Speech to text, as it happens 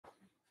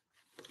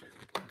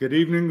Good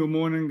evening, good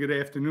morning, good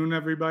afternoon,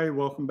 everybody.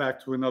 Welcome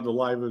back to another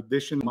live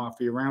edition of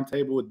Mafia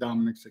Roundtable with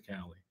Dominic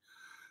Sicali.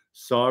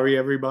 Sorry,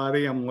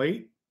 everybody, I'm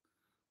late,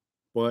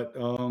 but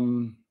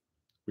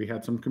we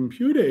had some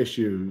computer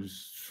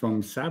issues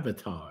from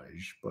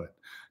sabotage, but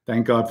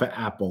thank God for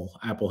Apple.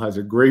 Apple has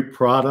a great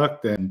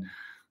product, and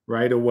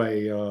right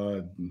away,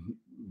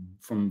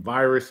 from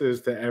viruses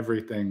to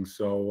everything.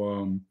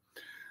 So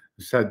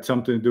this had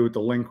something to do with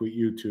the link with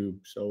YouTube,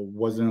 so it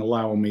wasn't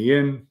allowing me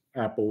in.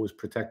 Apple was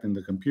protecting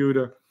the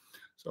computer.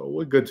 So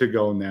we're good to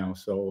go now.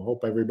 So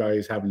hope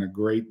everybody's having a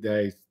great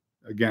day.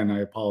 Again,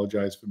 I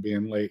apologize for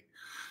being late.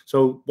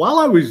 So while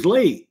I was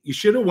late, you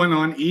should have went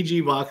on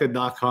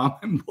egvodka.com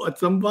and bought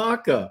some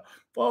vodka.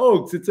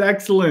 Folks, it's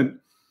excellent.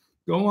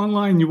 Go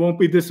online. You won't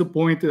be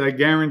disappointed. I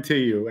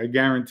guarantee you. I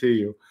guarantee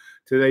you.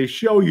 Today's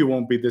show, you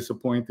won't be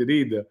disappointed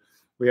either.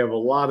 We have a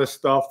lot of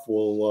stuff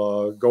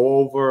we'll go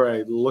over.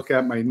 I look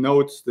at my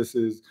notes. This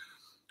is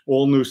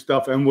all new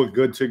stuff, and we're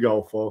good to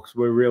go, folks.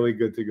 We're really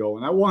good to go.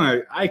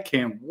 And I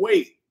can't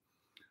wait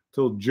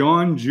till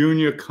John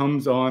Jr.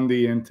 comes on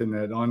the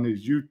internet, on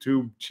his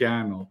YouTube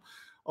channel.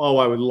 Oh,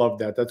 I would love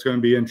that. That's going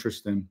to be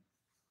interesting.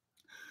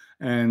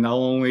 And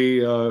I'll only,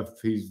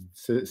 if he's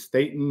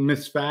stating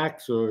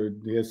misfacts or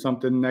he has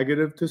something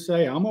negative to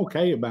say, I'm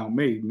okay about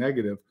me,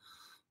 negative.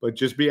 But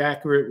just be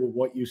accurate with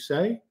what you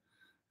say.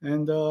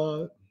 And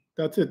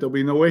that's it. There'll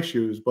be no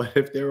issues. But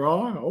if there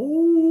are,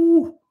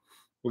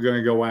 we're going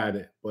to go at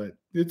it. But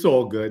it's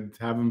all good,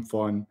 having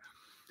fun.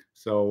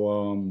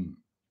 So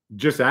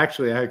just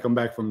actually, I had come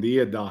back from the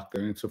ear doctor,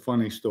 and it's a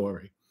funny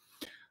story.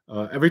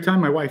 Every time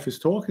my wife is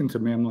talking to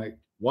me, I'm like,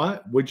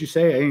 what? What'd you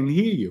say? I didn't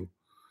hear you.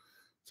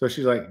 So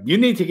she's like, you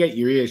need to get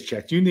your ears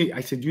checked.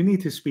 I said, you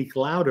need to speak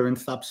louder and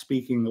stop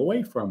speaking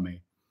away from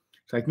me.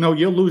 It's like, no,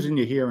 you're losing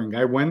your hearing.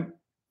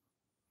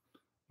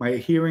 My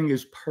hearing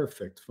is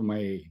perfect for my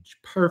age.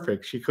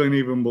 Perfect. She couldn't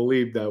even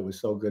believe that was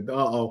so good.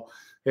 Uh-oh,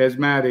 here's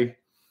Maddie.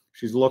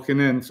 She's looking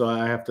in, so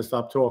I have to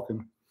stop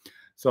talking.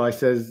 So I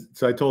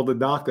told the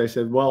doctor, I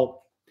said,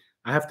 well,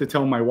 I have to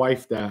tell my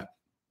wife that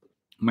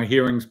my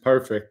hearing's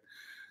perfect.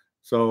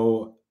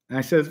 So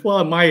I said, well,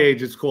 at my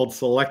age, it's called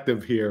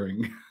selective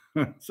hearing.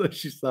 So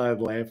she started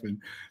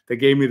laughing. They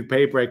gave me the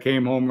paper. I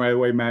came home right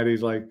away.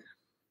 Maddie's like,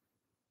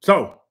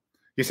 so,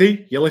 you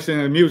see, you're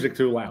listening to music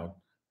too loud.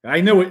 I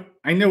knew it.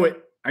 I knew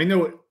it. I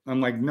knew it. I'm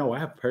like, no, I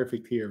have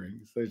perfect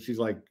hearing. So she's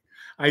like,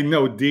 I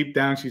know deep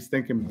down she's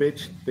thinking,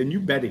 bitch, then you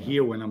better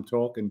hear when I'm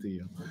talking to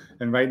you.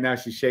 And right now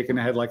she's shaking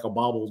her head like a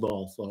bobble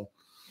doll.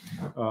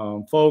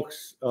 So,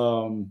 folks,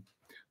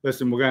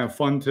 listen, we're going to have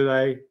fun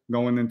today,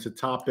 going into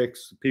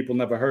topics people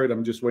never heard.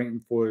 I'm just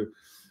waiting for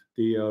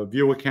the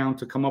view account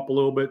to come up a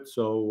little bit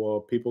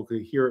so people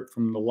could hear it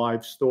from the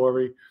live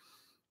story.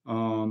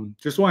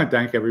 Just want to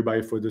thank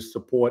everybody for the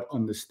support,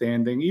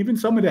 understanding, even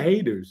some of the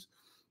haters.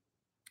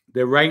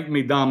 They're writing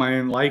me, Dom, I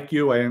didn't like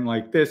you. I didn't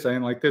like this. I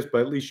didn't like this.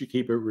 But at least you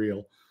keep it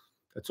real.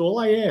 That's all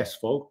I ask,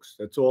 folks.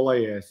 That's all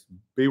I ask.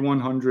 Be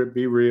 100,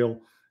 be real,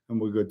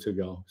 and we're good to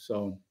go.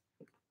 So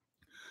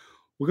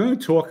we're going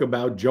to talk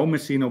about Joe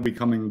Massino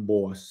becoming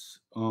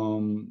boss.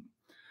 And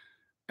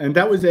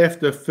that was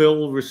after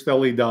Phil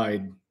Rastelli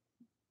died.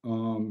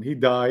 He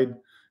died.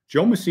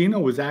 Joe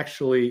Massino was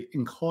actually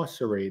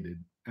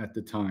incarcerated at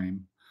the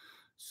time.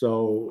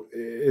 So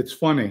it's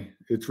funny.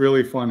 It's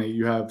really funny.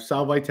 You have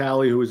Sal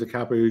Vitale, who was a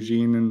Capo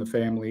Eugene in the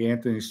family,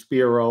 Anthony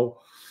Spiro.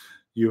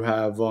 You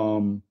have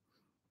a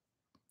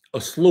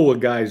slew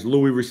of guys,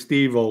 Louis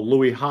Restivo,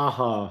 Louis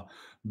Haha,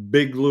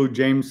 Big Lou,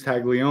 James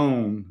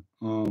Taglione.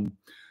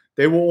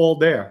 They were all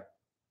there.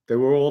 They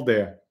were all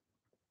there.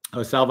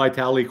 Sal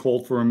Vitale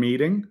called for a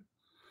meeting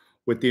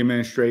with the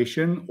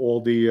administration, all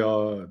the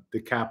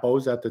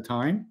capos at the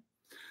time.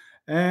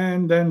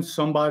 And then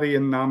somebody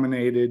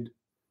nominated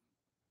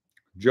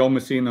Joe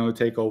Massino to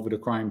take over the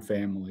crime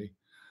family.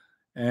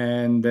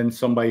 And then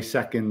somebody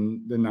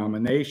seconded the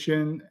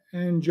nomination,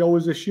 and Joe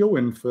was a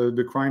shoo-in for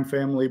the crime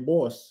family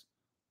boss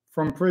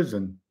from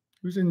prison.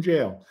 He was in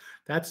jail.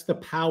 That's the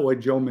power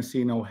Joe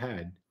Massino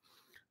had.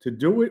 To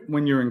do it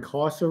when you're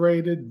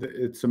incarcerated,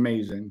 it's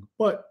amazing.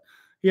 But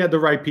he had the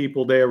right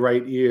people there,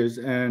 right ears.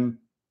 And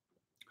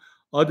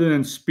other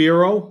than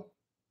Spiro,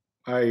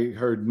 I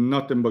heard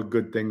nothing but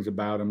good things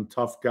about him.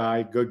 Tough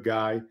guy, good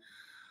guy.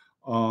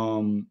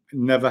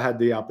 Never had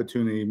the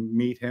opportunity to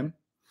meet him.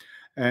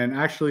 And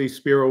actually,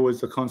 Spiro was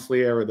the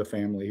consigliere of the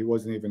family. He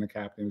wasn't even a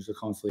captain. He was a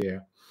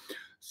consigliere.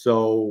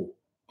 So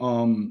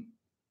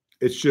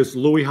it's just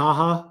Louis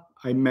Haha.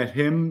 I met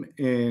him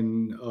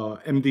in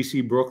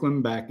MDC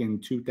Brooklyn back in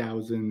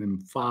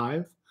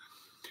 2005.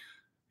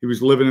 He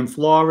was living in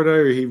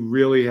Florida. He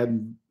really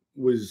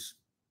was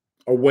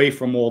away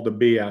from all the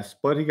BS,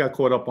 but he got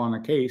caught up on a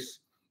case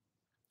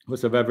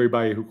because of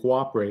everybody who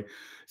cooperated.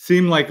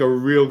 Seemed like a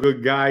real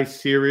good guy,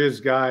 serious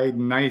guy,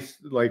 nice,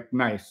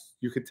 nice.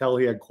 You could tell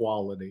he had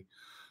quality.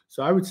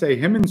 So I would say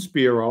him and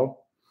Spiro.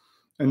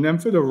 And then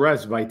for the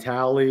rest,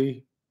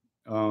 Vitale,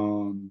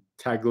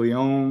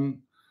 Taglione.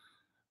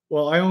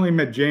 Well, I only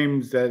met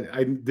James. That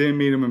I didn't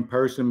meet him in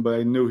person, but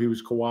I knew he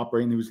was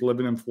cooperating. He was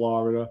living in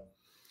Florida.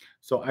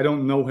 So I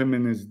don't know him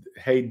in his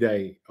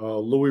heyday.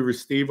 Louis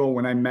Restivo,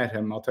 when I met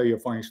him, I'll tell you a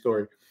funny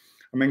story.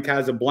 I'm in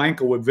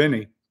Casablanca with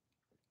Vinny.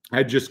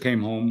 I just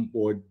came home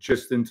or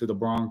just into the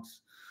Bronx.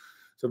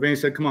 So Vinny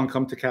said, come on,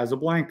 come to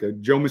Casablanca.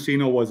 Joe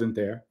Massino wasn't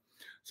there.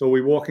 So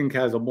we walk in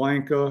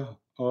Casablanca.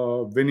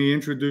 Vinny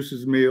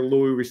introduces me to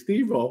Louis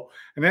Restivo.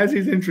 And as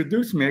he's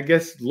introduced me, I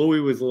guess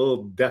Louis was a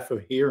little deaf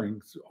of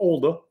hearing,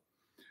 older.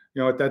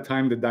 You know, at that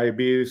time, the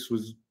diabetes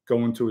was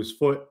going to his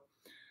foot.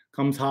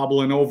 Comes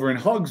hobbling over and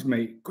hugs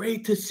me.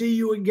 Great to see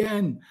you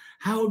again.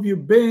 How have you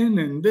been?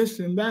 And this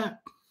and that.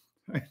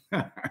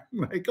 I'm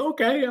like,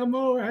 okay, I'm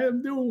all right.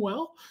 I'm doing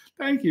well.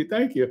 Thank you.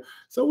 Thank you.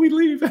 So we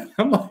leave. And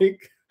I'm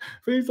like,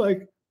 he's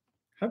like,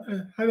 how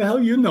the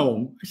hell you know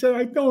him? I said,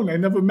 I don't. I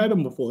never met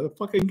him before. The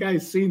fucking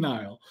guy's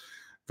senile.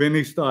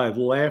 Vinny started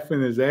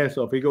laughing his ass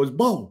off. He goes,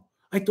 Bo,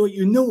 I thought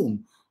you knew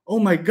him. Oh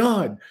my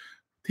God.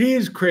 He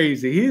is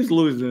crazy. He is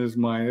losing his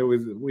mind. It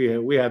was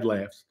we had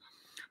laughs.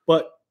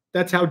 But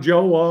that's how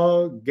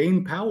Joe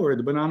gained power at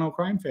the Bonanno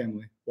crime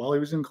family while he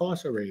was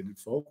incarcerated,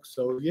 folks.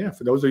 So yeah,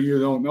 for those of you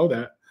who don't know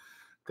that,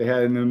 they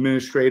had an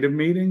administrative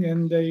meeting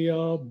and they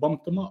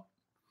bumped him up.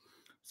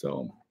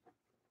 So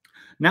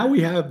now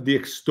we have the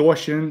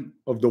extortion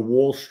of the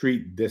Wall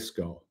Street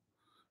disco.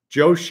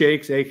 Joe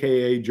Shakes,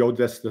 a.k.a. Joe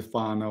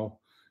DeStefano,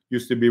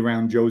 used to be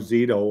around Joe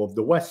Zito of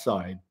the West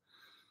Side.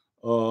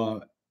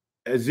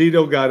 As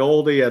Zito got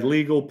older, he had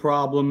legal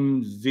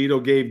problems.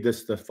 Zito gave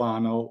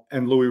DeStefano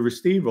and Louis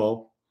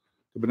Restivo,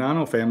 the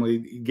Bonanno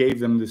family, he gave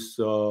them this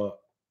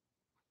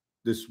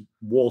this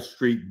Wall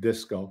Street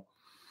disco.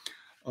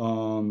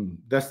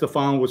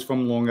 DeStefano was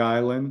from Long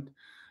Island,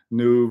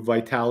 knew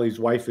Vitali's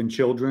wife and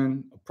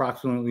children.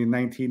 Approximately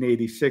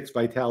 1986,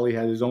 Vitali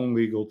had his own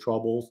legal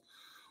troubles.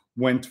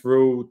 Went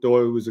through,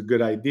 thought it was a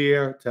good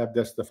idea to have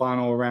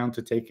DeStefano around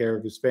to take care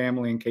of his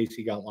family in case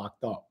he got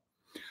locked up.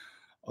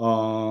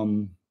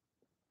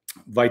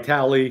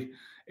 Vitali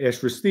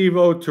asked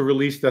Restivo to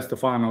release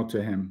DeStefano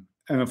to him.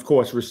 And of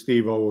course,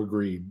 Restivo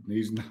agreed.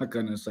 He's not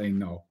going to say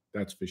no,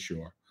 that's for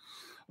sure.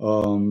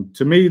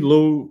 To me,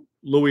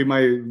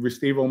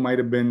 Restivo might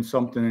have been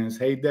something in his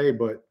heyday,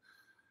 but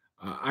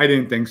I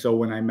didn't think so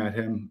when I met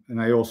him.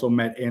 And I also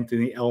met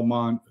Anthony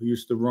Elmont, who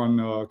used to run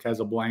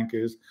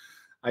Casablancas.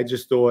 I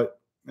just thought,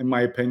 in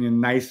my opinion,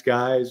 nice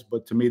guys,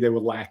 but to me, they were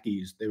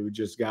lackeys. They were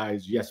just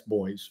guys, yes,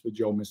 boys, for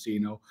Joe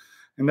Massino.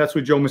 And that's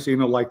what Joe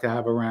Massino liked to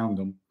have around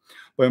him.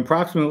 But in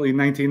approximately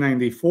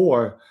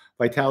 1994,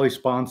 Vitali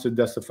sponsored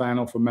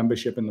DeStefano for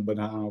membership in the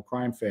Bonanno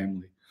crime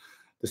family.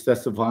 The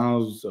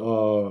DeStefano's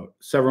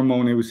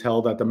ceremony was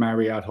held at the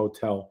Marriott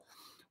Hotel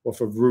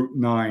off of Route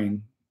 9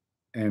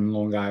 in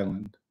Long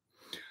Island.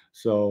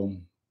 So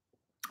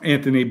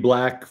Anthony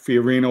Black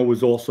Fiorino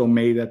was also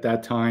made at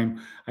that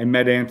time. I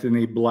met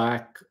Anthony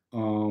Black.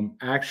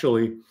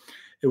 Actually,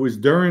 it was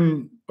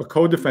during a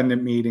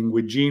co-defendant meeting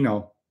with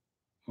Gino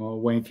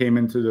when he came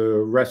into the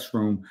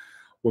restroom.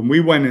 When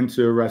we went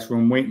into the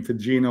restroom waiting for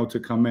Gino to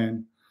come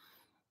in,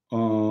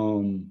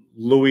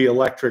 Louis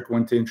Electric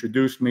went to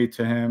introduce me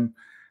to him,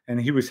 and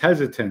he was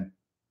hesitant.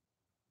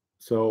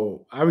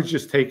 So I was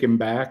just taken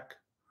back.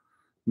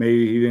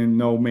 Maybe he didn't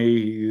know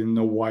me. He didn't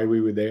know why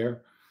we were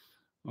there.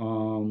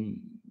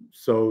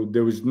 So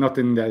there was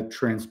nothing that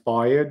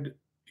transpired.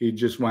 He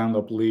just wound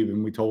up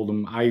leaving. We told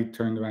him, I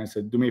turned around and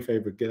said, do me a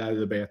favor, get out of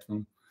the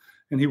bathroom.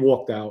 And he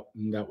walked out,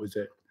 and that was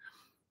it.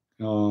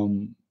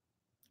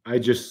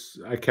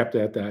 I kept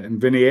it at that. And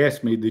Vinny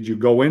asked me, did you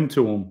go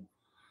into him?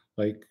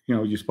 Like, you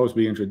know, you're supposed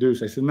to be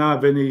introduced. I said, nah,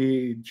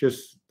 Vinny,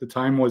 just the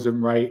time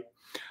wasn't right.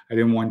 I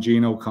didn't want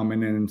Gino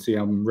coming in and see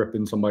I'm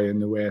ripping somebody a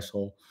new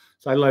asshole.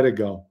 So I let it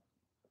go.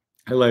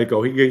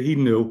 He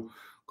knew,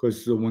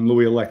 because when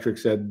Louis Electric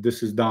said,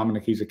 this is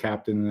Dominic, he's a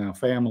captain in our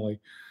family,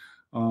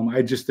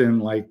 I just didn't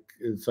like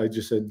it. So I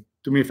just said,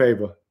 do me a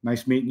favor.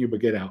 Nice meeting you,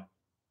 but get out.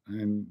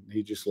 And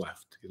he just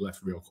left. He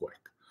left real quick.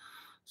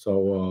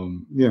 So,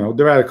 you know,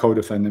 they're at a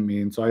co-defendant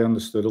meeting, so I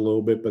understood a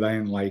little bit, but I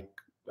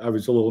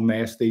was a little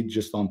nasty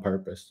just on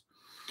purpose.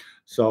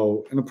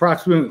 So in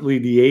approximately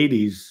the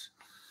 80s,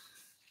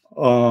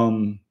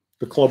 the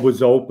club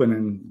was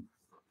open,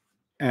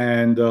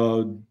 and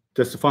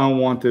DeStefano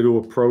wanted to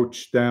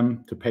approach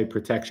them to pay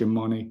protection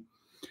money.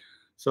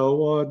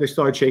 So they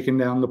started shaking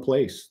down the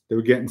place. They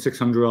were getting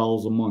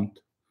 $600 a month.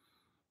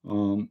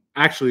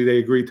 Actually, they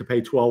agreed to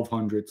pay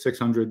 $1,200,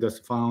 $600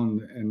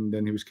 DeStefano, and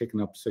then he was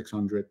kicking up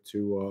 $600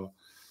 to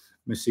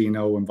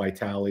Massino and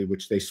Vitali,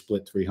 which they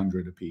split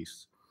 $300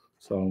 apiece.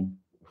 So,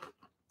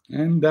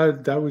 and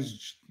it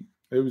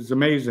was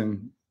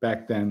amazing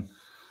back then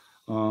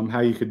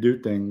how you could do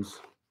things.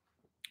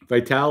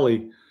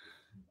 Vitali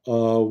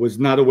was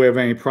not aware of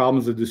any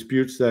problems or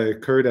disputes that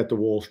occurred at the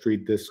Wall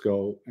Street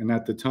Disco, and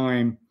at the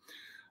time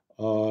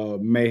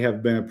may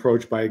have been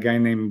approached by a guy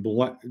named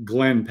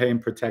Glenn paying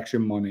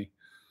protection money.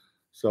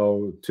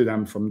 So to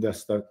them from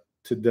DeStefano,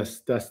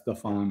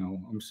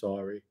 I'm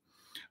sorry.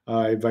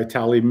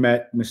 Vitali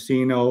met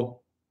Massino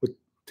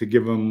to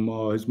give him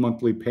his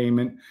monthly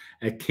payment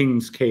at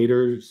King's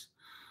Caters.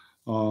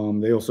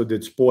 They also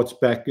did sports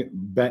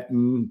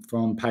betting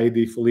from Pai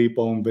Di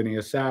Filippo and Vinny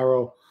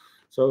Asaro.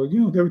 So,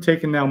 they were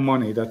taking down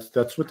money.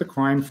 That's what the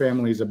crime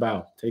family is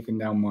about, taking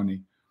down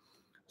money.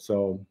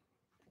 So,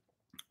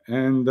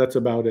 and that's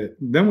about it.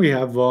 Then we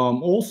have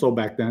also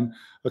back then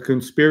a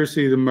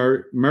conspiracy to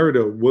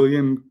murder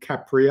William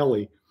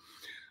Caprielli.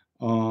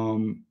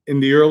 In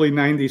the early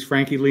 90s,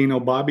 Frankie Lino,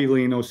 Bobby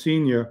Lino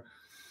Sr.,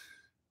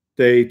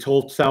 they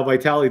told Sal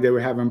Vitale they were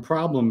having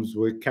problems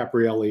with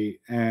Caprielli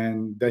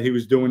and that he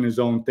was doing his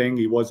own thing.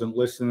 He wasn't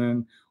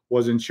listening,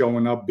 wasn't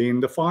showing up, being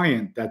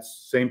defiant.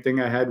 That's the same thing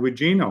I had with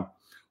Gino.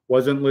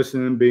 Wasn't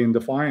listening, being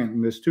defiant.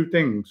 And there's two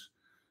things.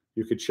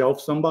 You could shelf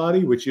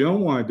somebody, which you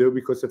don't want to do,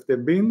 because if they're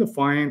being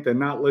defiant, they're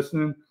not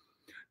listening,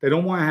 they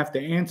don't want to have to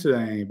answer to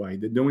anybody.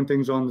 They're doing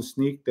things on the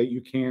sneak that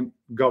you can't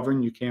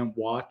govern, you can't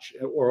watch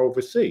or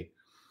oversee.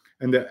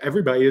 And that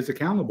everybody is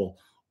accountable.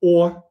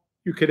 Or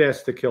you could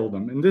ask to kill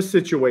them. In this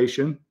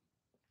situation,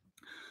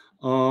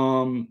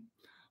 Lino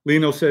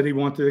said he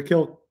wanted to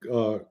kill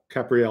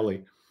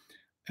Caprielli.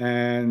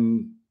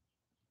 And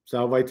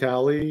Sal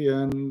Vitale,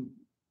 and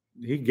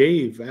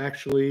he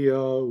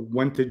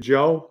went to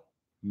Joe.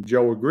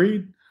 Joe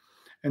agreed,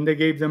 and they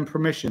gave them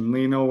permission.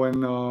 Lino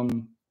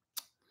and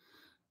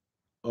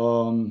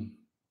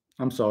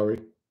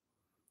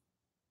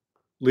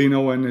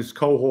Lino and his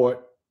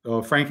cohort,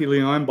 Frankie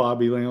Lino and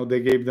Bobby Lino,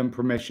 they gave them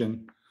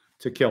permission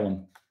to kill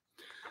him.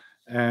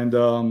 And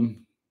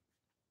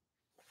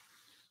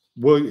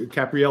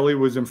Caprielli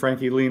was in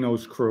Frankie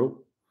Lino's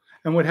crew.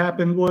 And what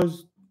happened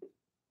was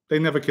they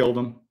never killed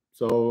him.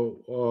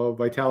 So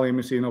Vitale and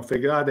Massino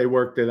figured, they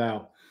worked it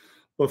out.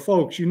 But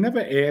folks, you never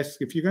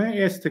ask. If you're going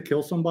to ask to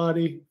kill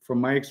somebody, from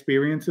my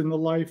experience in the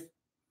life,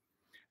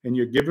 and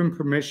you're given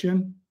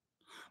permission,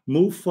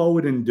 move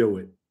forward and do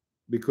it.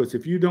 Because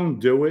if you don't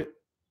do it,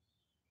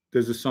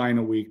 there's a sign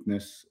of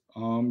weakness.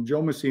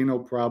 Joe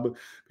Massino probably,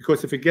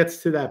 because if it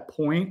gets to that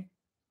point,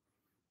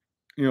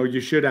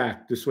 you should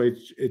act this way.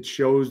 It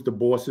shows the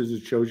bosses,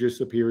 it shows your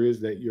superiors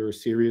that you're a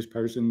serious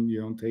person. You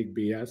don't take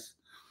BS.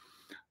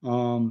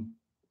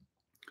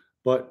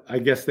 But I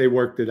guess they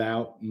worked it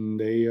out, and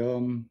they,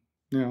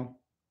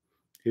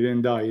 he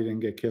didn't die. He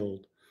didn't get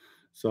killed.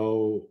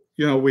 So,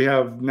 we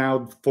have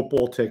now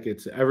football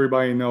tickets.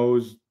 Everybody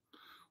knows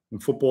when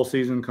football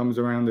season comes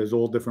around, there's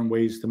all different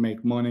ways to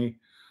make money.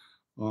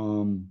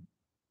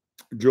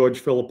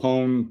 George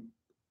Filippone,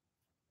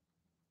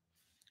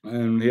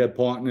 and he had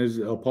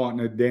a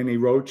partner, Danny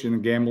Roach, in a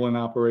gambling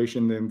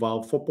operation that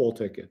involved football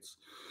tickets.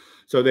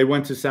 So they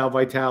went to Sal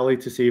Vitale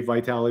to see if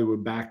Vitale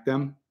would back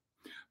them.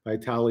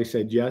 Vitale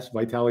said yes.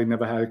 Vitale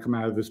never had to come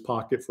out of his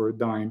pocket for a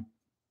dime.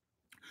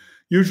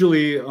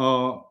 Usually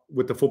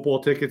with the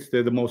football tickets,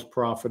 they're the most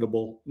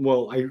profitable.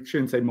 Well, I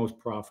shouldn't say most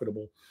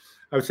profitable.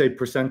 I would say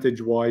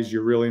percentage-wise,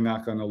 you're really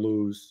not going to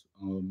lose.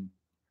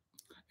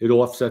 It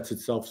offsets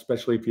itself,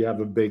 especially if you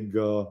have a big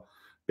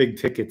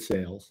ticket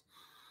sales.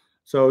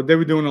 So they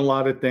were doing a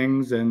lot of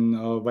things,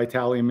 and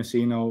Vitale and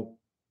Massino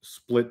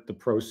split the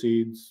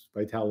proceeds.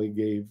 Vitale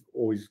gave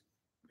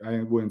I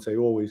wouldn't say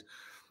always,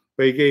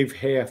 but he gave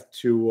half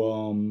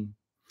to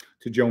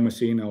Joe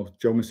Massino.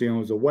 Joe Massino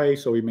was away,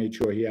 so he made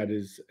sure he had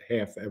his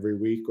half every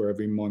week or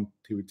every month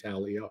he would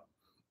tally up.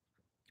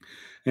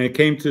 And it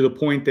came to the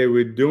point they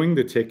were doing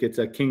the tickets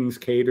at King's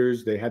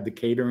Caters. They had the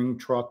catering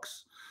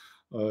trucks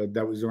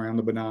that was around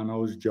the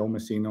Bonannos, Joe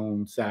Massino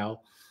and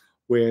Sal,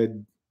 where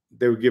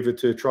they would give it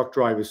to the truck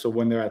drivers. So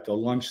when they're at the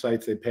lunch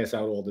sites, they pass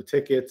out all the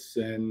tickets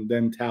and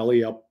then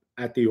tally up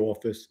at the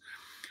office.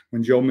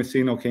 When Joe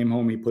Massino came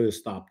home, he put a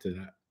stop to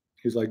that.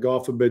 He's like,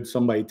 God forbid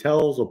somebody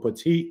tells or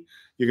puts heat,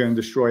 you're going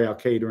to destroy our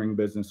catering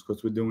business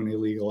because we're doing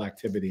illegal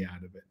activity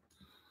out of it.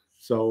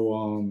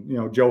 So,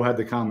 Joe had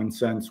the common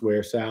sense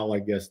where Sal, I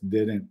guess,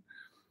 didn't.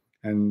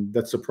 And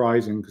that's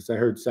surprising because I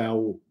heard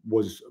Sal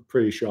was a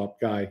pretty sharp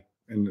guy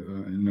in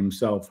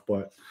himself.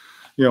 But,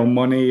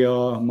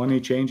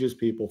 money changes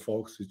people,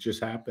 folks. It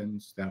just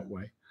happens that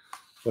way.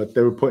 But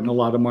they were putting a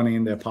lot of money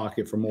in their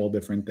pocket from all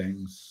different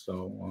things.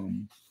 So,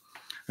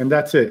 and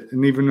that's it.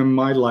 And even in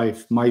my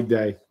life, my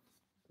day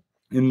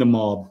in the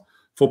mob,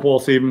 football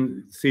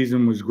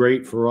season was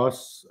great for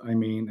us. I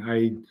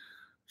mean,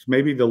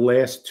 maybe the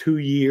last 2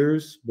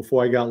 years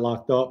before I got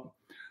locked up,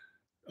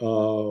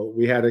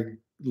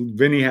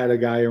 Vinny had a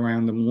guy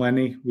around him,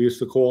 Lenny, we used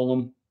to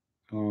call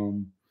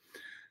him.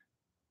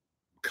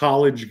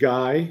 College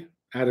guy,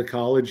 out of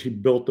college, he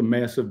built a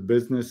massive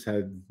business,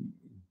 had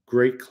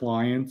great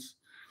clients.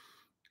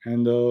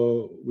 And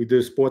we did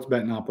a sports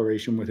betting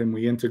operation with him.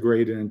 We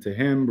integrated into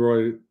him, brought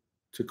it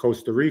to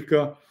Costa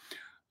Rica.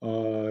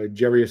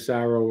 Jerry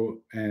Asaro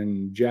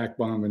and Jack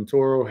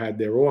Bonaventura had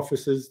their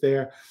offices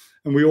there.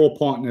 And we all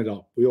partnered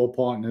up.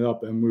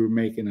 And we were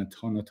making a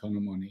ton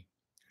of money.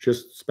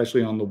 Just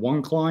especially on the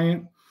one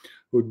client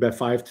who would bet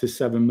 $5 to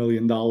 $7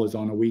 million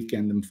on a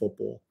weekend in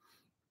football.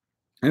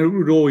 And it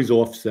would always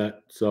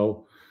offset.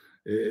 So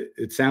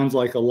it sounds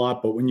like a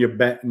lot, but when you're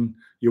betting,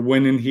 you're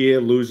winning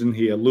here, losing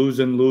here,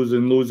 losing,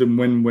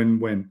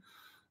 win.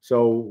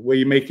 So where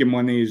you make your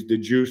money is the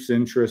juice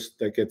interest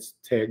that gets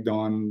tagged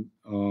on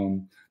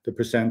the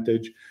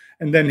percentage.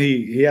 And then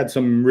he had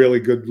some really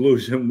good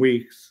losing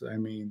weeks. I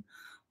mean,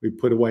 we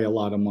put away a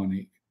lot of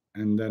money.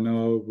 And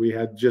then we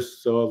had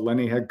just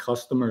Lenny had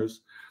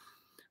customers,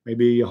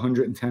 maybe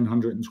 110,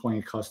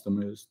 120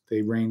 customers.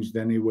 They ranged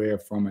anywhere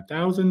from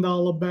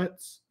 $1,000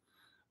 bets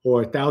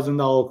or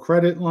 $1,000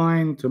 credit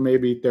line to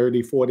maybe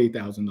 $30,000,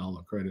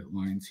 $40,000 credit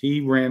lines.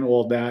 He ran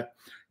all that,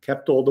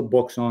 kept all the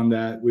books on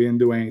that. We didn't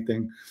do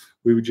anything.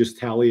 We would just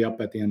tally up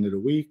at the end of the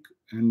week,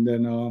 and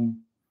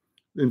then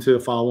into the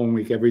following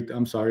week,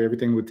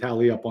 everything would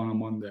tally up on a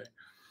Monday.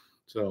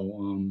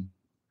 So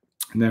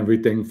and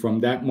everything from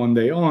that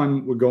Monday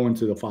on would go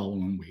into the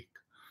following week.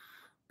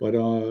 But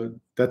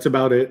that's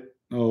about it.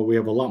 We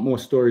have a lot more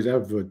stories. I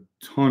have a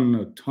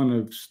ton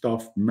of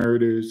stuff,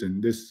 murders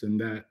and this and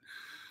that.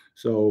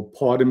 So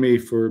pardon me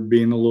for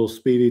being a little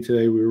speedy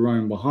today. We were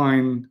running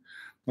behind.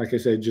 Like I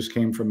said, just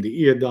came from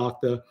the ear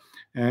doctor.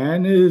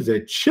 And it is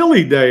a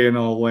chilly day in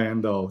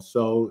Orlando.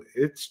 So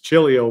it's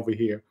chilly over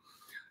here.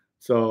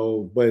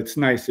 So, but it's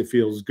nice. It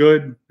feels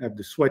good. I have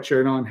the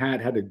sweatshirt on,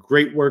 had a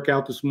great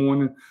workout this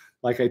morning.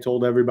 Like I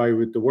told everybody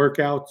with the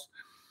workouts,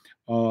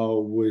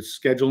 was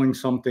scheduling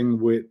something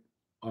with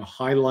a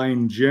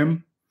Highline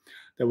gym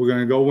that we're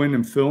going to go in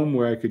and film,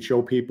 where I could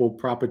show people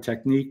proper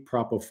technique,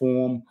 proper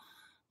form,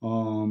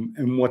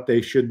 and what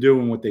they should do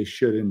and what they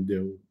shouldn't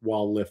do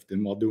while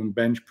lifting, while doing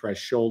bench press,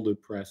 shoulder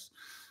press,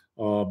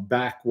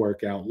 back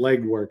workout,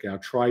 leg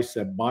workout,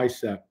 tricep,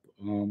 bicep.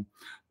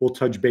 We'll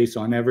touch base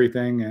on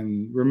everything.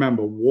 And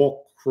remember,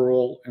 walk,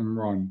 crawl, and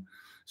run,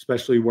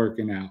 especially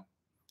working out.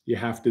 You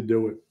have to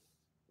do it,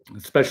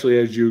 especially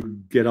as you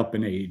get up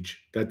in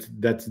age. That's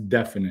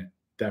definite.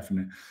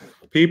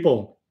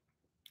 People,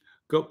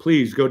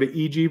 please go to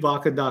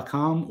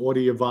egvodka.com, order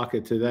your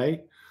vodka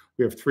today.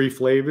 We have 3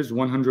 flavors,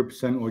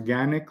 100%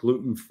 organic,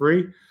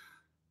 gluten-free.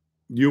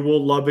 You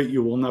will love it.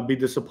 You will not be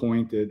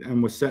disappointed.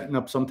 And we're setting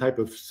up some type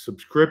of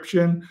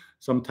subscription,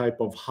 some type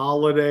of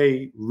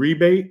holiday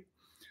rebate.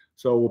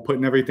 So we're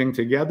putting everything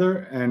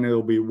together, and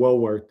it'll be well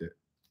worth it.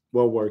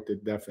 Well worth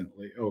it,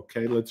 definitely.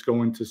 Okay, let's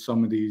go into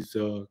some of these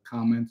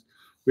comments.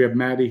 We have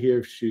Maddie here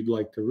if she'd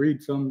like to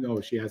read some.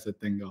 Oh, she has a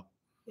thing up.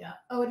 Yeah.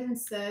 Odin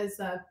says,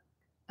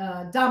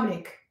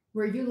 Dominic,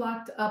 were you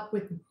locked up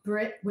with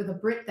a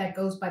Brit that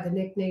goes by the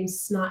nickname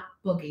Snot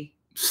Boogie?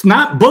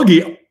 Snot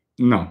Boogie?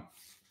 No.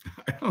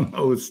 I don't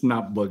know it's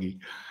Snot Boogie.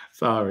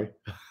 Sorry.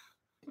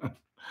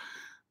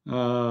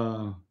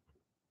 Who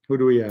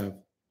do we have?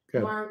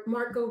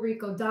 Marco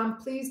Rico. Dom,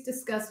 please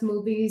discuss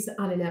movies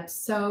on an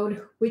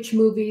episode. Which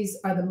movies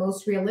are the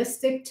most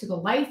realistic to the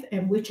life,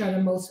 and which are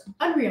the most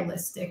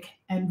unrealistic,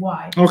 and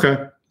why?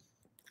 Okay.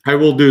 I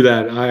will do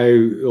that.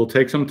 It'll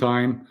take some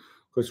time,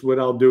 because what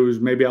I'll do is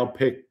maybe I'll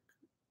pick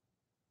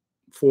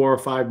 4 or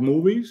 5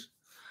 movies,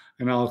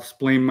 and I'll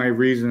explain my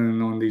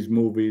reasoning on these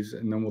movies,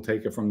 and then we'll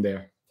take it from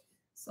there.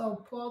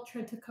 So Paul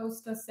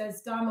Trentacosta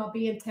says, Dom, I'll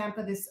be in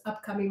Tampa this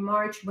upcoming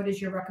March. What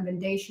is your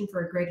recommendation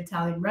for a great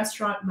Italian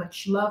restaurant?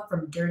 Much love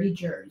from Dirty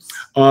Jers.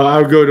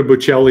 I'll go to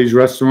Bocelli's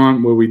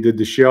restaurant where we did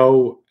the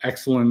show.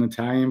 Excellent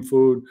Italian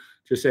food.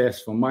 Just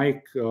ask for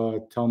Mike.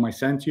 Tell him I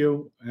sent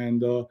you.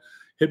 And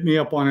hit me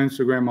up on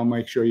Instagram. I'll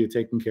make sure you're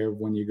taken care of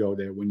when you go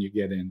there, when you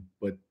get in.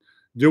 But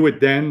do it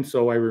then,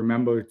 so I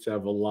remember to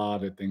have a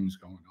lot of things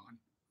going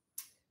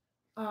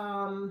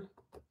on.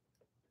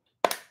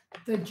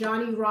 The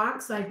Johnny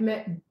Rocks. I've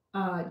met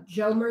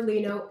Joe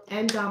Merlino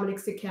and Dominic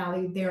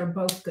Cicali. They're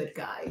both good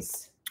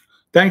guys.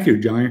 Thank you,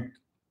 Johnny.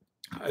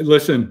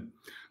 Listen,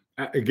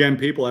 again,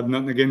 people, I have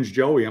nothing against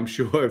Joey. I'm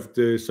sure if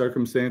the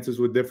circumstances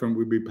were different,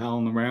 we'd be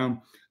palling around.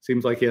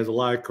 Seems like he has a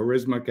lot of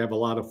charisma. Could have a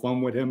lot of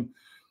fun with him.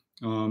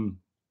 And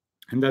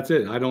that's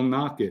it. I don't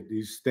knock it.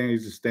 He's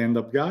a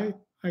stand-up guy.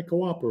 I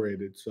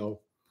cooperated,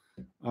 so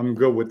I'm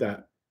good with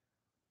that.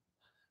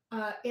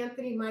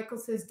 Anthony Michael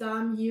says,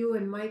 Dom, you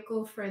and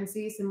Michael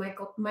Francis and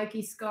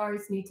Mikey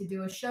Scars need to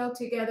do a show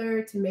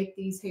together to make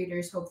these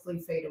haters hopefully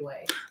fade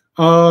away.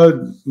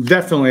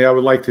 Definitely, I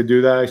would like to do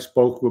that. I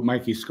spoke with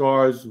Mikey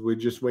Scars. We're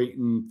just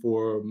waiting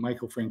for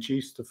Michael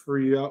Francis to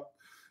free up,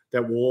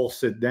 that we'll all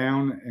sit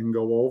down and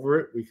go over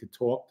it. We could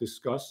talk,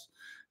 discuss,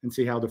 and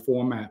see how the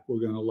format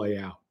we're going to lay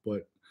out.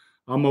 But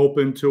I'm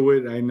open to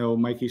it. I know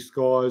Mikey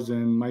Scars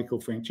and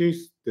Michael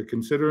Francis, they're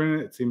considering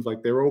it. It seems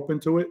like they're open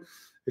to it.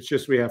 It's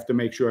just we have to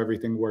make sure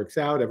everything works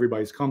out,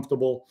 everybody's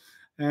comfortable,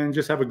 and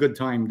just have a good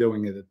time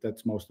doing it.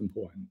 That's most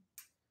important.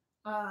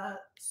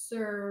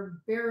 Sir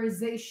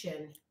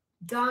Berization.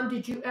 Dom,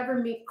 did you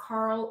ever meet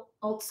Carl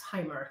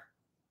Alzheimer?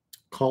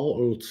 Carl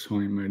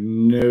Alzheimer?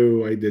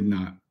 No, I did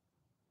not.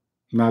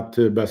 Not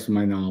to the best of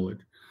my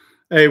knowledge.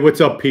 Hey, what's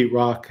up, Pete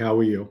Rock? How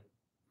are you?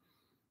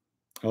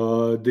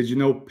 Did you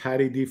know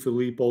Patty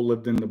DiFilippo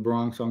lived in the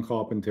Bronx on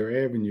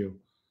Carpenter Avenue?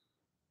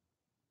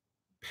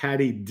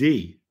 Patty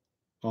D.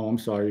 Oh, I'm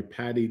sorry,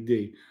 Patty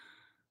D.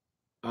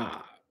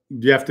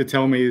 You have to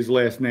tell me his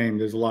last name.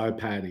 There's a lot of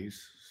Patties.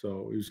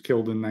 So he was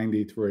killed in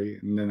 '93,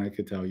 and then I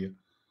could tell you.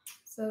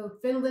 So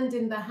Finland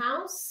in the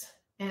house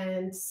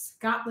and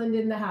Scotland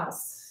in the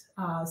house.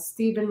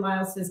 Stephen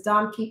Lyle says,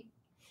 Dom,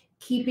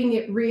 keeping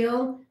it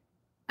real.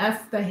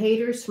 F the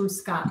haters from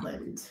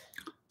Scotland.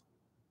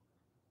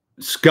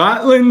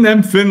 Scotland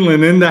and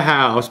Finland in the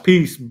house.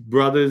 Peace,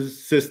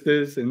 brothers,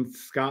 sisters in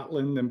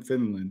Scotland and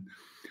Finland.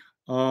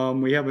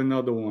 We have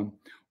another one.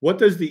 What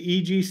does the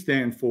EG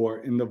stand for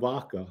in the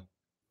vodka?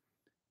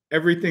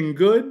 Everything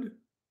good,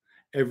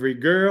 every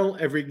girl,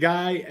 every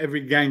guy,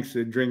 every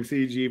gangster drinks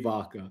EG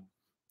vodka.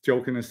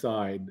 Joking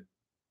aside,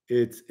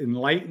 it's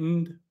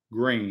enlightened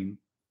grain.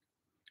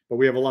 But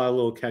we have a lot of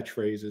little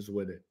catchphrases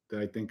with it that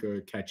I think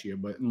are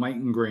catchier. But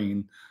enlightened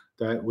grain,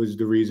 that was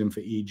the reason for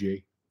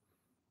EG.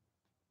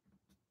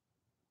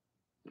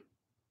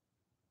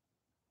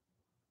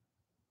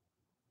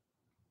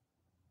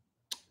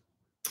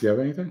 Do you have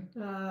anything?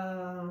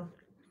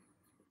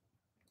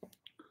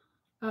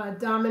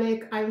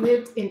 Dominic, I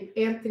lived in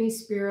Anthony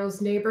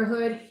Spiro's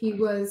neighborhood. He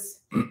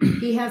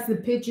has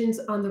the pigeons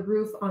on the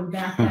roof on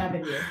Bath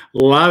Avenue.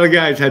 A lot of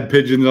guys had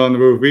pigeons on the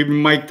roof. Even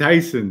Mike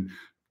Tyson.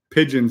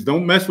 Pigeons.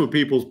 Don't mess with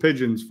people's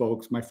pigeons,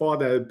 folks. My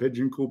father had a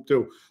pigeon coop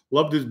too.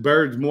 Loved his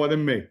birds more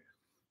than me.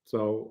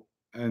 So,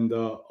 and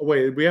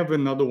wait, we have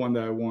another one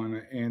that I want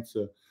to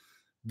answer.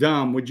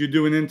 Dom, would you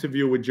do an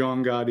interview with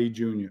John Gotti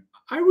Jr.?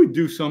 I would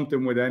do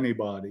something with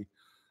anybody.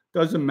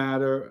 Doesn't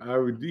matter. I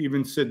would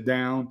even sit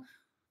down.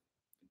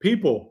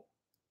 People,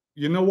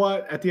 you know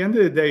what? At the end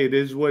of the day, it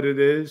is what it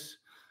is.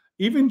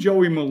 Even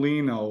Joey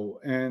Molino,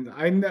 and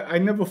I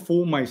never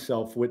fool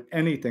myself with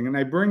anything. And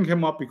I bring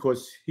him up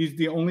because he's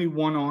the only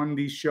one on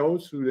these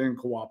shows who didn't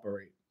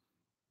cooperate.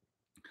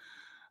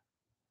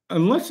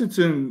 Unless it's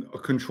in a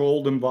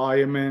controlled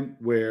environment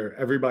where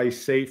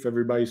everybody's safe,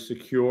 everybody's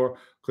secure,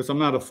 because I'm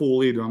not a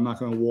fool either. I'm not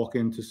going to walk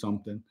into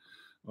something.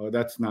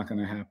 That's not going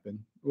to happen.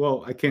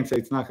 Well, I can't say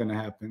it's not going to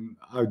happen.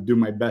 I would do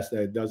my best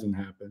that it doesn't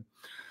happen.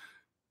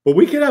 But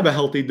we could have a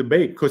healthy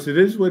debate because it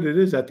is what it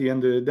is at the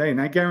end of the day.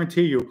 And I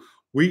guarantee you,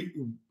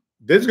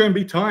 there's going to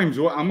be times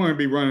where I'm going to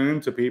be running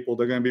into people.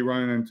 They're going to be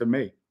running into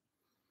me.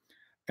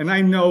 And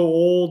I know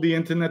all the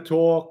internet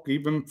talk,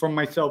 even from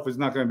myself, is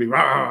not going to be,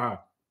 rah.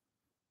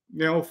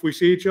 You know, if we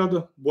see each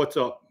other, what's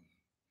up?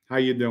 How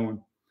you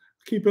doing?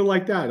 Keep it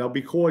like that. I'll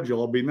be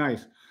cordial. I'll be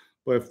nice.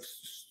 But if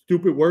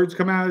stupid words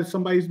come out of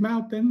somebody's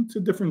mouth, then it's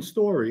a different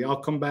story.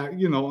 I'll come back.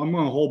 You know, I'm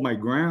going to hold my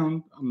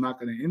ground. I'm not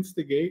going to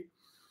instigate.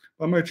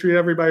 I'm going to treat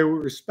everybody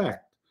with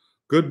respect.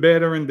 Good,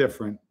 bad, or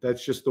indifferent.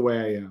 That's just the way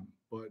I am.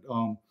 But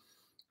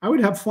I would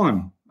have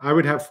fun. I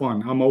would have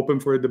fun. I'm open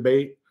for a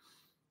debate.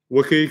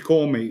 What could he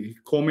call me? He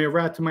called me a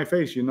rat to my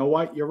face. You know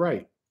what? You're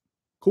right.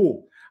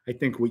 Cool. I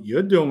think what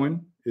you're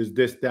doing is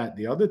this, that,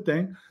 the other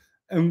thing.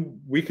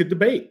 And we could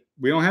debate.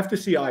 We don't have to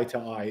see eye to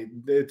eye.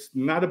 It's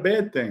not a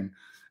bad thing.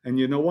 And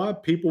you know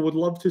what? People would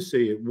love to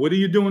see it. What are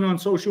you doing on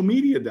social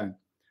media then?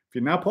 If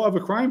you're not part of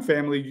a crime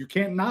family, you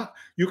can knock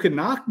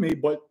me,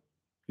 but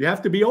you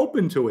have to be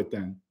open to it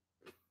then.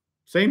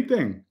 Same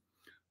thing.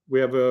 We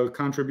have a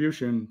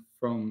contribution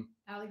from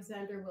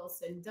Alexander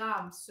Wilson.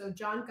 Dom, so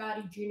John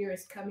Gotti Jr.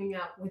 is coming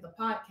out with a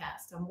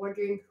podcast. I'm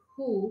wondering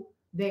who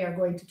they are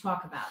going to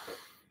talk about.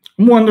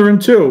 I'm wondering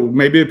too,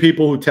 maybe the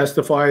people who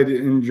testified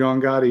in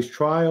John Gotti's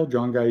trial,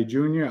 John Gotti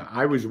Jr.,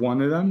 I was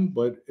one of them,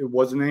 but it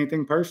wasn't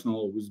anything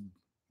personal. It was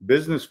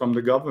business from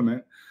the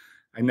government.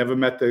 I never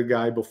met the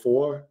guy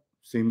before.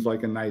 Seems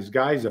like a nice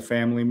guy. He's a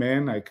family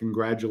man. I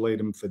congratulate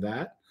him for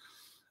that.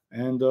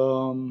 And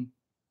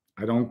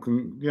I don't,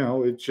 you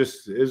know, it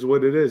just is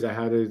what it is.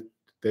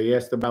 They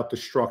asked about the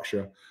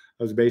structure.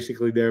 I was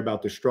basically there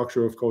about the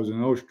structure of Cosa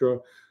Nostra,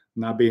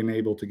 not being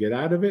able to get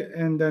out of it,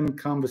 and then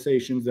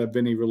conversations that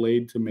Vinny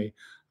relayed to me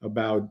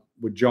about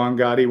what John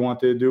Gotti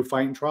wanted to do,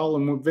 fight and trial,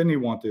 and what Vinny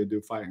wanted to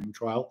do, fight and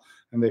trial,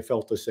 and they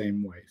felt the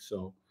same way.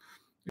 So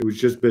it was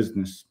just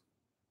business.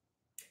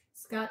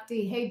 Scott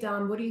D. Hey,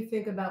 Dom, what do you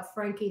think about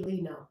Frankie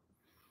Lino?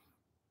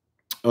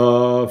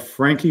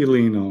 Frankie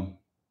Lino.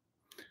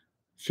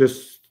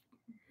 Just,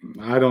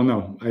 I don't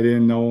know. I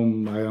didn't know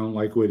him. I don't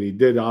like what he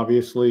did.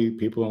 Obviously,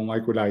 people don't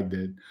like what I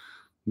did.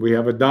 We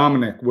have a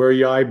Dominic. Where are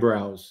your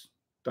eyebrows?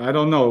 I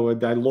don't know.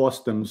 I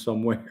lost them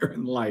somewhere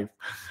in life.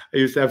 I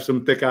used to have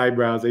some thick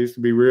eyebrows. They used to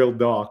be real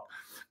dark.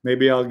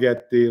 Maybe I'll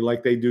get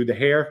like they do the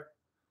hair.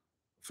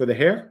 For the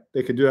hair,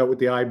 they could do that with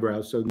the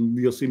eyebrows. So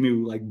you'll see me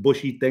like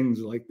bushy things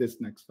like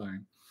this next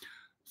time.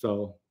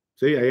 So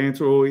see, I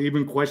answer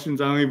even questions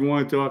I don't even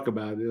want to talk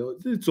about.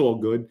 It's all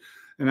good.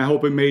 And I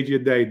hope it made your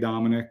day,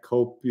 Dominic.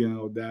 Hope, you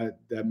know,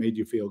 that made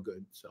you feel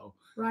good. So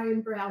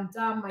Ryan Brown,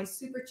 Dom, my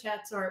super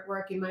chats aren't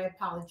working. My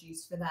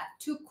apologies for that.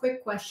 2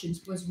 quick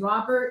questions. Was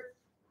Robert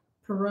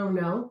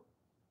Perono,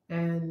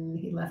 and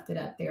he left it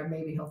at there.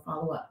 Maybe he'll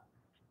follow up.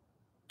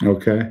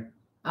 Okay.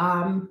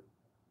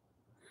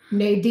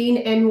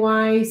 Nadine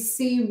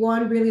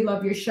NYC1, really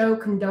love your show.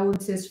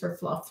 Condolences for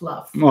Fluff.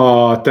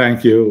 Oh,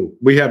 thank you.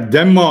 We have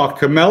Denmark,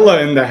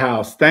 Camilla in the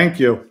house. Thank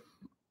you.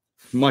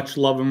 Much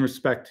love and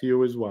respect to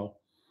you as well.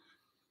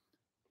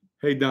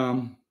 Hey,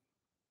 Dom,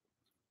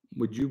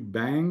 would you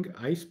bang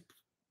ice?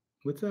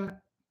 What's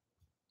that?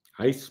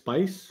 Ice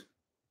Spice?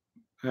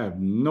 I have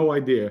no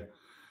idea.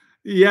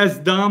 Yes,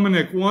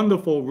 Dominic,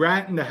 wonderful.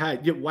 Rat in the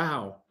Hat. Yeah,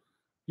 wow.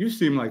 You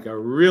seem like a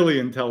really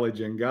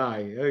intelligent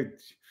guy.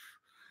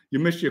 You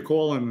missed your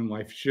calling in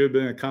life. Should have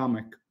been a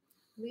comic.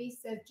 Lee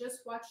said, just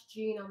watch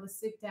Gene on the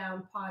Sit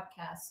Down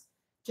podcast.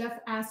 Jeff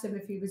asked him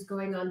if he was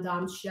going on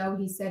Dom's show.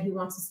 He said he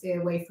wants to stay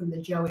away from the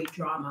Joey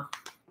drama.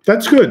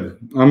 That's good.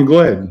 I'm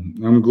glad.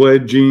 I'm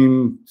glad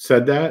Gene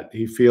said that.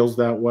 He feels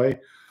that way.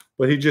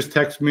 But he just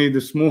texted me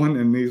this morning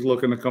and he's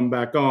looking to come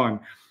back on.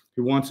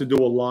 He wants to do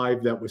a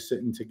live that we're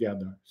sitting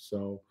together.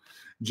 So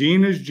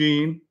Gene is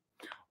Gene.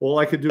 All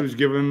I could do is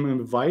give him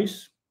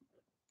advice.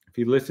 If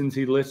he listens,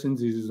 he listens.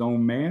 He's his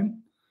own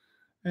man.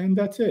 And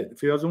that's it.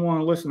 If he doesn't want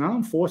to listen, I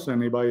don't force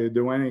anybody to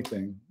do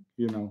anything,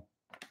 you know.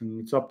 And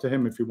it's up to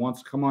him. If he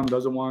wants to come on,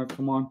 doesn't want to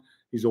come on,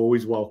 he's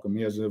always welcome.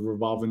 He has a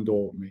revolving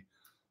door with me.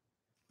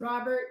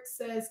 Robert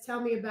says,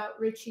 tell me about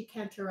Richie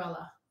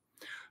Cantarella.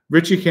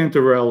 Richie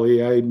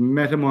Cantarelli, I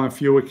met him on a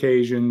few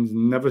occasions,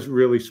 never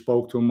really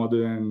spoke to him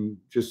other than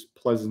just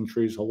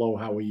pleasantries. Hello,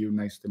 how are you?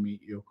 Nice to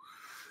meet you.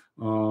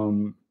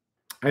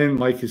 I didn't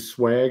like his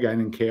swag. I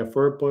didn't care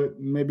for it, but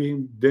maybe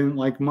he didn't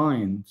like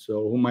mine.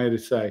 So who am I to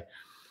say?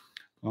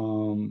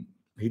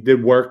 He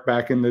did work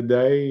back in the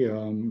day.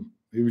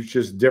 He was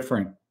just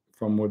different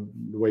from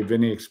the way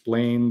Vinny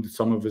explained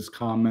some of his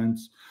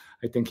comments.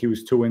 I think he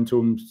was too into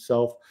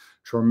himself.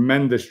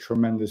 Tremendous,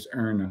 tremendous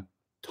earner.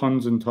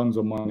 Tons and tons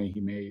of money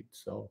he made.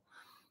 So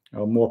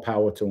more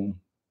power to him.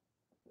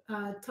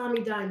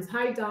 Tommy Dimes.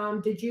 Hi,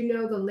 Dom. Did you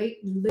know the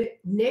late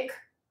Nick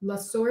La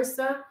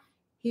Sorsa?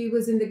 He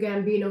was in the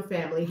Gambino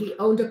family. He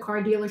owned a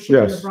car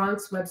dealership in the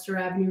Bronx, Webster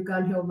Avenue,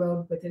 Gun Hill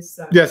Road with his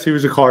son. Yes, he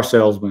was a car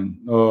salesman.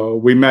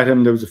 We met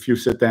him. There was a few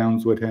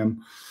sit-downs with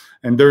him.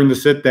 And during the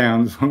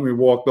sit-downs, when we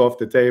walked off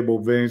the table,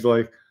 Vinny's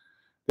like,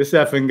 this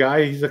effing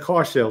guy, he's a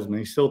car salesman.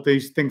 He still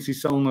thinks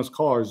he's selling us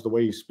cars the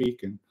way he's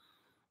speaking.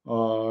 He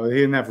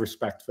didn't have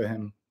respect for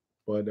him.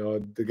 But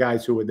the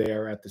guys who were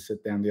there at the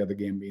sit-down, the other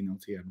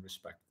Gambinos, he had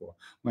respect for.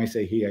 When I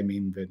say he, I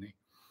mean Vinny.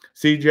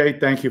 CJ,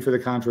 thank you for the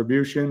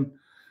contribution.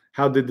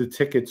 How did the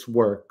tickets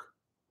work?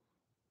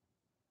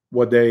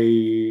 Were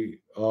they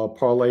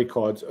parlay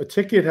cards? A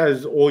ticket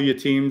has all your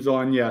teams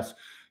on, yes.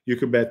 You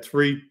could bet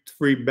three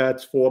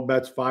bets, 4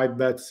 bets, 5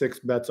 bets, 6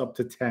 bets, up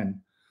to 10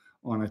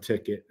 on a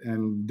ticket.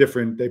 And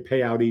different, they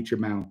pay out each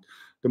amount.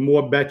 The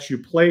more bets you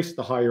place,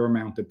 the higher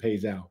amount it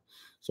pays out.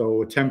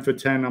 So 10 for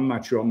 10, I'm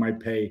not sure. I might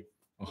pay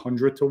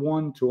 100 to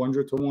 1,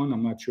 200 to 1.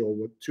 I'm not sure.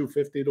 What,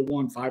 250 to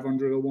 1,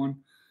 500 to 1.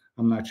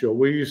 I'm not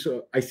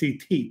sure. I see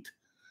teeth.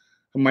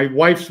 My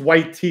wife's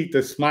white teeth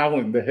are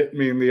smiling to hit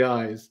me in the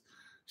eyes.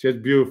 She has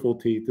beautiful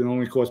teeth. It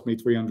only cost me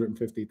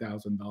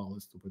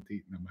 $350,000 to put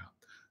teeth in her mouth.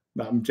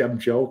 I'm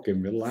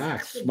joking.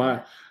 Relax.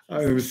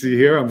 See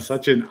here, I'm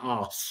such an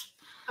ass.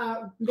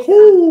 I'm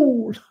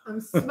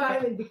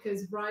smiling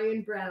because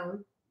Ryan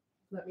Brown,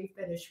 let me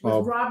finish,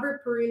 was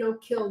Robert Perino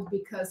killed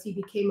because he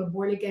became a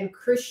born-again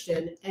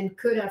Christian and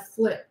could have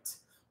flipped?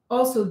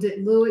 Also,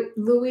 did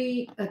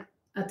Louis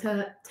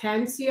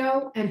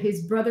Atancio and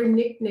his brother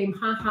nicknamed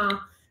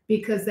Haha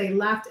because they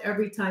laughed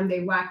every time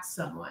they whacked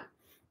someone?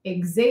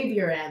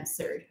 Xavier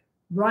answered,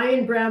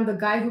 Ryan Brown, the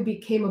guy who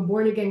became a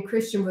born-again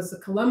Christian, was the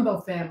Colombo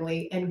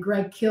family, and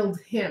Greg killed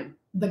him.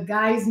 The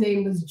guy's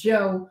name was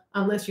Joe,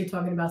 unless you're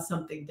talking about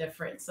something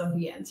different. So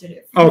he answered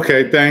it.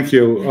 Okay, thank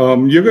you.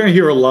 You're going to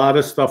hear a lot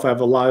of stuff. I have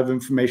a lot of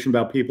information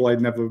about people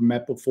I'd never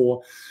met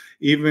before.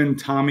 Even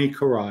Tommy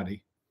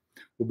Karate.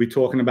 We'll be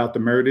talking about the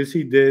murders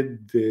he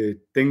did, the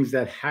things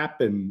that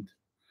happened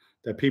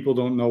that people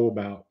don't know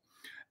about.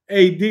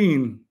 Hey,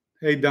 Dean.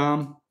 Hey,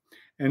 Dom.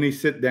 Any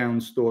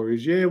sit-down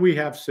stories? Yeah, we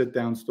have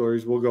sit-down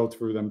stories. We'll go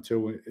through them,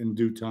 too, in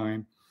due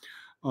time.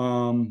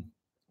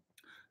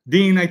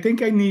 Dean, I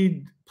think I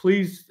need,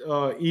 please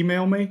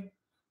email me.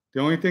 The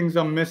only things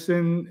I'm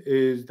missing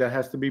is that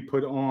has to be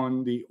put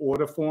on the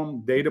order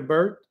form, date of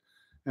birth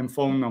and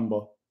phone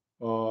number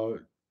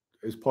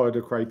as part of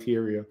the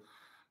criteria.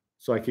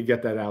 So I could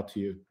get that out to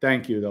you.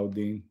 Thank you, though,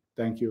 Dean.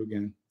 Thank you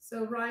again.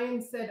 So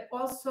Ryan said,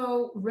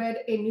 also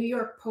read a New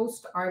York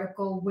Post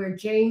article where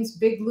James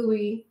Big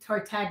Louis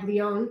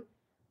Tartaglione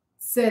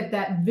said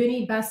that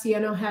Vinny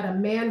Bassiano had a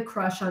man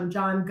crush on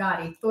John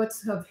Gotti.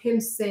 Thoughts of him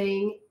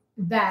saying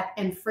that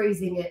and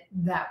phrasing it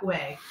that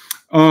way?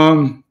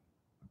 I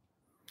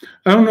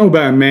don't know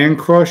about a man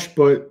crush,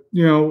 but,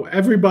 you know,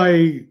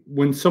 everybody,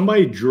 when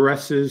somebody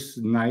dresses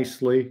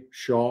nicely,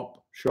 sharp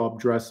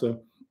dresser,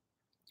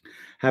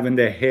 having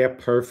their hair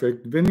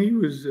perfect, Vinny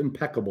was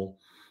impeccable.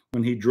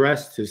 When he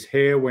dressed, his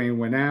hair, when he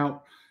went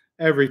out,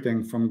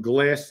 everything from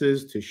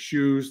glasses to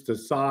shoes to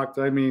socks.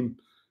 I mean,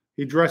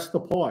 he dressed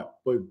the part,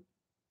 but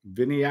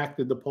Vinny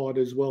acted the part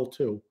as well,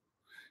 too.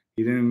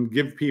 He didn't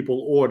give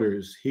people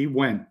orders. He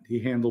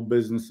handled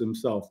business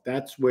himself.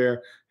 That's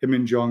where him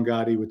and John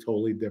Gotti were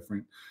totally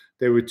different.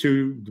 They were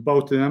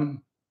both of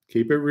them,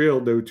 keep it real,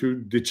 they were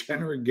two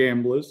degenerate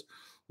gamblers,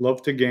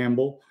 loved to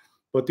gamble.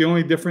 But the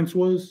only difference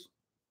was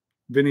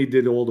Vinny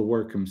did all the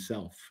work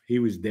himself. He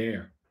was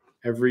there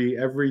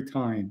every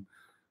time,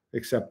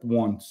 except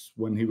once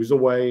when he was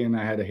away and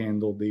I had to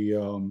handle the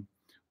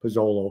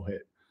Pozzolo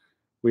hit.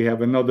 We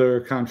have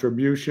another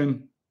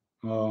contribution.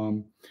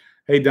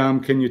 Hey,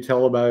 Dom, can you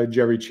tell about a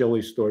Jerry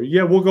Chili story?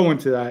 Yeah, we'll go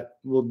into that.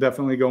 We'll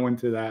definitely go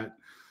into that.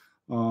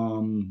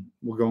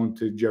 We'll go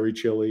into Jerry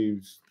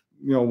Chili's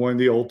one of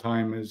the old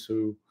timers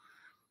who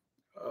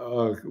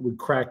would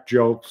crack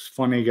jokes.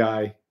 Funny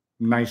guy,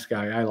 nice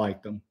guy. I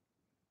liked him.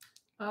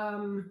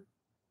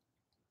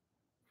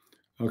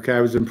 Okay,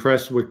 I was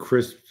impressed with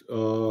Chris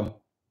Bonanno.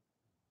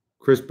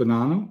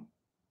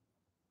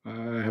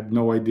 I have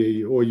no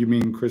idea. Or you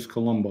mean Chris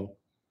Colombo?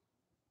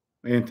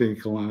 Anthony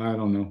Colombo. I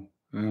don't know.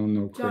 I don't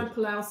know Chris. John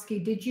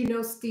Pulowski, did you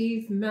know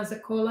Steve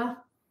Mazzacola?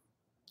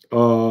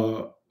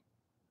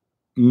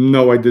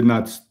 No, I did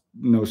not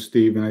know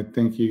Steve, and I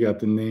think you got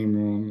the name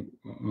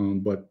wrong,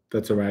 but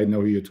that's all right. I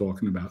know who you're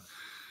talking about.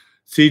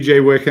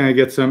 CJ, where can I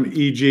get some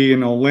EG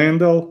in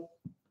Orlando?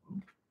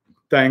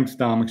 Thanks,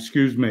 Dom.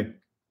 Excuse me.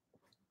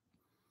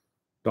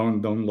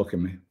 Don't look at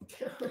me.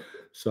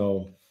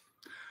 So,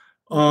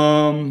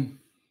 hold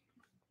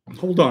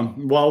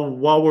on.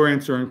 While we're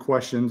answering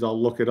questions, I'll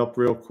look it up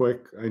real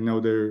quick. I know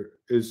there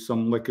is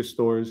some liquor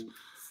stores.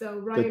 So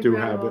Ryan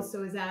Brown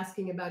also is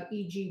asking about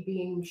EG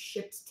being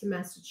shipped to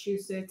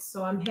Massachusetts.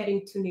 So I'm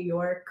heading to New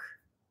York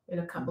in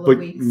a couple of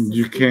weeks.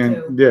 You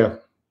can, yeah.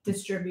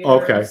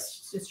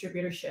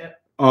 Distributorship.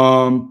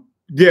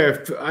 Yeah,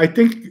 I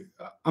think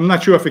I'm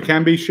not sure if it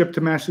can be shipped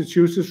to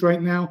Massachusetts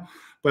right now,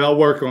 but I'll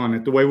work on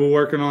it. The way we're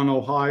working on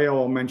Ohio,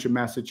 I'll mention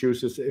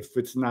Massachusetts if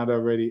it's not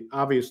already.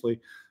 Obviously,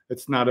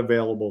 it's not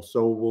available,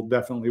 so we'll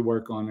definitely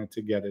work on it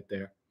to get it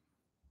there.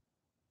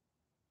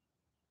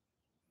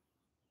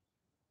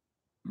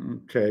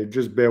 Okay,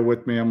 just bear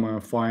with me. I'm going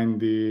to find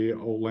the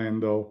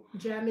Orlando.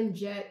 Jam and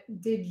Jet,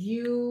 did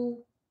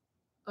you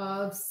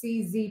of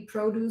CZ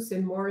Produce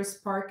in Morris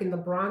Park in the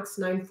Bronx,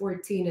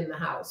 914 in the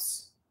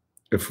house?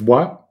 If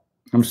what?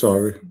 I'm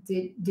sorry.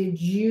 Did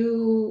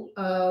you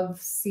of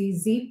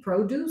CZ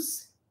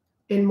Produce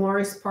in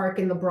Morris Park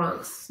in the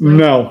Bronx?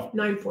 No.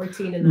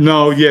 914 in the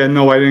house. Yeah,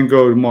 no, I didn't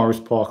go to Morris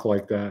Park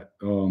like that,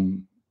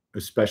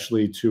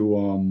 especially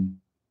to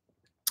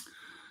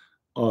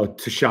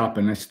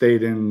shopping. I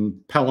stayed in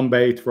Pelham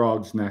Bay,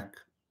 Throgs Neck.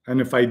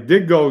 And if I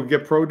did go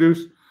get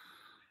produce,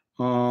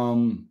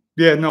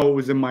 yeah, no, it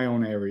was in my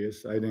own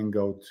areas. I didn't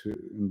go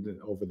to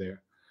over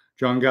there.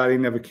 John Gotti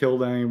never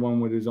killed anyone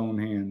with his own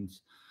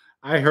hands.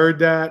 I heard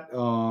that.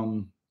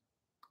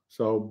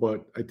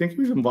 But I think he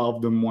was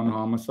involved in one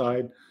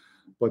homicide,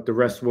 but the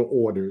rest were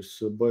orders.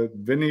 So, but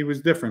Vinny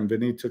was different.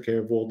 Vinny took care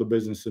of all the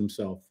business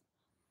himself.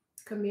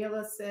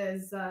 Camila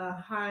says,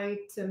 hi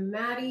to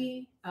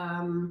Maddie.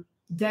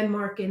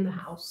 Denmark in the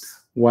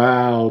house.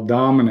 Wow,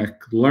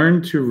 Dominic,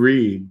 learn to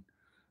read.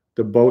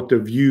 The both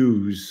of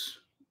yous.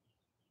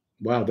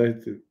 Wow,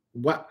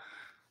 what?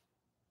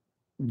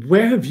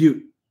 Where have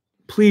you?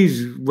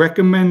 Please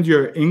recommend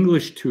your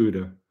English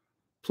tutor.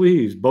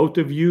 Please, both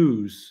of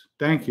yous.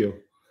 Thank you,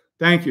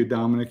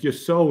 Dominic. You're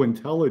so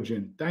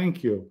intelligent.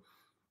 Thank you.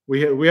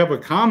 We have a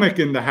comic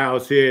in the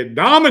house here,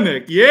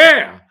 Dominic.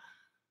 Yeah.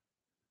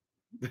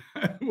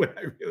 What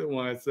I really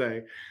want to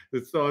say.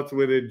 It starts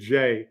with a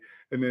J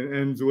and it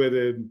ends with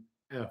an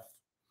F.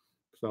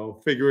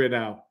 So figure it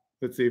out.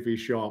 Let's see if he's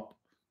sharp.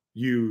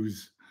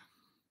 Use.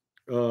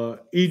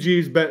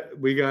 EG's bet.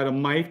 We got a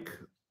mic.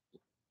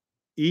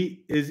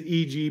 Is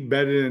EG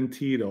better than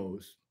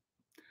Tito's?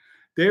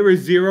 There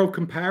is zero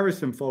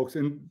comparison, folks.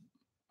 And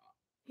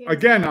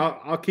again,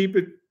 I'll keep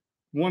it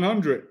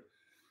 100.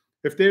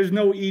 If there's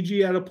no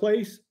EG at a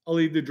place, I'll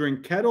either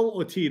drink Kettle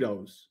or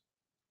Tito's.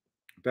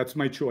 That's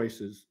my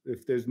choices.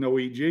 If there's no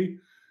EG,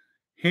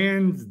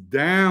 hands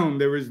down,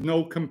 there is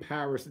no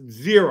comparison.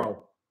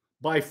 Zero.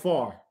 By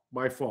far.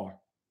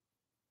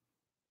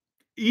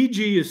 EG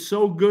is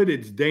so good,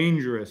 it's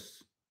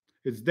dangerous.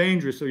 It's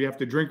dangerous, so you have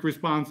to drink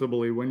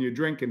responsibly when you're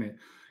drinking it.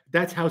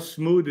 That's how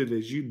smooth it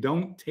is. You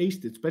don't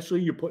taste it,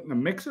 especially you're putting a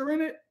mixer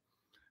in it.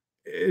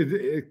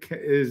 It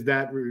is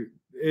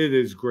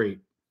great.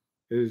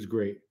 It is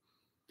great.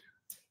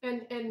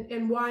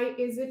 And why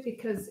is it?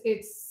 Because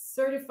it's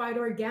certified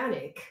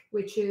organic,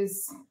 which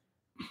is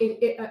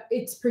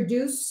it's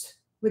produced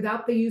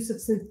without the use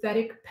of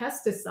synthetic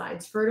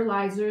pesticides,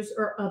 fertilizers,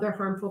 or other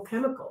harmful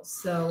chemicals.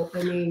 So,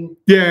 I mean...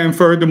 Yeah, and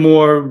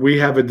furthermore, we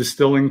have a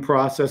distilling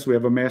process. We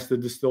have a master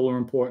distiller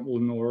in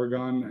Portland,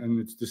 Oregon, and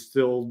it's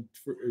distilled,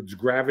 it's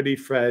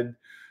gravity-fed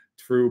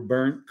through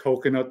burnt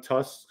coconut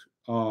tusk.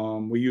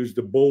 We use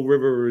the Bull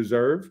River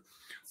Reserve,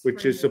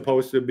 which is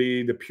supposed to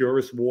be the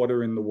purest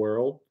water in the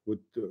world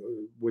with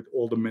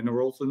all the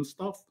minerals and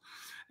stuff.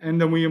 And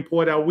then we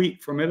import our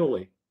wheat from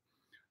Italy.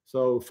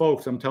 So,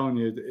 folks, I'm telling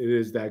you, it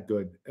is that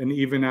good. And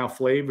even our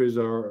flavors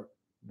are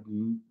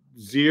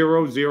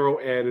zero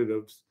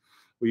additives.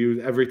 We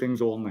use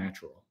everything's all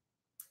natural.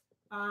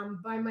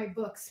 Buy my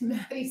books.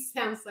 Maddie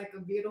sounds like a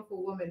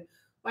beautiful woman.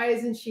 Why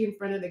isn't she in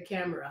front of the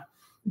camera?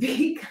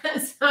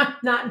 Because I'm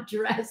not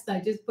dressed.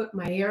 I just put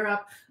my hair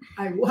up.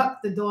 I walk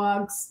the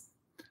dogs.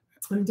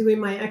 I'm doing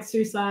my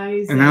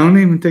exercise. And I don't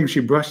even think she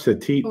brushed her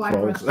teeth, folks. I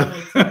brushed my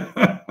teeth.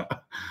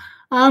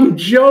 I'm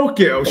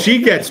joking. Oh,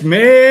 she gets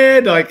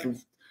mad. Like,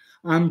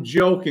 I'm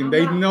joking.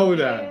 They know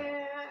that.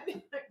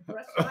 I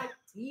brush my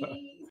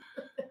teeth.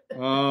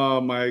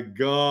 Oh, my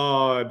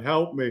God.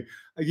 Help me.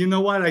 You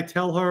know what? I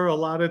tell her a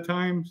lot of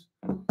times,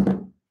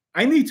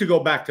 I need to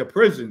go back to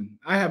prison.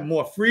 I have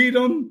more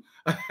freedom.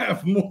 I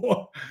have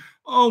more.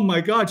 Oh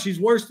my God, she's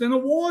worse than a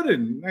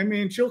warden. I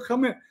mean, she'll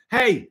come in.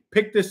 Hey,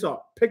 pick this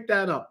up, pick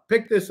that up,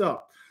 pick this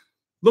up.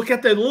 Look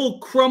at that little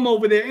crumb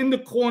over there in the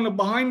corner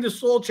behind the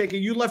salt shaker.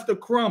 You left a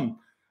crumb.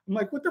 I'm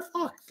like, what the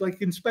fuck? It's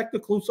like Inspector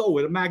Clouseau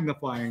with a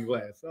magnifying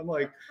glass. I'm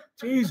like,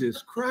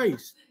 Jesus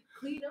Christ.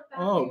 Clean up.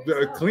 Oh,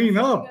 clean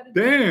up.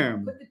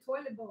 Damn. Put the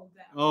toilet bowl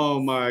down. Oh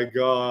my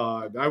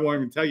God. I won't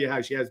even tell you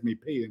how she has me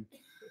peeing.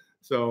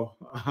 So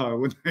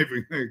we're not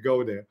even going to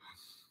go there.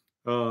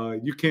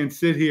 You can't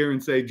sit here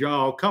and say,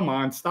 Joe, come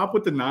on, stop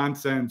with the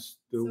nonsense.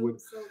 No,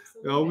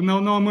 I'm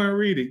going to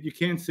read it. You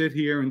can't sit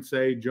here and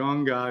say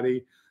John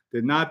Gotti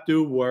did not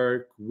do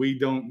work. We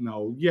don't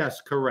know.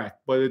 Yes,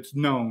 correct. But it's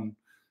known.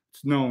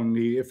 It's known.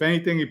 If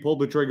anything, he pulled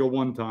the trigger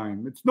one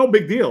time. It's no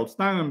big deal. It's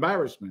not an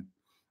embarrassment.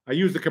 I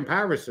use the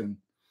comparison.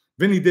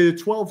 Vinny did it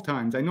 12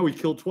 times. I know he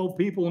killed 12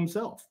 people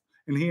himself,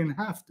 and he didn't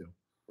have to.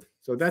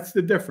 So that's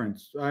the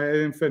difference. I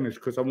didn't finish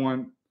because I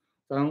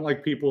don't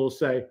like people to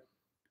say,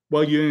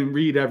 well, you didn't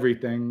read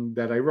everything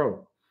that I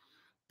wrote.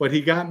 But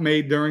he got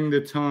made during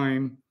the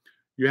time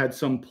you had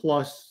some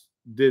plus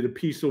did a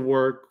piece of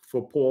work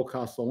for Paul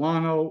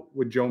Castellano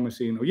with Joe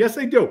Massino. Yes,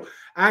 I do.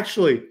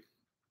 Actually,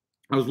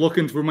 I was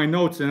looking through my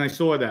notes and I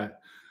saw that.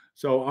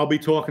 So I'll be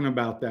talking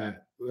about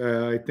that.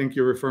 I think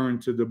you're referring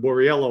to the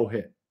Borriello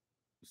hit.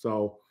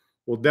 So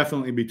we'll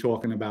definitely be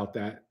talking about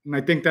that. And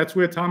I think that's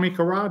where Tommy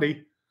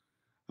Karate,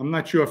 I'm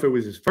not sure if it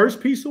was his first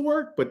piece of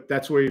work, but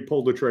that's where he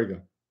pulled the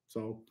trigger.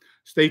 So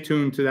stay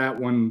tuned to that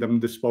one, them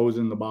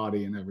disposing the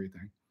body and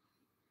everything.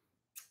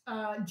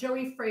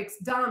 Joey Frakes,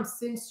 Dom,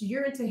 since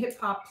you're into hip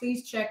hop,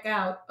 please check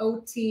out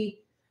OT,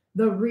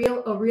 a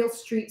real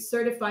street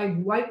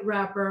certified white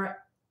rapper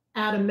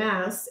out of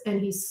Mass,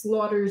 and he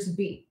slaughters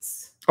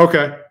beats.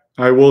 Okay,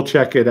 I will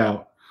check it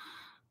out.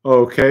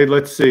 Okay,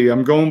 let's see.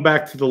 I'm going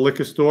back to the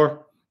liquor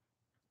store.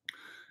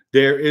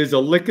 There is a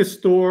liquor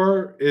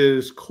store,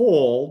 is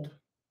called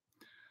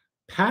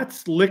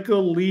Pat's Liquor,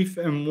 Leaf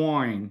and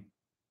Wine.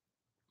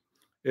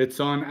 It's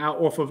on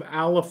off of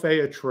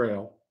Alafaya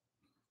Trail.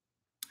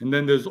 And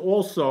then there's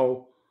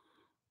also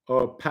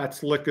a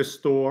Pat's Liquor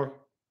store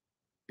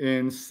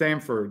in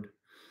Sanford.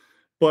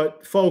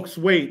 But folks,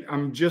 wait,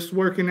 I'm just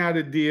working out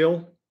a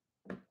deal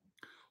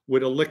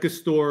with a liquor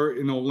store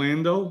in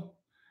Orlando,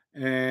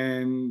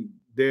 and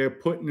they're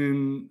putting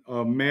in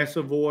a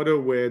massive order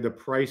where the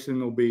pricing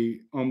will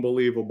be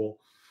unbelievable.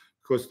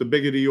 Because the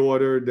bigger the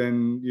order,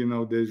 then, you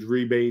know, there's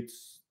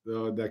rebates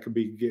that could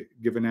be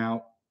given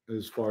out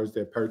as far as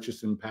their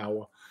purchasing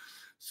power.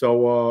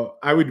 So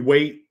I would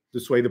wait.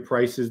 This way the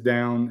price is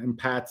down. And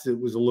Pat's, it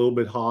was a little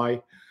bit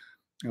high.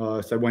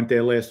 So I went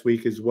there last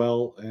week as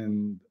well,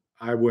 and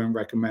I wouldn't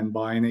recommend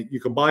buying it. You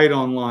could buy it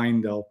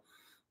online, though.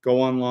 Go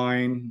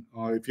online.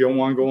 If you don't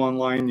want to go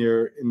online,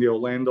 you're in the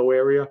Orlando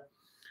area,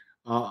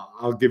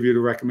 I'll give you the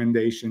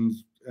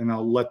recommendations, and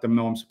I'll let them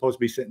know I'm supposed to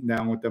be sitting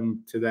down with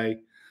them today.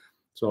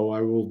 So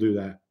I will do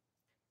that.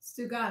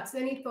 Stugatz,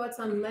 any thoughts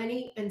on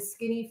Lenny and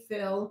Skinny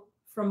Phil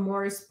from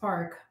Morris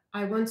Park?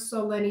 I once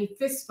saw Lenny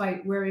fist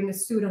fight wearing a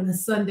suit on a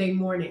Sunday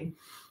morning.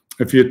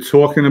 If you're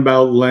talking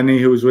about Lenny,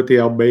 who was with the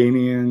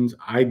Albanians,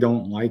 I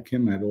don't like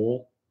him at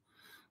all.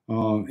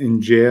 In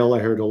jail, I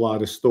heard a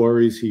lot of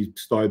stories. He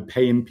started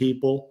paying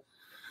people.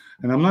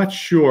 And I'm not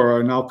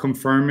sure, and I'll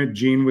confirm it.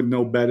 Gene would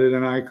know better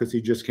than I because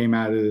he just came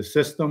out of the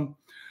system.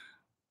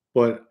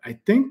 But I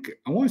think,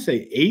 I want to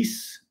say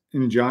Ace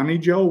and Johnny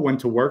Joe went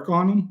to work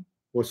on him.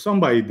 Well,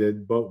 somebody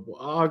did, but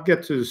I'll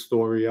get to the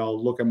story.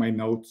 I'll look at my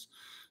notes,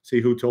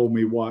 see who told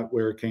me what,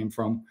 where it came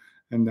from,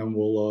 and then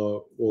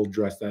we'll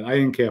address that. I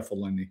didn't care for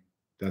Lenny,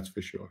 that's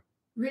for sure.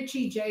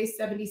 Richie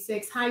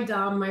J76, hi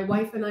Dom. My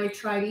wife and I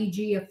tried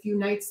EG a few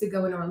nights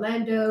ago in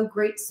Orlando.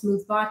 Great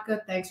smooth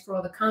vodka. Thanks for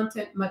all the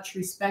content. Much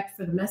respect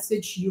for the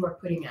message you are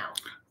putting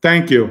out.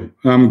 Thank you.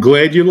 I'm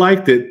glad you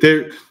liked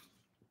it.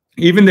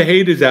 Even the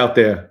haters out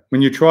there,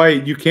 when you try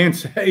it, you can't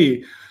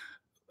say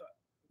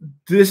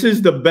this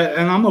is the best.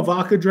 And I'm a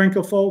vodka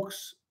drinker,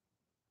 folks.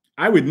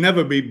 I would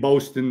never be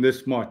boasting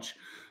this much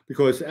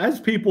because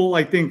as people,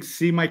 I think,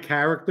 see my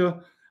character,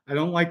 I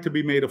don't like to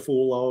be made a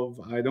fool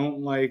of. I don't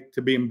like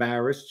to be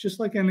embarrassed, just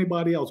like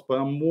anybody else. But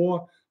I'm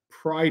more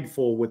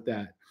prideful with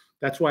that.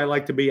 That's why I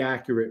like to be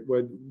accurate.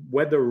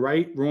 Whether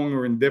right, wrong,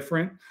 or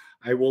indifferent,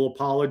 I will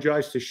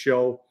apologize to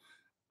show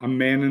I'm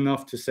man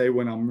enough to say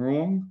when I'm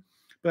wrong.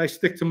 But I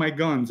stick to my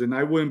guns, and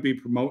I wouldn't be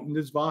promoting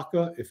this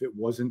vodka if it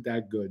wasn't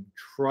that good.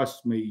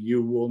 Trust me,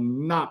 you will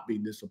not be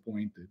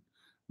disappointed.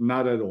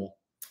 Not at all.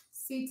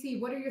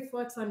 CT, what are your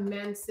thoughts on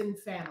Manson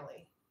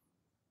family?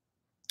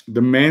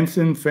 The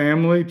Manson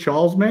family,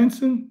 Charles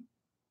Manson?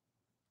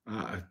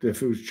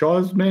 If it was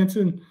Charles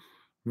Manson,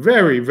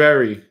 very,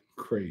 very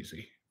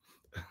crazy.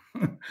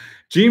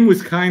 Gene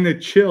was kind of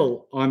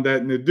chill on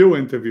that Nadeau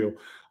interview.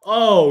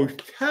 Oh,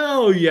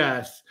 hell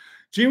yes.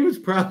 Gene was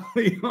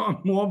probably on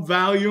more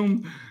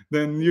Valium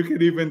than you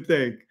could even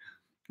think.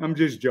 I'm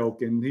just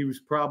joking. He was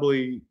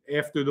probably,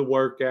 after the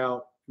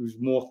workout, he was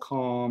more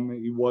calm.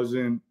 He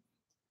wasn't,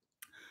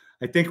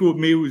 I think with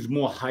me, it was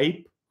more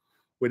hype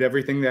with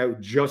everything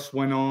that just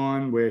went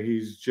on, where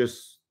he's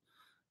just,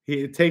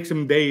 it takes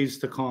him days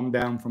to calm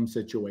down from Yeah,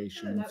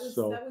 situations.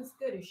 that was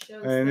good. It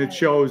shows and it that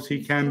shows he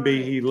he's can be.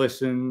 trying. He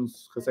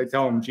listens because I He's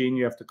tell him, trying. Gene,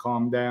 you have to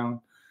calm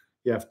down.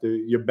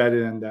 You're better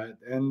than that.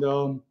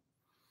 And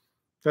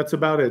that's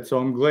about it. So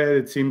I'm glad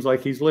it seems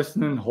like he's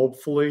listening.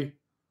 Hopefully,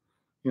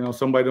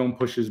 somebody don't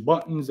push his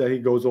buttons that he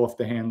goes off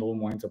the handle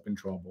and winds up in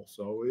trouble.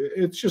 So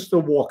it's just a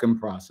walking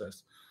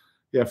process.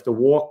 You have to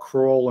walk,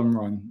 crawl, and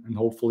run, and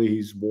hopefully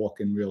he's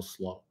walking real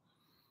slow.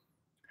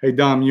 Hey,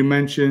 Dom, you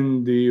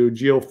mentioned the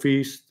Geo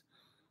Feast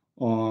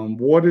on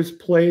Waters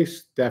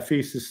Place. That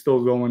feast is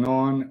still going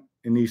on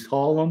in East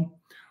Harlem,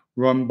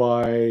 run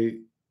by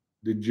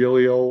the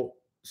Gileo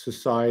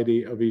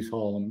Society of East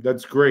Harlem.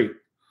 That's great.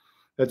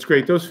 That's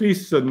great. Those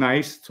feasts are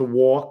nice to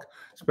walk,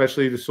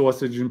 especially the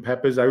sausage and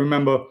peppers. I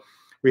remember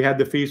we had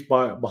the feast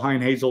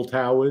behind Hazel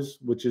Towers,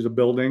 which is a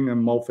building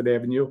on Mulford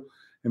Avenue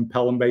in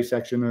Pelham Bay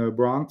section of the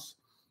Bronx.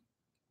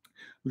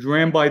 It was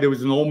ran by, there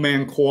was an old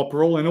man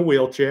corporal in a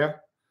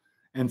wheelchair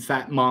and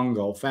Fat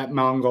Mongo. Fat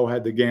Mongo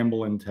had the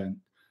gamble intent.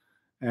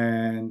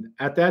 And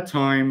at that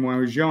time, when I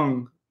was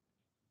young,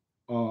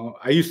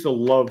 I used to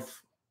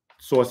love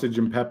sausage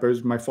and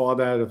peppers. My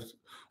father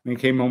when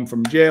he came home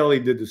from jail, he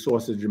did the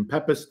sausage and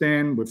pepper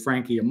stand with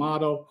Frankie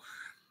Amato.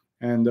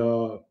 And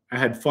I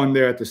had fun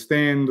there at the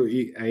stand.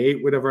 I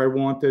ate whatever I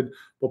wanted.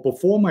 But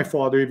before my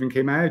father even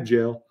came out of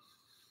jail,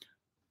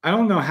 I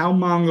don't know how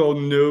Mongo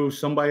knew.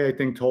 Somebody, I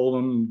think, told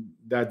him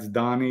that's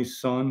Donnie's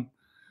son.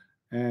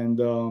 And,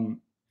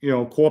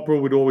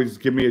 Corporal would always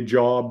give me a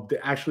job.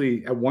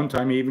 Actually, at one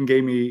time, he even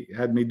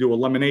had me do a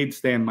lemonade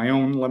stand, my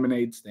own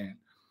lemonade stand.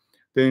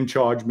 Didn't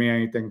charge me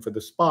anything for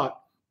the spot.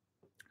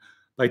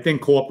 I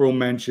think Corporal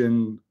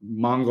mentioned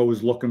Mongo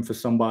was looking for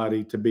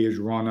somebody to be his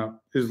runner,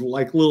 his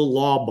like little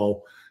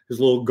Larbo,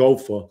 his little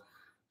gopher.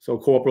 So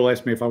Corporal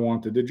asked me if I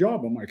wanted the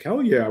job. I'm like,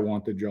 hell yeah, I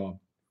want the job.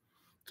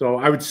 So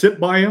I would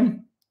sit by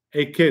him.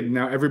 Hey, kid.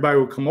 Now everybody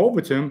would come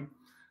over to him.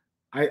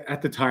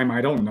 At the time, I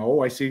don't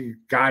know. I see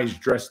guys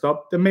dressed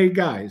up. They're made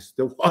guys.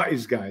 They're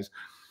wise guys.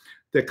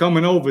 They're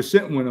coming over,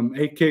 sitting with him.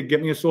 Hey, kid, get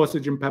me a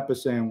sausage and pepper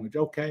sandwich.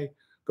 Okay.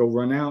 Go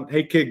run out.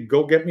 Hey, kid,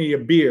 go get me a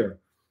beer.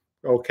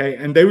 Okay.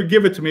 And they would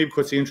give it to me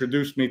because he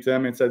introduced me to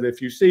them and said, if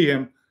you see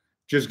him,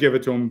 just give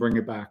it to him and bring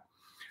it back.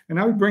 And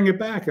I would bring it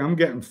back, and I'm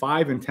getting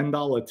 $5 and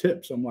 $10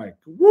 tips. I'm like,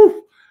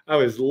 woo! I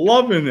was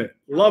loving it.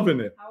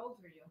 Loving it. How old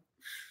were you?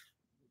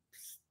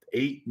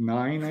 8,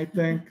 9, I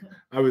think.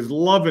 I was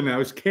loving it. I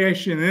was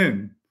cashing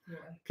in. Yeah.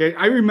 Okay.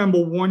 I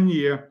remember one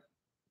year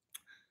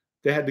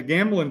they had the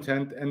gamble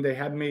intent and they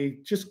had me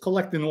just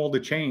collecting all the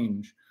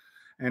change.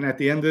 And at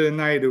the end of the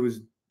night, it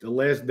was the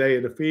last day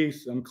of the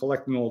feast. I'm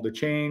collecting all the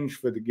change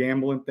for the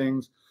gambling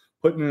things,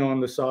 putting it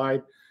on the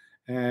side.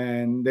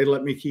 And they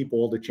let me keep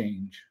all the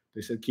change.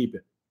 They said, keep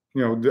it.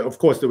 Of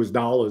course, there was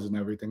dollars and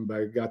everything, but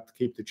I got to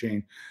keep the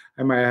change.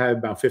 I might have had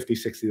about $50,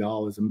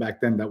 $60. And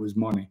back then, that was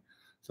money.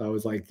 So I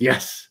was like,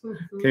 yes,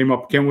 came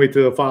up. Can't wait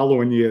till the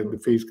following year the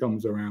feast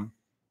comes around.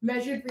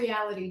 Measured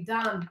reality.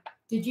 Dom,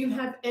 did you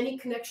have any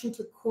connection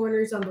to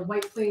Corners on the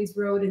White Plains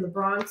Road in the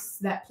Bronx?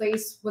 That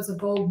place was a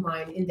gold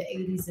mine in the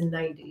 80s and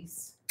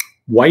 90s.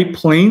 White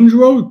Plains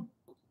Road?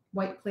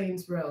 White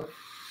Plains Road.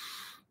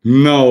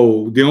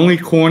 No. The only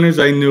Corners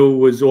I knew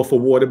was off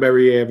of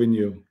Waterbury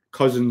Avenue.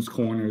 Cousins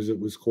Corners, it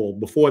was called.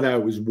 Before that,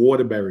 it was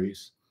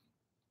Waterbury's.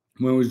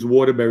 When it was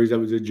Waterbury's, that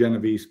was a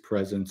Genovese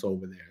presence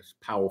over there. It's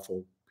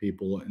powerful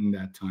people in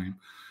that time.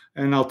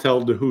 And I'll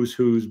tell the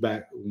who's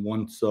back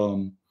once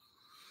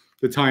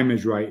the time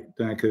is right,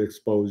 then I could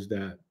expose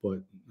that. But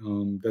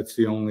that's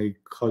the only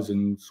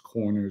Cousins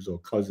Corners or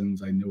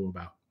cousins I knew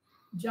about.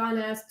 John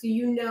asked, do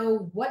you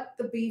know what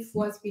the beef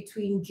was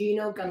between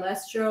Gino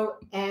Galestro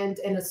and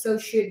an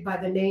associate by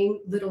the name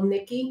Little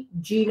Nicky?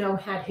 Gino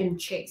had him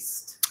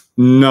chased.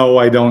 No,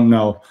 I don't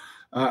know.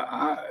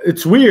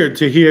 It's weird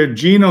to hear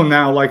Gino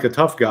now like a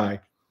tough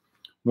guy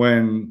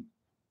when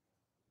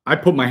I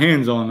put my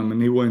hands on him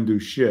and he wouldn't do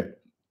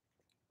shit.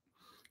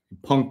 He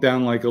punked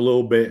down like a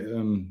little bit.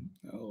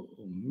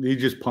 He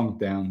just punked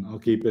down. I'll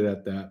keep it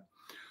at that.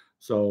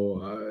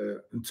 So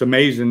it's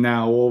amazing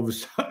now. All of a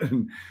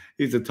sudden,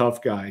 he's a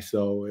tough guy.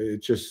 So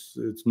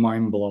it's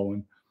mind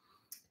blowing.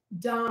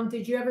 Dom,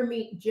 did you ever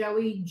meet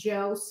Joey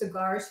Joe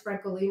Cigars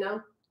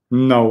Francolino?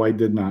 No, I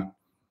did not.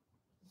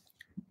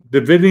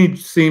 Did Vinny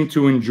seem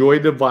to enjoy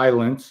the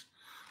violence,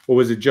 or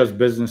was it just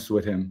business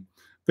with him?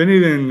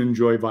 Vinny didn't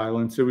enjoy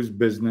violence. It was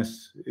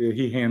business.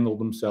 He handled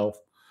himself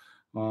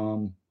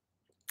and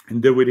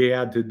did what he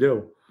had to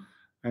do.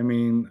 I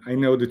mean, I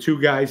know the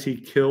 2 guys he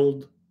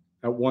killed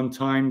at one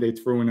time, they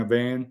threw in a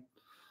van.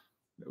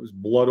 There was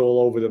blood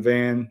all over the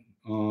van.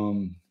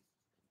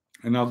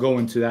 And I'll go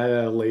into that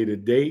at a later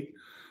date.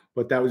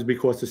 But that was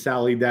because of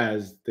Sally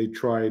Daz. They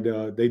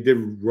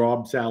did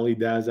rob Sally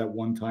Daz at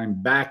one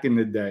time back in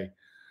the day.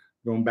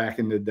 Going back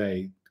in the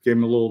day. Gave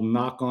him a little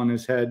knock on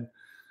his head.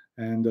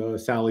 And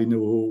Sally knew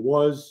who it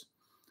was.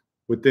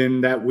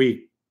 Within that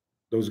week,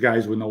 those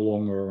guys were no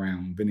longer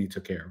around. Vinny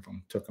took care of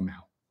them, took them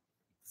out.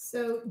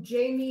 So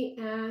Jamie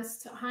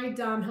asked, hi,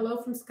 Dom. Hello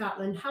from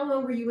Scotland. How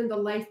long were you in the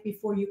life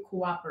before you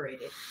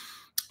cooperated?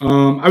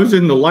 I was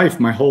in the life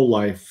my whole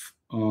life.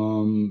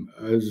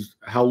 As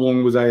how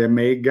long was I a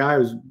maid guy? I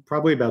was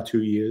probably about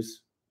 2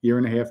 years, year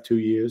and a half, 2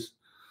 years,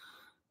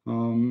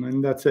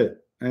 and that's it.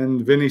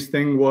 And Vinny's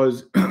thing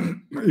was,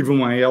 even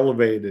when I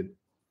elevated,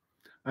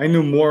 I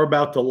knew more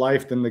about the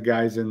life than the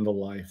guys in the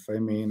life. I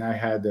mean, I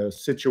had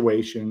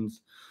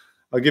situations.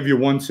 I'll give you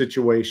one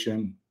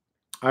situation.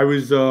 I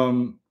was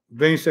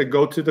Vinny said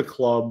go to the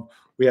club.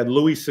 We had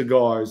Louis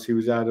Cigars. He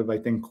was out of, I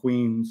think,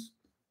 Queens,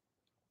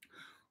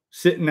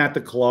 sitting at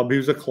the club. He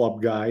was a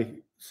club guy.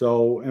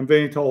 So, and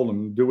Vinny told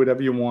him, do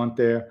whatever you want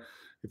there.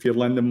 If you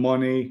lend him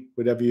money,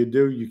 whatever you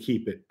do, you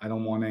keep it. I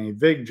don't want any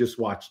vig, just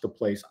watch the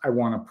place. I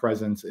want a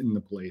presence in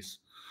the place.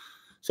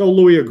 So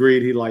Louis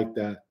agreed. He liked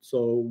that.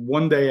 So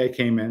one day I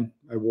came in,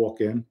 I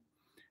walk in,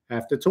 I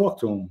have to talk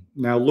to him.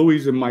 Now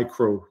Louis in my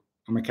crew.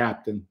 I'm a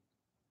captain.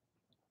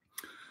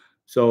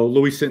 So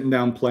Louis sitting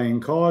down playing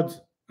cards.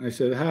 I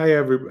said, hi,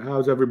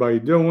 how's everybody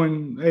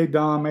doing? Hey,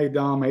 Dom, hey,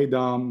 Dom, hey,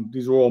 Dom.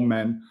 These are all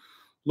men.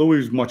 Louis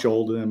was much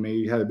older than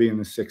me. He had to be in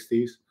the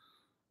 60s.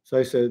 So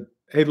I said,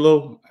 hey,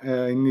 Lou,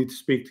 I need to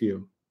speak to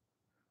you.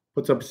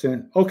 Puts up his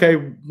hand. Okay,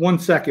 1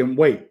 second,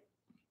 wait.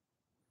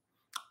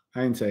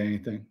 I didn't say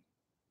anything.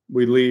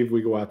 We leave.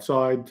 We go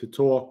outside to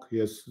talk. He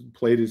has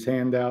played his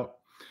hand out.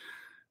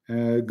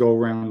 Go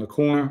around the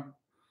corner.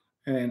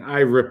 And I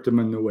ripped him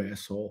a new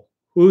asshole.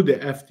 Who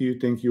the F do you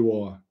think you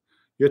are?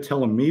 You're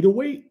telling me to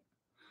wait?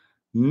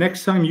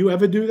 Next time you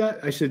ever do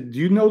that, I said, do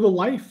you know the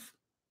life?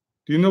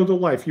 Do you know the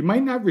life? You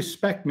might not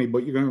respect me,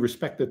 but you're going to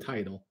respect the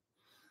title.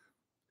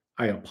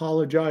 I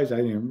apologize. I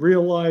didn't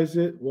realize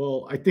it.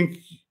 Well, I think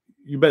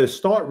you better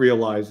start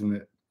realizing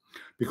it,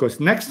 because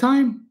next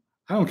time,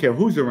 I don't care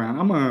who's around,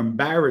 I'm going to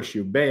embarrass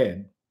you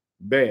bad,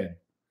 bad.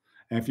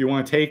 And if you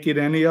want to take it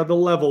any other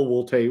level,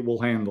 we'll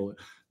handle it.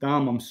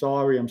 Dom, I'm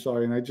sorry.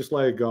 And I just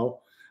let it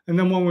go. And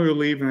then when we were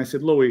leaving, I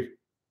said, Louis,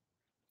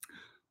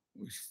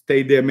 we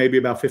stayed there maybe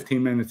about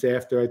 15 minutes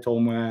after I told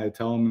him what I had to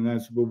tell him. And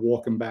as we're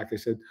walking back, I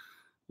said,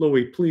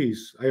 Louis,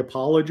 please, I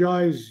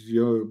apologize.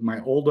 You're my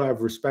older, I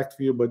have respect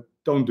for you, but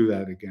don't do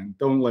that again.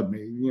 Don't let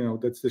me,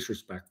 that's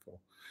disrespectful.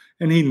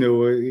 And he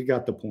knew it. He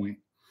got the point.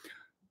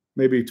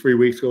 Maybe 3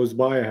 weeks goes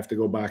by. I have to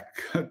go back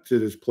to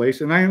this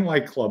place. And I didn't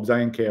like clubs. I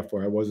didn't care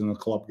for it. I wasn't a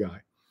club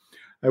guy.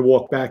 I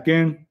walk back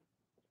in.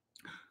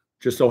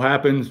 Just so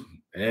happens,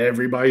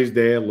 everybody's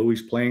there.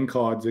 Louis playing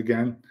cards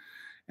again.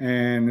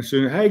 And as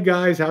soon as, hey,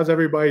 guys, how's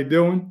everybody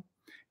doing?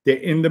 They're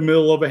in the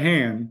middle of a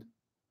hand.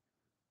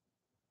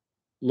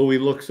 Louis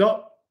looks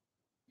up.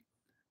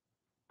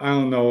 I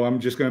don't know. I'm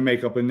just going to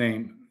make up a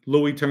name.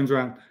 Louis turns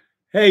around.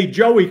 Hey,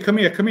 Joey, come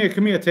here.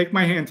 Take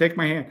my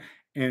hand.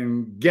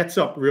 And gets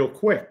up real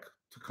quick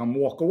to come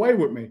walk away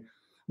with me. I'm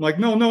like,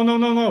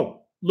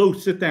 no. Lou,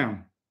 sit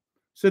down.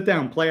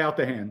 Play out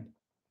the hand.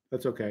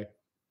 That's okay.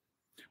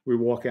 We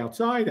walk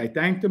outside. I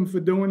thanked him for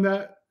doing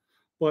that.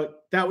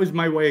 But that was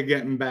my way of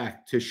getting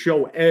back, to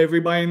show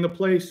everybody in the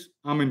place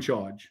I'm in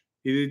charge.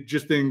 He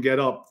just didn't get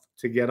up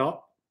to get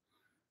up,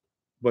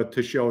 but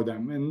to show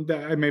them. And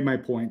I made my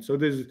point. So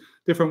there's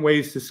different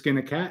ways to skin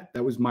a cat.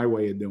 That was my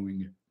way of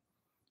doing it.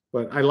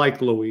 But I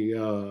like Louis.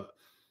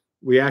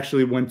 We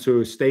actually went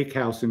to a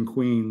steakhouse in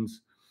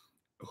Queens.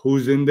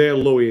 Who's in there?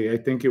 Louis. I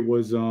think it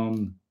was,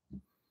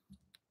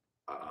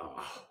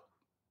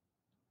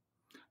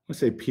 let's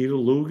say Peter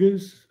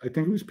Luger's. I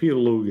think it was Peter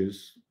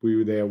Luger's. We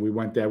were there. We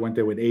went there. I went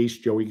there with Ace,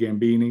 Joey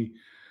Gambini.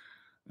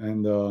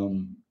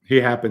 And he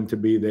happened to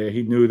be there.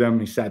 He knew them.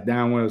 He sat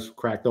down with us,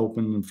 cracked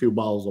open a few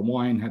bottles of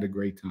wine, had a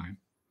great time.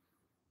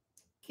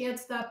 Can't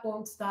stop,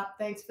 won't stop.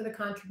 Thanks for the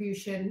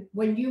contribution.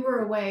 When you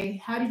were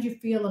away, how did you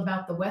feel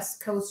about the West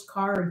Coast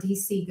Car or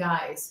DC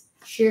guys?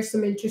 Share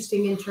some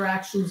interesting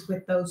interactions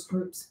with those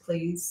groups,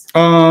 please.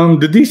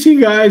 The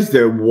DC guys,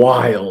 they're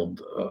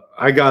wild.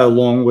 I got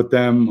along with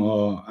them.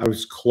 I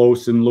was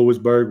close in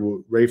Lewisburg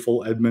with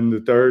Rayful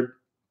Edmund III.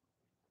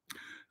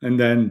 And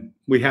then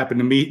we happened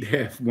to meet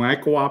there. When I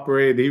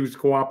cooperated, he was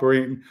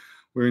cooperating.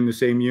 We were in the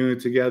same unit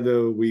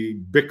together. We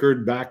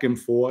bickered back and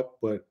forth,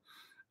 but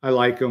I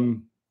like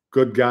him.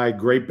 Good guy,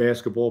 great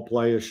basketball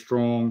player,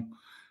 strong.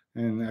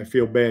 And I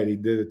feel bad. He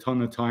did a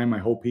ton of time. I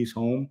hope he's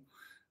home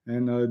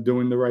and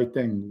doing the right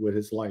thing with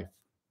his life.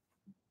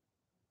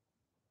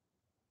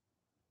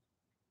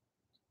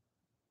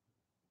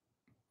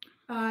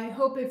 I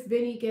hope if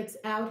Vinny gets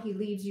out, he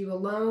leaves you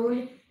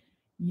alone.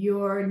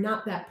 You're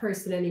not that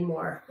person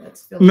anymore.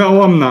 That's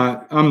no, I'm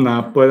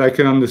not. But I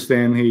can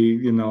understand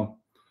the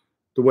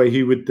way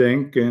he would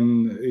think,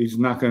 and he's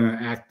not going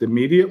to act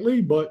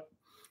immediately, but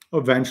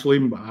eventually,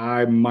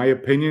 my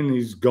opinion,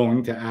 he's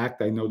going to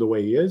act. I know the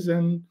way he is,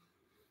 and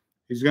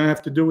he's going to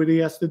have to do what he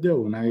has to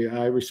do, and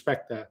I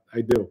respect that.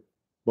 I do.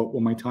 But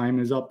when my time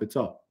is up, it's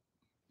up.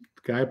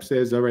 The guy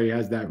upstairs already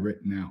has that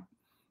written out.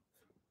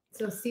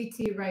 So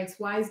CT writes,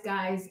 wise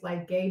guys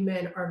like gay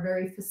men are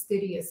very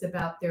fastidious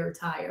about their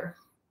attire.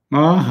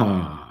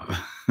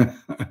 Aha.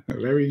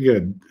 Very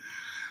good.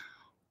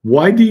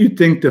 Why do you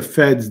think the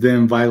feds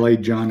didn't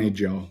violate Johnny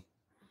Joe?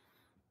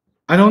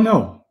 I don't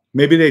know.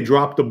 Maybe they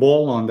dropped the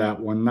ball on that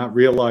one, not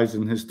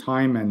realizing his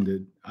time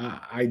ended.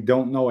 I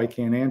don't know. I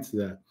can't answer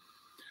that.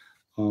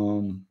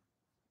 You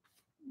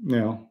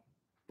know,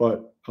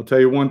 but I'll tell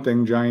you one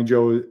thing: Johnny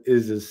Joe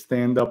is as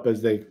stand up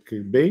as they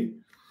could be,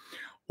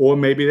 or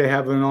maybe they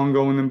have an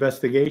ongoing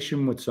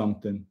investigation with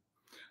something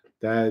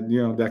that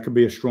that could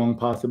be a strong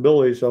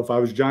possibility. So if I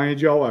was Johnny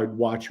Joe, I'd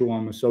watch who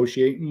I'm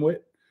associating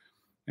with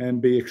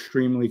and be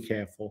extremely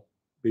careful.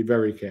 Be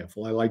very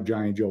careful. I like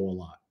Johnny Joe a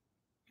lot.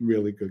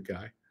 Really good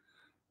guy.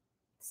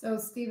 So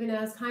Stephen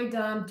asks, hi,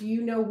 Dom, do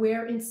you know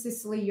where in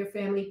Sicily your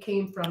family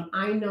came from?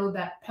 I know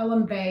that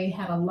Pelham Bay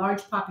had a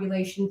large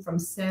population from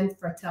San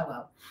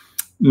Fratello.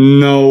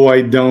 No,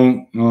 I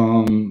don't.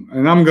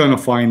 And I'm going to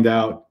find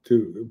out,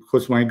 too,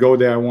 because when I go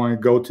there, I want to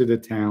go to the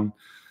town,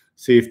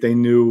 see if they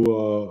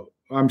knew.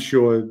 I'm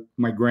sure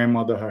my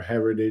grandmother, her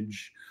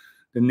heritage,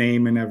 the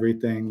name and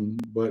everything,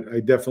 but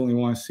I definitely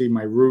want to see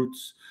my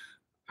roots.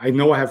 I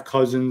know I have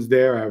cousins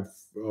there. I have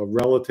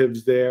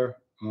relatives there.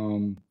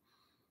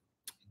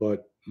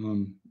 But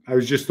I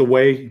was just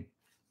away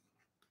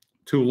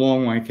too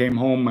long. When I came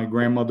home, my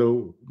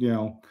grandmother,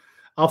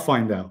 I'll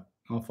find out.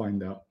 I'll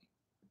find out.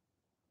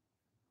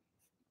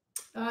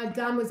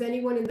 Don, was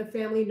anyone in the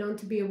family known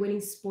to be a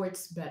winning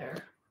sports bettor?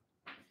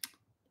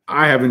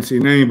 I haven't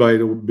seen anybody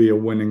to be a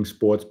winning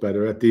sports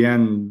bettor. At the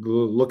end,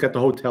 look at the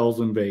hotels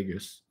in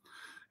Vegas.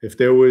 If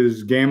there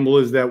was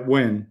gamblers that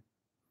win,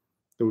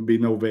 there would be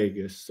no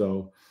Vegas.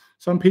 So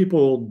some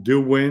people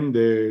do win.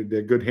 They're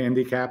good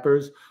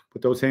handicappers,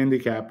 but those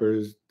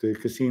handicappers, the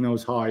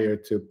casinos hire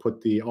to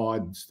put the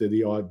odds to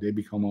the odd. They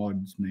become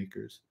odds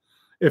makers.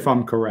 If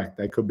I'm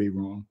correct, I could be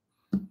wrong.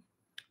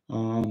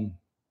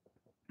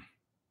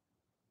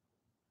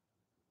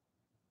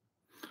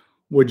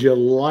 Would you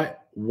like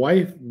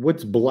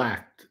what's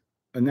Blacked?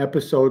 An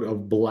episode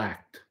of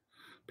Blacked.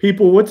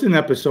 People, what's an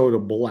episode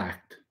of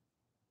Blacked?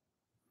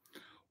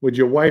 Would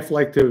your wife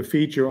like to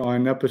feature on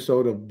an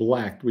episode of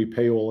Blacked? We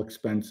pay all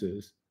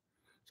expenses.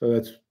 So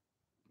that's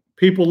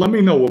people. Let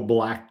me know what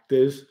Blacked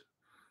is,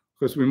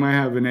 because we might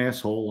have an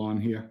asshole on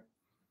here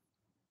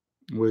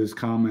with his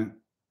comment.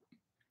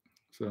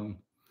 So,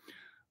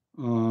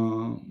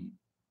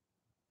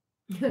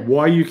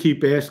 why you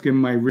keep asking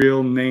my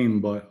real name,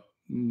 but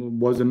it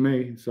wasn't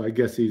me. So I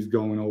guess he's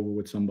going over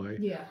with somebody.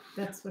 Yeah,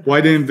 that's what.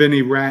 Why didn't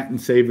Vinny rat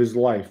and save his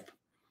life?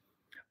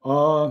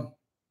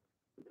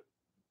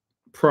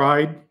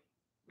 Pride.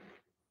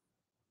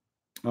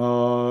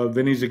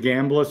 Vinny's a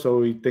gambler,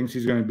 so he thinks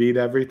he's going to beat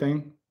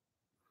everything.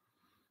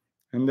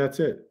 And that's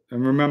it.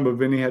 And remember,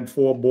 Vinny had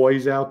 4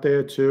 boys out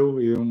there too.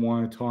 He didn't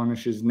want to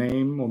tarnish his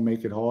name or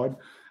make it hard.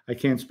 I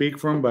can't speak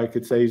for him, but I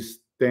could say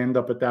stand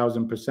up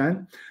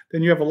 1,000%.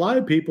 Then you have a lot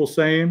of people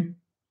saying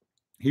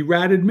he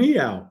ratted me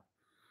out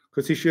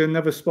because he should have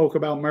never spoke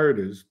about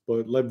murders.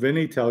 But let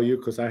Vinny tell you,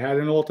 because I had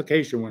an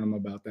altercation with him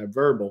about that,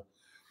 verbal.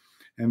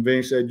 And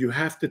Vinny said, you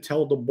have to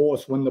tell the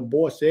boss. When the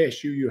boss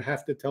asks you, you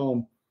have to tell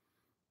him.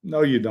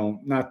 No, you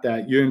don't. Not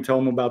that. You didn't tell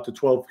him about the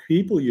 12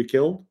 people you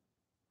killed.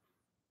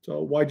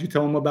 So why'd you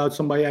tell him about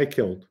somebody I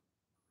killed?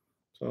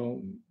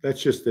 So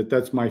that's just it.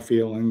 That's my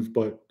feelings.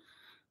 But,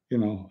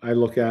 I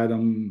look at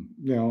him,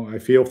 I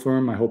feel for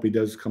him. I hope he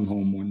does come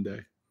home one day.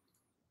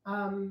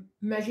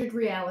 Measured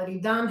reality.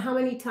 Don, how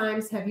many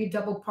times have you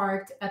double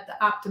parked at the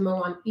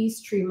Optimo on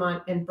East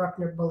Tremont and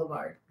Bruckner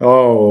Boulevard?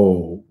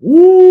 Oh,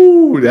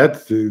 woo,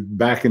 that's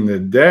back in the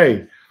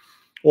day.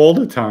 All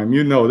the time.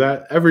 You know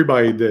that.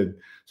 Everybody did.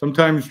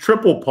 Sometimes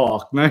triple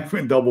park, not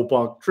even double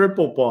park,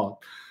 triple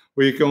park,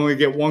 where you can only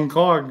get one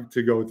car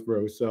to go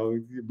through. So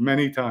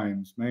many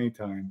times.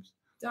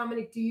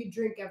 Dominic, do you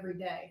drink every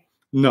day?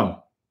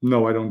 No,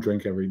 I don't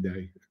drink every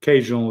day.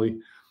 Occasionally.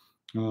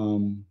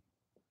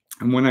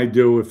 And when I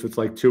do, if it's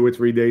like 2 or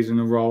 3 days in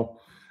a row,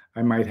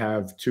 I might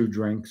have 2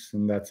 drinks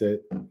and that's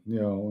it.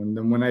 And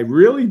then when I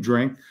really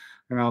drink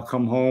and I'll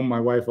come home, my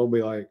wife will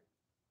be like,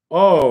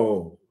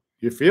 oh,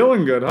 you're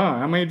feeling good, huh?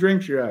 How many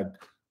drinks you had?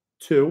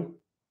 2.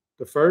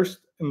 The first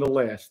and the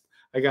last.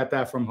 I got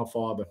that from her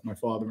father, my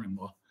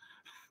father-in-law.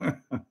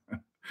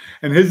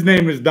 And his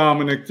name is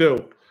Dominic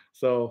too.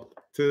 So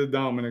to the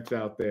Dominics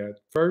out there,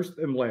 first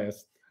and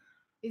last.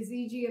 Is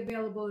EG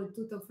available in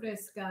Tutto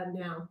Fresca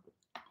now?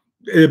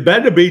 It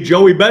better be.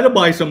 Joey better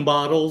buy some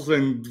bottles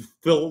and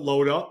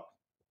load up.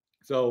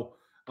 So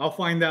I'll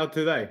find out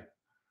today.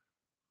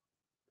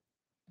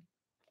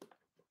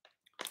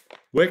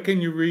 Where can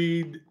you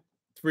read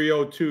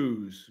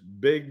 302s?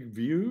 Big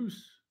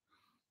Views?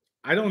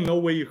 I don't know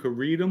where you could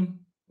read them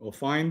or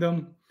find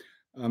them.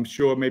 I'm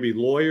sure maybe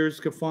lawyers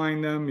could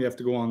find them. You have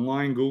to go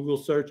online, Google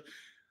search.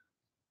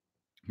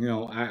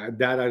 I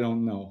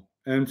don't know.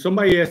 And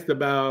somebody asked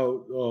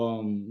about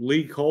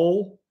Lee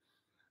Cole.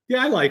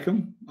 Yeah, I like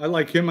him. I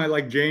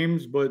like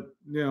James, but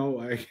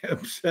I get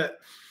upset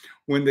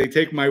when they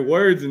take my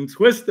words and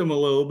twist them a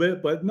little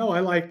bit. But no, I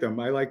like them.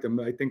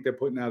 I think they're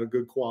putting out a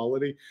good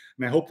quality,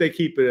 and I hope they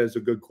keep it as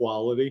a good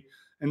quality.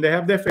 And they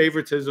have their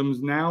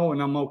favoritisms now,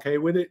 and I'm okay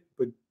with it.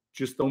 But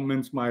just don't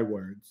mince my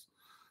words.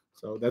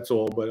 So that's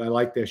all. But I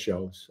like their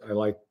shows. I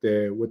like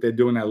what they're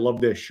doing. I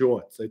love their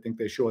shorts. I think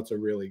their shorts are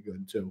really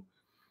good too.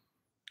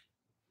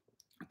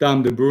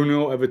 Dom, did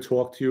Bruno ever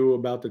talk to you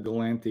about the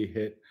Galante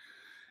hit?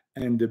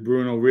 And did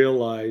Bruno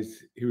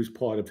realize he was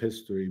part of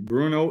history?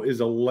 Bruno is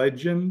a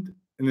legend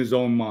in his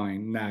own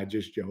mind. Nah,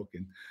 just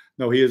joking.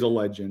 No, he is a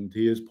legend.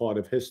 He is part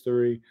of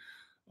history.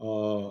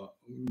 Uh,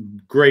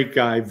 Great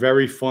guy,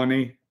 very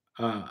funny.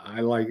 I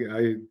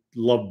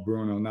love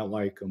Bruno, not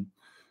like him,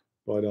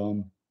 but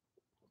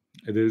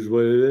it is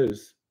what it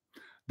is.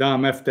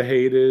 Dom, F the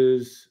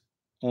haters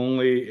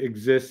only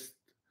exist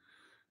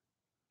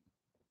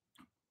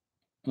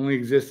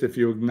if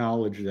you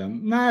acknowledge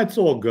them. Nah, it's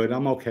all good.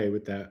 I'm okay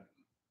with that.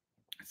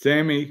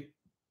 Sammy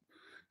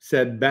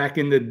said back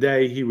in the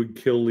day he would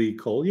kill Lee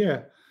Cole.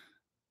 Yeah,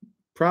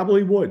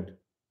 probably would.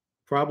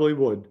 Probably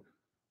would.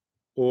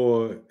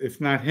 Or if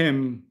not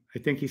him, I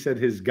think he said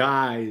his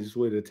guys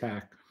would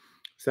attack.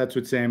 So that's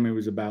what Sammy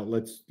was about.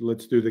 Let's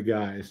do the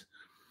guys.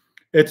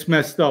 It's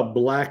messed up.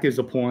 Black is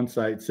a porn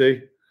site.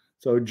 See?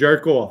 So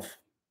jerk off.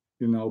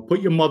 You know,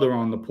 put your mother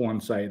on the porn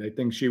site. I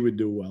think she would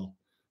do well.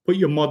 Put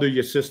your mother,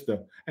 your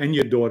sister, and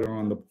your daughter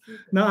on the.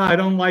 No, I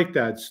don't like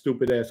that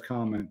stupid ass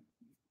comment.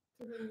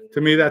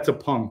 To me, that's a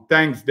punk.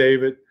 Thanks,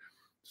 David.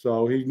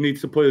 So he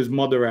needs to put his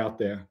mother out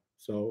there.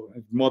 So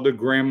his mother,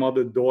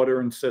 grandmother,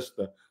 daughter, and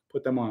sister.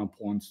 Put them on a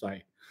porn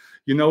site.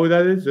 You know who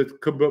that is? It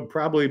could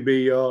probably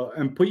be,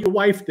 and put your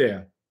wife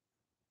there.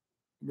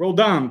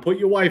 Roldan, put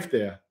your wife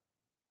there.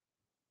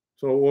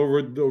 So,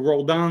 or the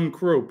Roldan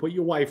crew, put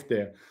your wife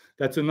there.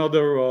 That's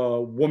another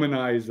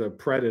womanizer,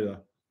 predator.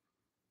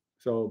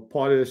 So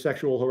part of the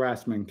sexual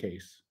harassment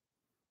case.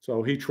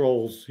 So he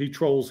trolls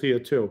here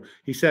too.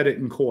 He said it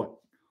in court.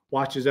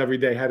 Watches every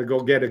day, had to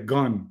go get a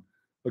gun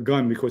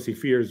because he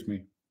fears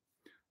me.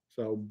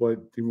 So,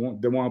 but they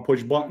want to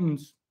push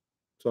buttons.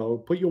 So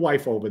put your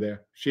wife over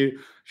there. She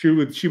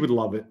would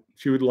love it.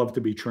 She would love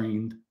to be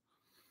trained.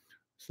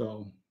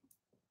 So,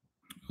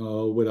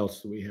 what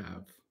else do we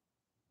have?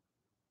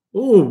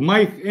 Oh,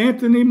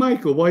 Anthony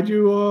Michael, why'd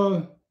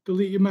you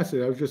delete your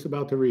message? I was just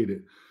about to read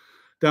it.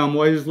 Dom,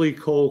 why does Lee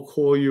Cole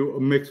call you a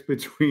mix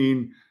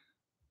between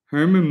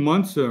Herman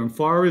Munster and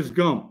Forrest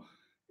Gump?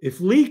 If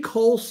Lee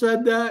Cole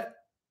said that,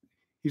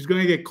 he's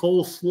going to get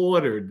Cole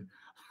slaughtered.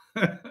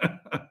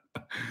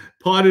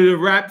 Part of the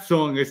rap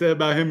song I said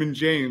about him and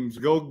James.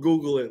 Go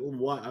Google it.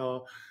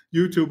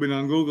 YouTube it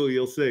on Google,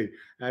 you'll see.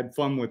 I had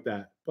fun with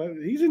that. But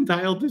he's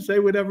entitled to say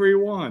whatever he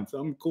wants.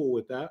 I'm cool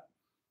with that.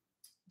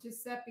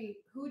 Giuseppe,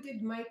 who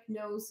did Mike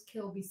Nose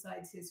kill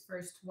besides his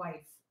first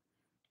wife?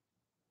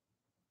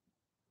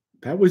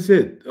 That was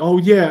it. Oh,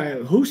 yeah.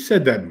 Who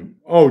said that?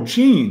 Oh,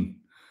 Gene.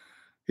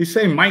 He's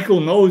saying Michael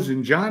Nose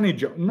and Johnny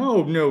Joe.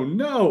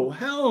 No.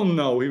 Hell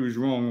no. He was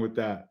wrong with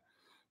that.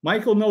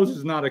 Michael Nose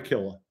is not a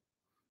killer.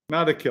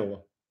 Not a killer.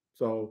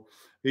 So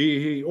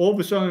he all of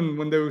a sudden,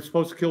 when they were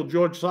supposed to kill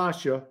George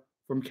Sasha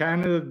from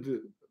Canada,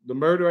 the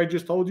murder I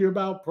just told you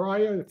about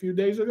prior a few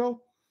days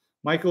ago,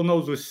 Michael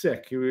Nose was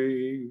sick.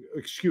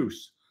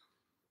 Excuse.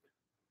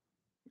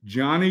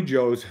 Johnny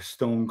Joe's a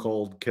stone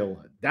cold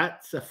killer.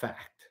 That's a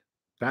fact.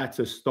 That's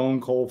a stone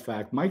cold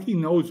fact. Mikey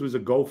Nose was a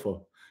gopher.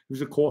 He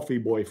was a coffee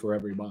boy for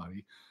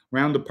everybody.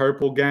 Around the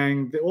Purple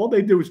Gang, all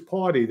they did was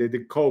party. They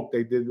did coke.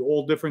 They did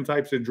all different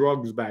types of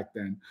drugs back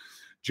then.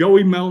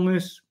 Joey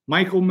Melnish,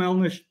 Michael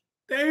Melnish,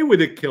 they were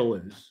the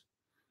killers.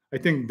 I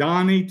think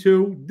Donnie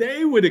too.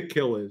 They were the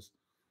killers.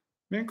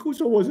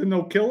 Mancuso wasn't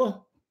no killer.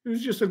 He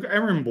was just an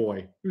errand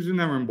boy. He was an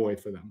errand boy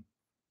for them.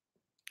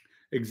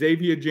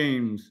 Xavier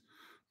James.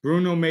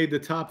 Bruno made the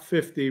top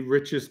 50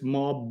 richest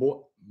mob boy.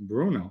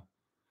 Bruno.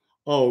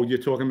 Oh, you're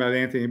talking about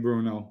Anthony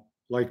Bruno,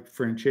 like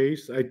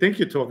franchise. I think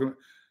you're talking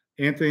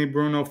Anthony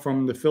Bruno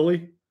from the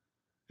Philly.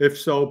 If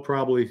so,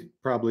 probably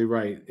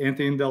right.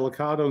 Anthony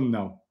Delicato,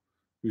 no.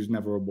 He was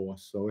never a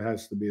boss. So it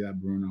has to be that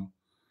Bruno.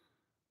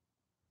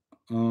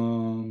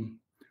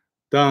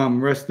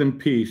 Dom, rest in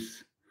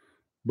peace.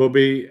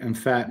 Booby and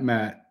Fat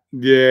Matt.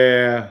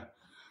 Yeah.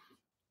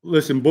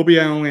 Listen, Booby,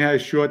 I only had a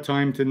short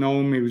time to know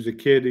him. He was a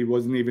kid. He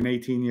wasn't even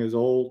 18 years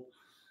old.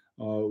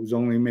 It was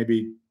only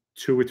maybe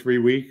 2 or 3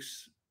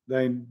 weeks that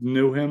I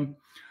knew him.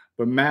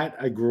 But Matt,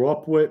 I grew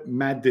up with.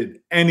 Matt did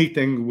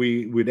anything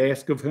we would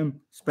ask of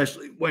him,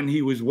 especially when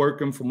he was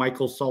working for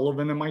Michael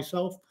Sullivan and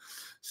myself,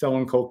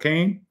 selling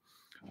cocaine.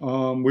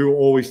 We were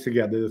always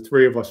together. The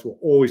three of us were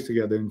always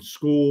together in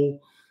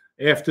school,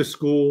 after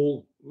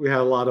school. We had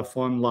a lot of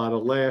fun, a lot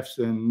of laughs,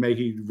 and may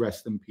he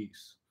rest in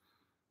peace.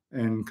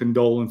 And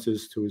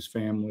condolences to his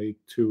family,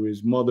 to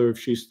his mother, if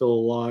she's still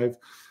alive,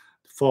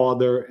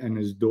 father, and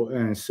his daughter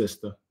and his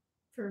sister.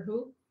 For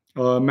who?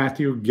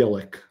 Matthew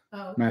Gillick.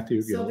 Oh,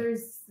 Matthew so Gillick.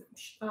 there's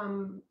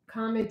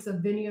comments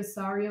of Vinny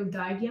Osario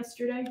died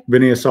yesterday.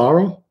 Vinny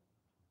Osario?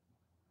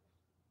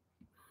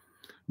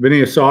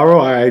 Vinny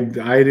Osario?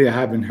 I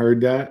haven't heard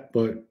that,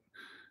 but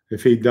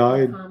if he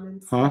died,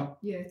 huh?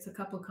 Yeah, it's a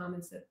couple of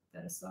comments that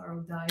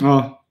Osario died.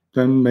 Oh,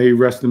 then may he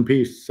rest in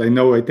peace.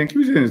 I think he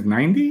was in his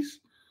 90s.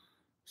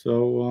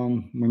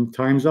 So when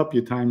time's up,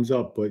 your time's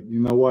up. But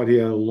you know what? He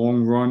had a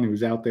long run. He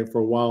was out there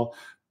for a while,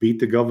 beat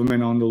the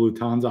government on the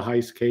Lufthansa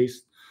heist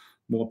case.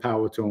 More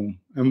power to him.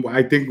 And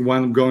I think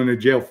when going to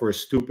jail for a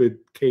stupid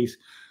case,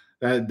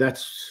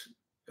 that's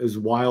as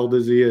wild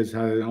as he is,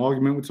 had an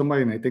argument with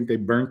somebody, and I think they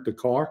burnt the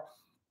car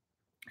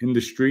in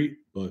the street.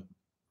 But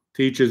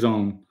to each his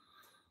own.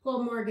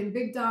 Paul Morgan,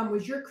 Big Dom,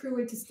 was your crew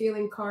into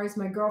stealing cars?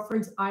 My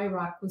girlfriend's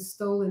IROC was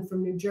stolen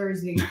from New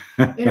Jersey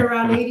in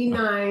around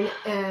 89,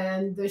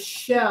 and the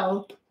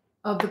shell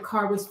of the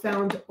car was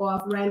found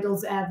off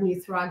Randall's Avenue,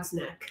 Throgs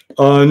Neck.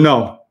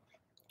 No,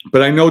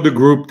 but I know the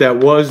group that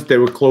was. They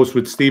were close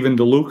with Stephen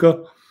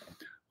DeLuca.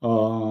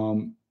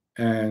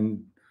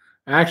 And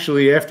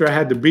actually, after I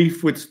had the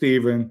beef with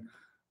Stephen,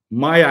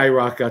 my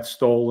IROC got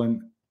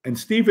stolen, and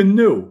Stephen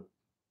knew.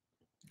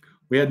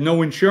 We had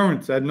no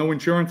insurance. I had no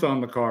insurance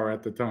on the car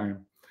at the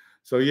time.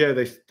 So yeah,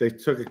 they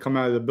took it, come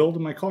out of the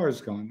building. My car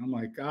is gone. I'm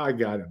like, I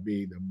gotta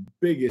be the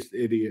biggest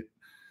idiot.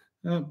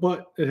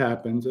 But it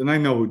happens, and I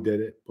know who did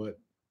it, but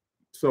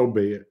so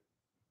be it.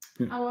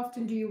 How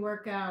often do you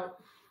work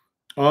out?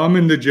 I'm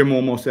in the gym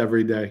almost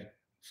every day.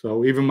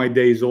 So even my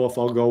days off,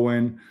 I'll go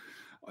in.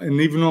 And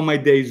even on my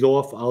days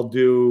off, I'll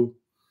do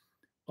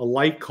a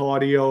light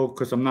cardio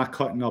because I'm not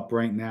cutting up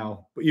right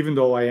now. But even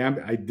though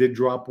I did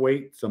drop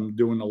weight, so I'm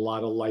doing a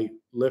lot of light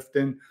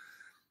lifting.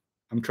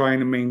 I'm trying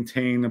to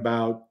maintain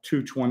about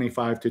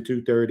 225 to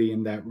 230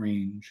 in that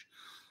range.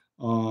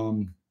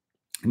 In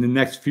the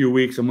next few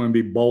weeks, I'm going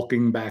to be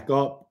bulking back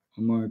up.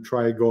 I'm going to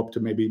try to go up to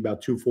maybe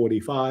about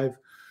 245.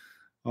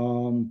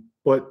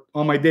 But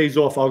on my days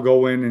off, I'll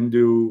go in and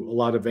do a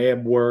lot of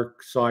ab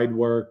work, side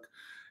work.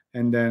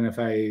 And then if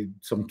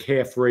some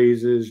calf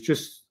raises,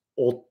 just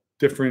all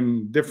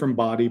different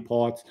body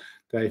parts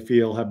that I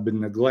feel have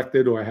been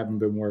neglected or I haven't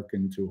been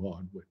working too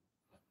hard with.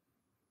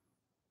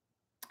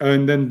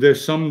 And then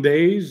there's some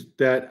days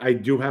that I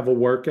do have a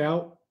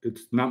workout.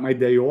 It's not my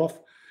day off.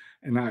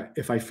 And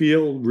if I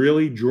feel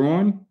really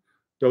drawn,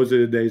 those are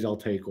the days I'll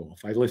take off.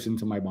 I listen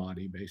to my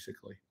body,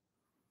 basically.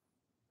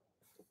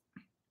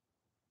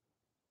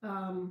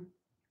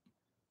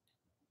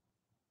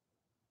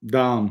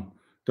 Dom,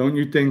 don't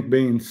you think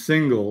being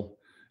single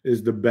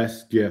is the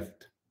best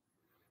gift?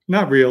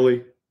 Not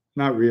really.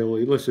 Not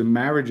really. Listen,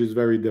 marriage is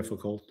very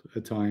difficult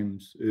at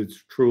times. It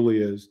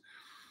truly is.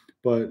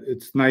 But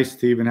it's nice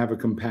to even have a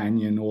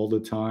companion all the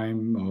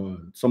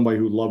time, somebody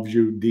who loves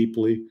you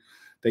deeply,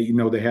 that you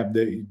know they have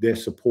their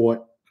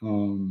support.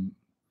 And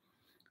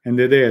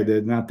they're there.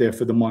 They're not there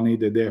for the money.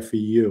 They're there for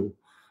you,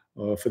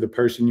 for the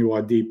person you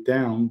are deep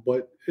down.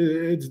 But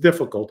it's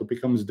difficult. It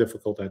becomes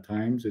difficult at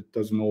times. It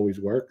doesn't always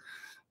work.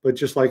 But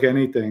just like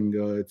anything,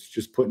 it's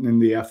just putting in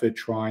the effort,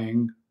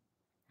 trying,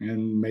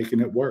 and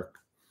making it work.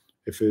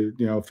 If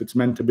it's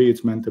meant to be,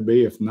 it's meant to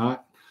be. If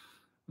not,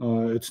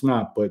 it's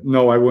not. But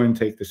no, I wouldn't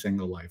take the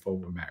single life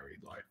over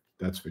married life.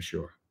 That's for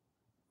sure.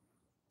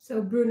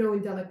 So Bruno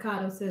in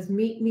Delicato says,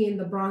 meet me in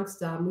the Bronx,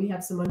 Dom. We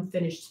have some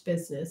unfinished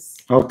business.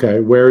 Okay,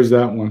 where is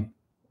that one?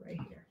 Right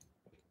here.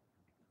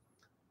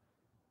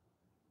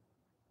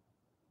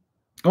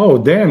 Oh,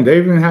 damn, they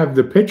even have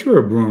the picture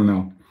of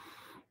Bruno.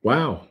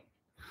 Wow.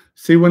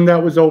 See when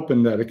that was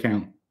opened, that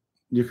account.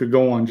 You could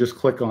go on, just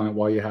click on it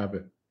while you have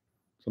it.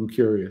 So I'm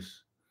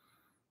curious.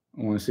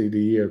 I want to see the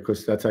year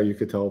because that's how you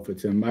could tell if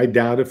it's him. I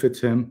doubt if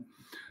it's him.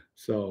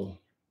 So,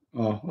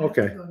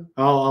 okay.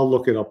 I'll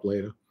look it up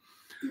later.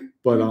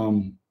 But,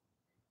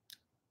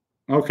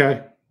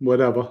 okay,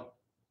 whatever.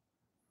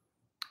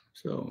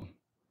 So.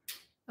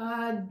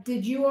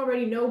 Did you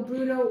already know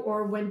Bruno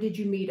or when did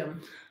you meet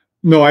him?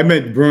 No, I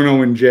met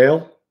Bruno in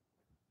jail.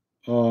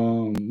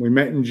 We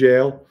met in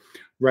jail.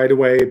 Right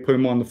away, I put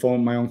him on the phone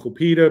with my Uncle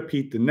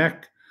Pete the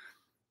Neck.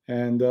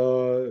 And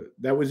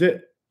that was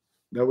it.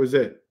 That was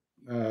it.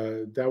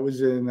 That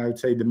was in, I would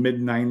say, the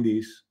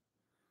mid-90s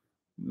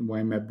when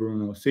I met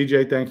Bruno.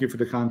 CJ, thank you for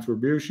the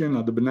contribution.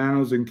 Are the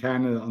Bonannos in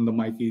Canada on the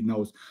Mikey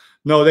knows?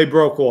 No, they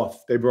broke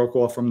off. They broke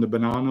off from the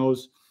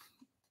Bonannos.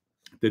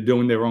 They're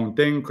doing their own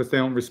thing because they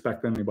don't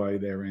respect anybody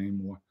there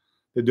anymore.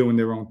 They're doing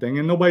their own thing.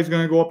 And nobody's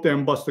going to go up there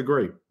and bust a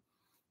grape.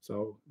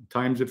 So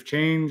times have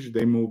changed.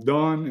 They moved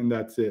on, and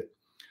that's it.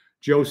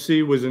 Joe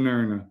C. was an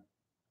earner.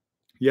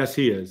 Yes,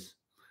 he is.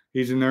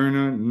 He's an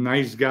earner.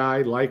 Nice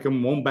guy. Like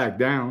him. Won't back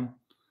down.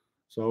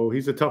 So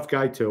he's a tough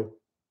guy, too.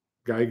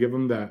 Gotta give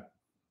him that.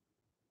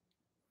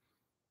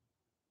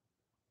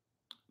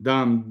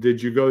 Dom,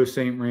 did you go to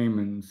St.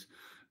 Raymond's?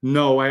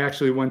 No, I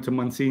actually went to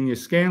Monsignor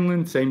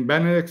Scanlon, St.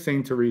 Benedict,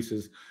 St.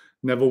 Teresa's.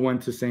 Never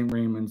went to St.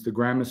 Raymond's, the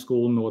grammar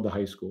school, nor the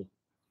high school.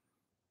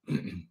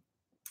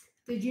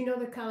 Did you know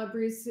the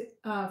Calabrese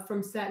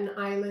from Staten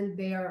Island?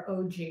 They are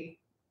OG.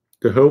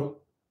 The who?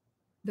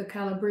 The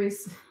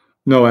Calabrese.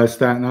 No, at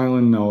Staten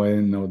Island, no, I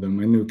didn't know them.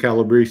 I knew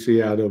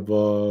Calabrese out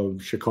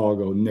of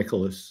Chicago,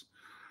 Nicholas.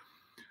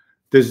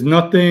 There's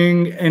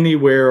nothing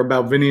anywhere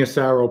about Vinny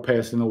Asaro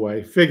passing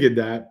away. Figured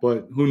that,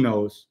 but who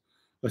knows?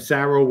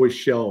 Asaro was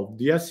shelved.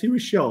 Yes, he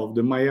was shelved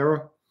in my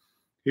era.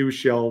 He was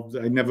shelved.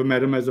 I never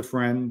met him as a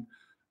friend.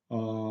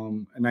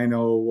 And I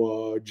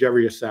know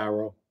Jerry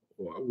Asaro.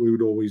 We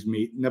would always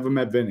meet. Never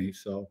met Vinny.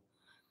 So,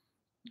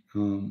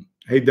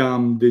 hey,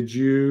 Dom, did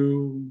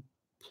you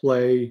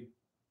play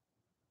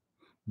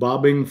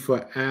Bobbing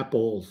for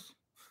Apples?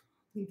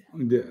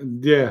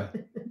 Yeah,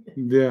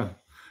 yeah.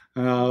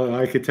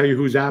 I could tell you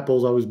whose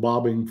apples I was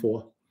bobbing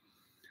for.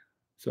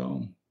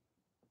 So,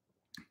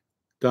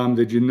 Dom,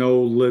 did you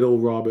know little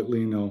Robert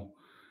Leno?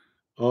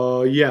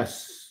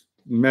 Yes,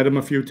 met him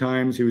a few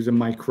times. He was in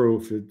my crew.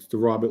 If it's the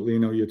Robert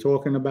Leno you're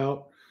talking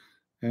about,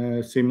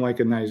 seemed like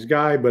a nice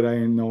guy, but I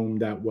didn't know him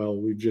that well.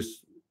 We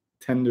just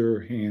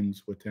tender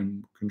hands with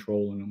him,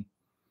 controlling him.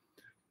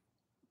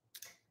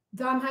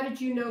 Dom, how did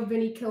you know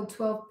Vinny killed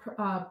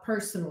 12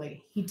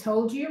 personally? He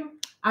told you?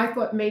 I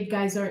thought made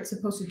guys aren't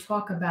supposed to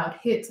talk about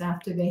hits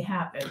after they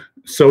happen.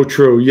 So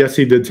true. Yes,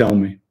 he did tell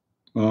me.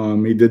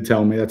 He did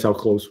tell me. That's how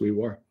close we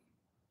were.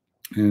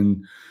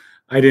 And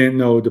I didn't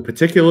know the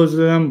particulars of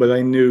them, but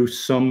I knew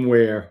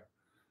somewhere,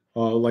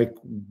 like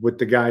with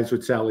the guys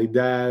with Sally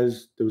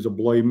Daz, there was a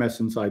bloody mess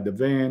inside the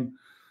van.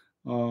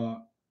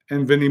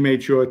 And Vinny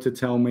made sure to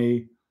tell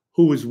me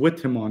who was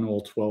with him on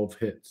all 12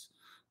 hits.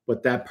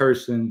 But that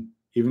person,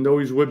 even though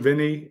he's with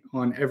Vinny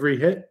on every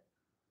hit,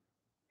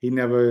 he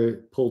never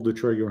pulled the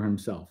trigger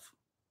himself.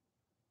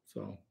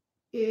 So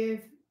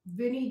if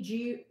Vinny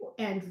G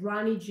and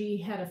Ronnie G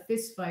had a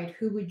fist fight,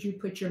 who would you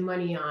put your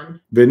money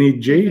on? Vinny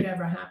G? If it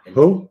ever happened.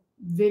 Who?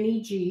 Vinny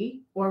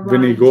G or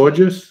Ronnie Vinny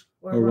Gorgeous? G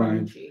or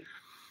Ronnie G?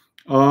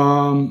 I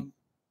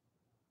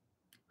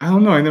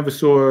don't know. I never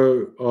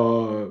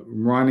saw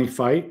Ronnie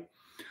fight.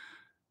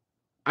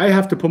 I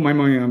have to put my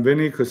money on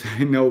Vinny because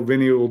I know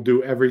Vinny will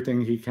do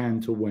everything he can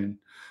to win.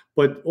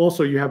 But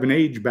also, you have an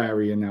age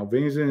barrier now.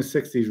 Vinny's in his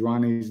 60s.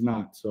 Ronnie's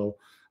not. So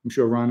I'm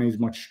sure Ronnie's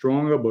much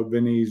stronger, but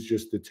Vinny's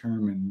just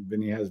determined.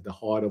 Vinny has the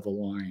heart of a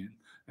lion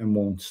and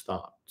won't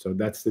stop. So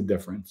that's the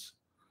difference.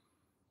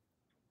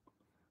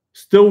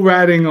 Still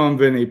ratting on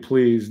Vinny,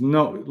 please.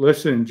 No,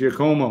 listen,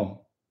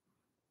 Giacomo.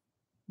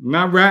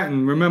 Not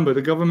ratting. Remember,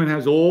 the government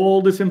has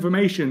all this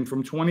information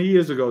from 20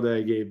 years ago that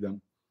I gave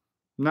them.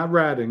 Not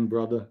ratting,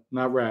 brother.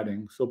 Not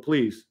ratting. So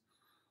please,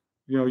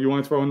 you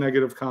want to throw a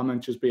negative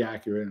comment, just be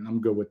accurate, and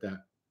I'm good with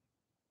that.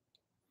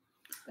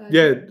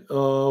 Yeah,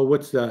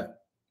 what's that?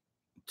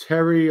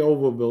 Terry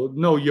Overville.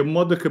 No, your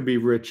mother could be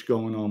rich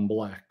going on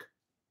blacked.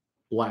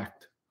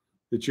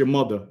 It's your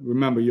mother.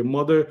 Remember, your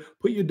mother,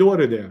 put your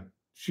daughter there.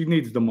 She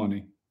needs the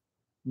money.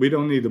 We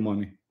don't need the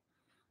money.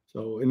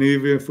 So, and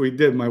even if we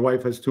did, my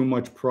wife has too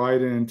much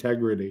pride and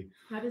integrity.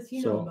 How does he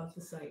know about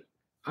the site?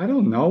 I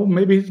don't know.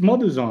 Maybe his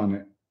mother's on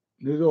it.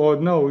 Or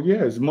no,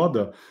 yeah, his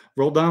mother.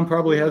 Roldan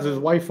probably has his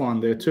wife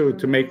on there too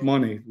to make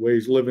money where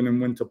he's living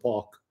in Winter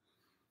Park.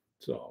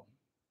 So,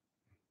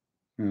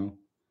 Dom,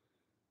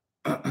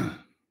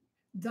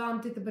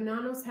 did the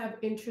Bonannos have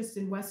interest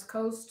in West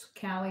Coast,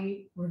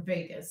 Cali, or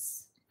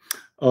Vegas?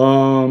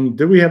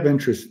 Did we have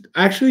interest?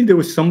 Actually, there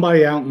was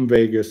somebody out in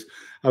Vegas.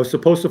 I was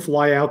supposed to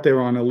fly out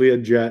there on a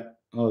Learjet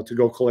to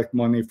go collect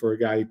money for a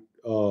guy,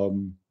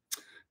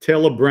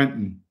 Taylor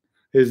Brenton,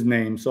 his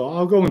name. So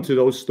I'll go into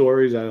those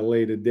stories at a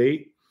later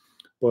date.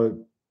 But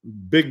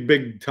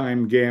big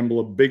time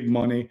gambler, big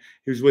money.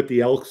 He was with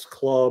the Elks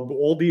Club,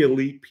 all the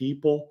elite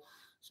people.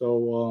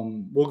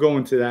 So we'll go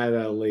into that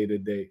at a later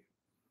date.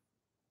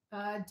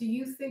 Do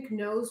you think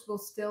Nose will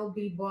still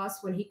be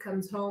boss when he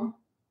comes home?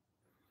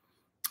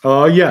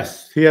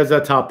 Yes, he has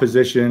that top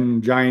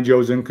position. Giant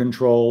Joe's in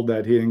control,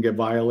 that he didn't get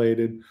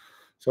violated.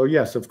 So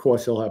yes, of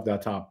course he'll have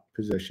that top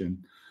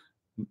position.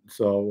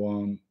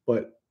 So,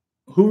 but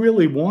who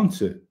really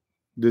wants it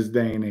this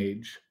day and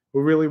age?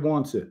 Who really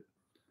wants it?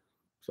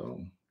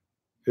 So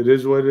it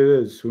is what it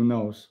is. Who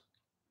knows?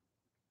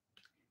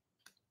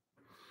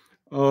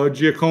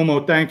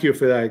 Giacomo, thank you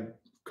for that.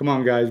 Come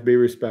on, guys, be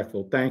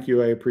respectful. Thank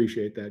you. I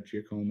appreciate that,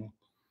 Giacomo.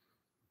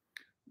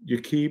 You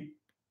keep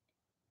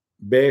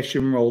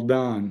bashing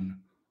Roldan.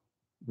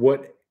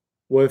 What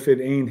if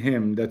it ain't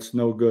him? That's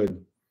no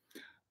good.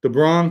 The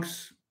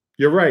Bronx,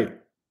 you're right.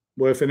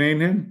 What if it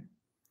ain't him?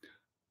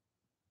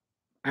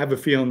 I have a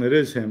feeling it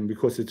is him,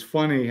 because it's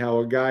funny how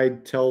a guy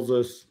tells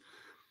us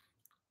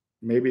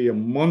maybe a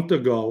month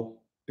ago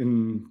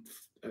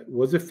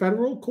was it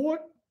federal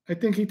court? I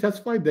think he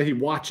testified that he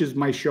watches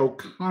my show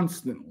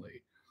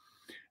constantly.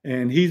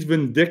 And he's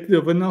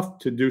vindictive enough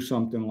to do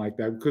something like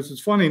that, because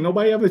it's funny.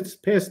 Nobody ever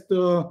passed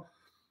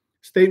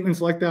statements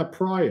like that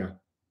prior.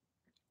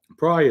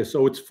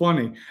 So it's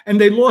funny. And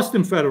they lost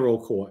in federal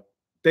court.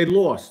 They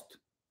lost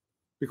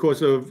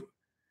because of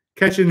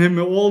catching him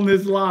all in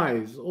his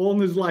lies.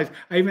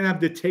 I even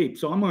have the tape.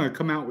 So I'm going to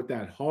come out with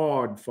that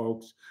hard,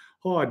 folks.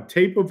 Hard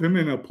tape of him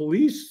in a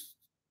police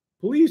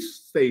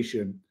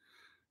station.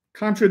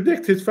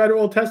 Contradict his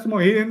federal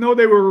testimony. He didn't know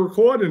they were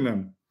recording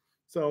him.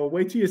 So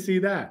wait till you see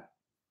that.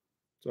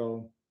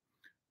 So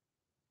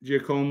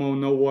Giacomo,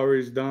 no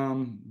worries,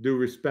 Dom. Due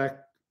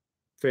respect.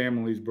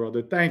 Families,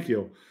 brother. Thank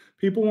you.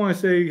 People want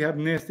to say you have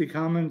nasty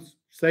comments.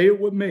 Say it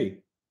with me.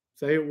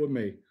 Say it with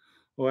me.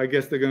 Well, I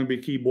guess they're going to be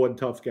keyboard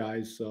tough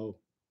guys. So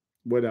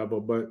whatever.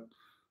 But,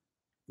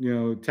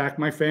 attack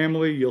my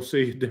family. You'll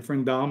see a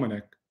different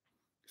Dominic.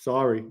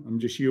 Sorry. I'm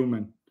just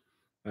human.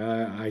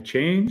 I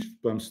changed,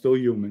 but I'm still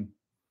human.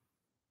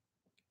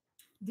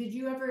 Did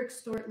you ever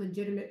extort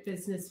legitimate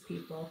business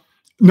people?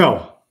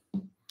 No,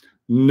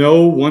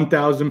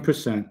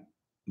 1000%.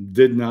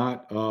 Did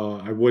not.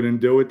 I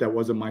wouldn't do it. That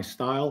wasn't my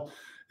style.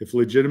 If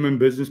legitimate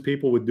business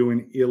people were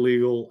doing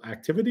illegal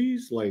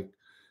activities like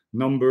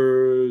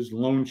numbers,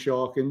 loan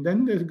sharking,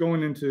 then they're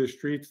going into the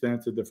streets, then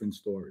it's a different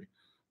story.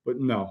 But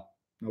no,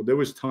 no, there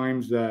was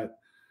times that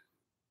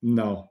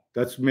no.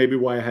 That's maybe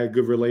why I had a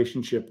good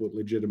relationship with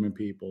legitimate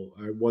people.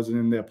 I wasn't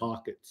in their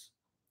pockets.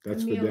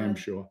 That's for damn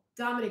sure.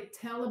 Dominic,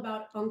 tell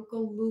about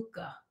Uncle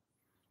Luca.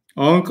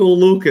 Uncle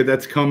Luca,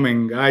 that's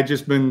coming. I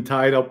just been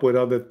tied up with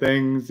other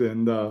things,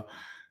 and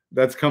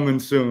that's coming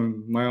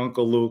soon. My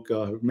Uncle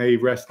Luca, may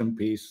rest in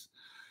peace.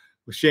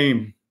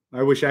 Shame.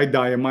 I wish I'd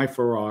die in my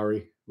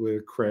Ferrari with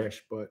a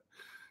crash,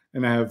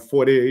 and I have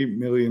 $48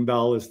 million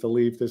to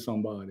leave to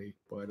somebody.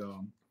 But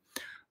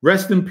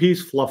rest in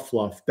peace, Fluff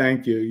Fluff.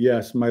 Thank you.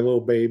 Yes, my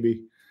little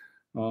baby.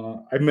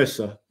 I miss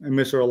her. I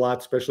miss her a lot,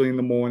 especially in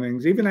the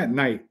mornings, even at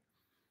night.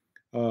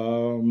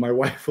 My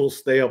wife will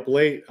stay up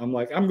late. I'm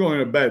like, I'm going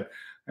to bed.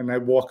 And I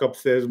walk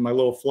upstairs with my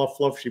little Fluff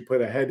Fluff. She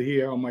put her head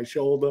here on my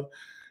shoulder,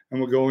 and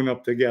we're going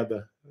up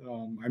together.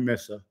 I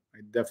miss her. I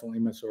definitely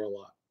miss her a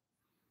lot.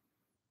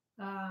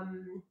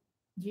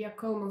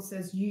 Giacomo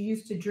says, you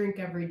used to drink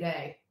every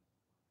day.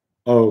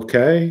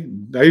 Okay.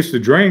 I used to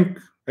drink.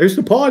 I used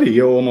to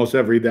party almost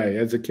every day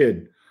as a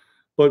kid.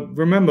 But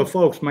remember,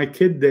 folks, my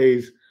kid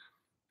days,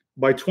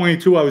 by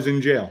 22, I was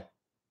in jail.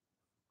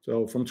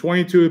 So from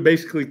 22 to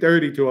basically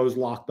 32, I was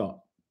locked up.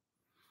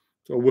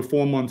 So we're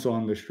 4 months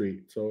on the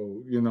street.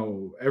 So,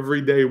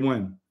 every day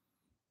win.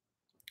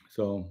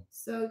 So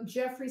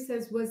Jeffrey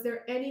says, was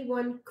there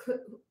anyone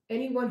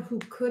who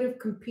could have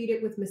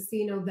competed with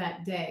Massino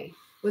that day?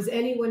 Was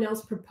anyone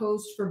else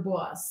proposed for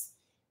boss?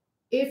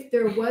 If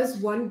there was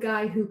one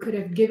guy who could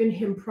have given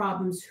him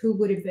problems, who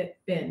would have it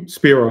been?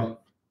 Spiro.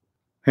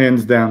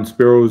 Hands down.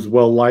 Spiro is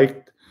well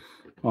liked.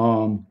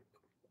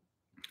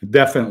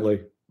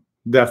 Definitely.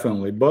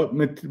 But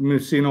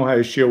Massino had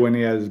a show when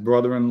he had his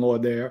brother-in-law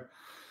there.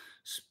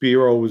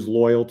 Spiro was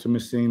loyal to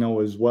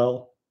Massino as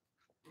well.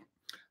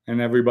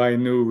 And everybody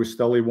knew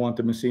Rastelli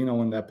wanted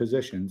Massino in that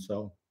position.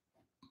 So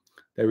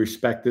they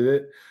respected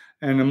it.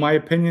 And in my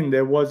opinion,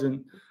 there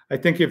wasn't, I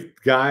think if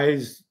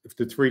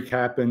the three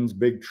captains,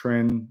 Big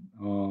Trin,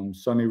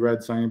 Sonny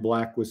Red, Sonny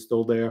Black was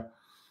still there,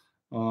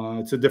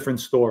 it's a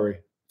different story.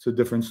 It's a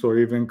different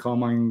story. Even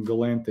Carmine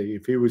Galante,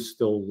 if he was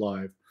still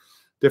alive.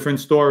 Different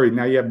story.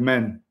 Now you have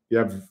men. You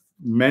have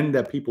men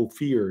that people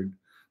feared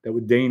that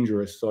were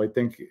dangerous. So I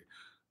think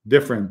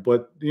different.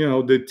 But,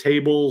 the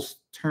tables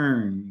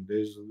turn.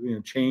 There's,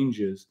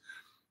 changes.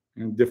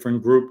 And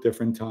different group,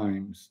 different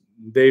times.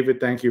 David,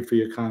 thank you for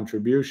your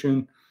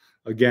contribution.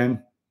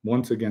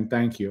 Once again,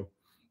 thank you.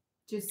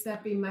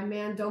 Giuseppe, my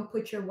man, don't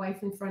put your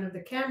wife in front of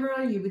the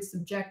camera. You would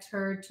subject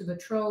her to the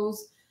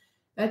trolls.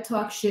 That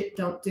talk shit,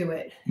 don't do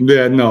it.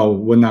 Yeah, no,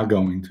 we're not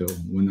going to.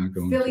 We're not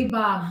going Philly to.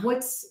 Bob,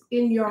 what's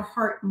in your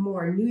heart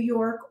more, New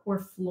York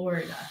or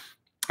Florida?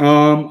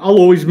 I'll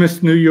always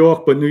miss New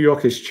York, but New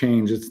York has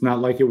changed. It's not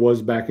like it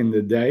was back in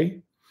the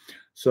day.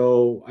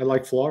 So I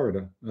like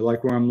Florida. I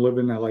like where I'm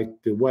living. I like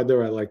the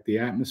weather. I like the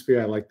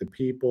atmosphere. I like the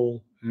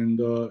people. And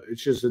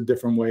it's just a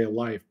different way of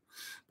life.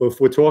 But if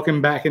we're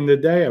talking back in the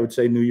day, I would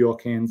say New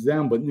York hands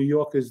down. But New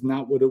York is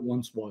not what it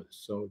once was.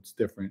 So it's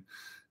different.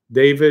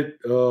 David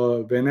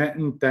Van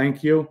Etten,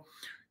 thank you.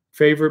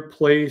 Favorite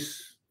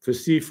place for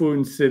seafood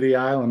in City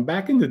Island?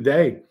 Back in the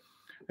day,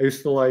 I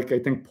used to like, I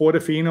think,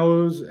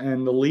 Portofino's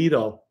and the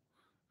Lido.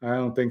 I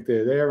don't think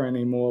they're there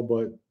anymore,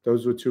 but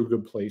those were two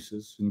good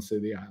places in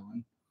City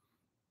Island.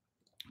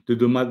 Do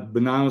the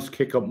Bonannos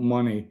kick up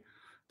money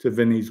to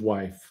Vinny's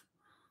wife?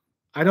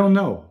 I don't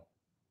know.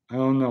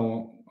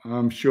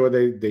 I'm sure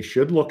they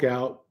should look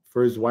out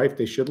for his wife.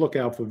 They should look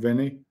out for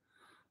Vinny.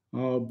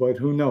 But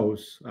who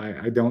knows?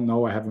 I don't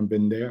know. I haven't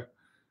been there.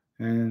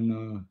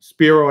 And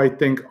Spiro, I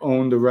think,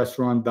 owned the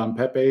restaurant Don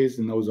Pepe's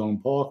in Ozone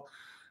Park.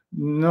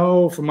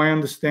 No, from my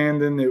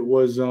understanding, it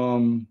was,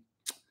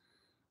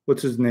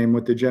 what's his name,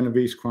 with the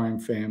Genovese crime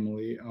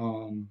family.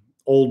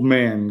 Old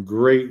man,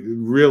 great,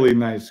 really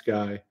nice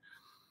guy.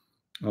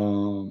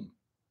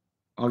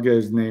 I'll get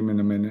his name in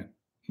a minute.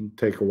 It'll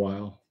take a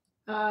while.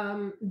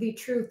 The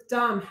Truth.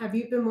 Dom, have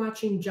you been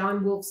watching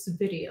John Wolf's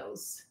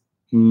videos?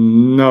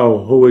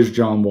 No. Who is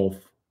John Wolf?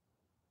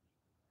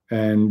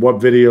 And what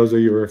videos are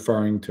you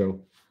referring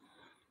to?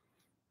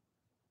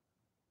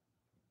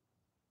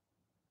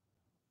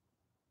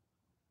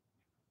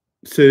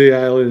 City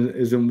Island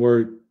isn't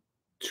worth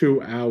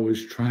 2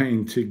 hours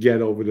trying to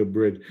get over the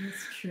bridge.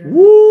 That's true.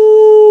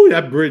 Woo!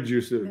 That bridge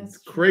used to, it's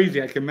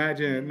crazy. I can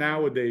imagine it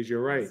nowadays.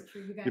 You're right.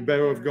 You're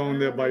better off going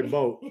there by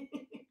boat. Yeah.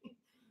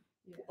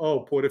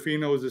 Oh,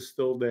 Portofino's is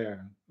still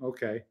there.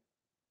 Okay.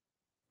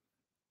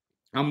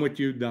 I'm with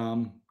you,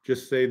 Dom.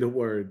 Just say the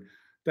word.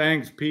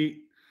 Thanks,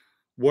 Pete.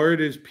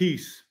 Word is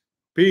peace.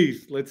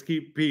 Peace. Let's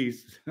keep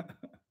peace.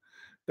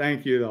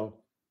 Thank you, though.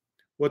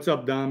 What's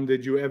up, Dom?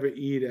 Did you ever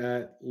eat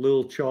at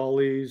Little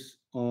Charlie's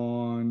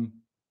on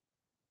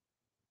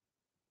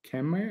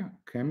Kemmer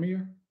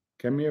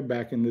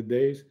back in the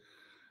days?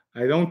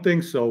 I don't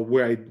think so.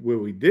 Where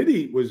we did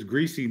eat was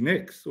Greasy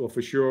Nick's off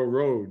of Shore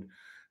Road.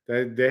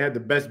 They had the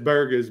best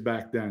burgers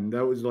back then.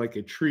 That was like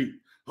a treat.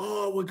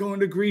 Oh, we're going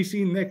to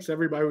Greasy Nick's.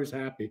 Everybody was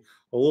happy.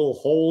 A little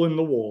hole in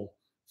the wall.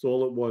 That's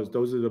all it was.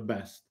 Those are the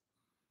best.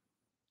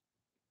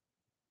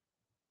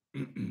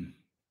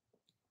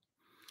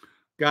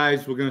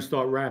 Guys, we're going to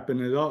start wrapping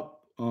it up.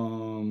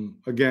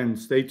 Again,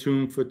 stay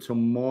tuned for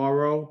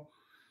tomorrow.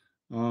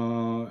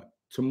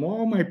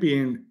 Tomorrow might be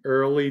an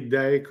early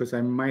day because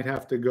I might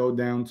have to go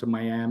down to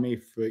Miami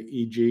for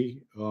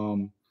EG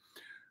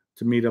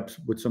to meet up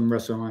with some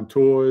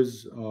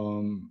restaurateurs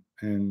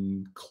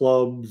and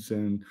clubs,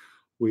 and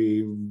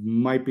we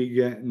might be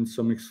getting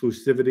some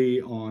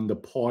exclusivity on the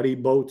party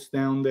boats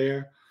down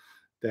there.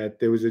 That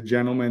there was a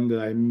gentleman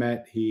that I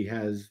met. He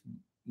has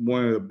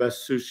one of the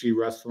best sushi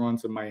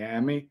restaurants in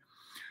Miami.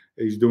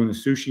 He's doing a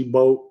sushi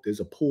boat. There's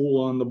a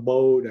pool on the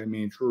boat. I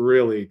mean, it's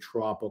really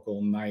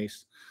tropical,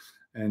 nice.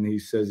 And he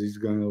says he's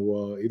going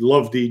to, he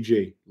loved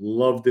DG,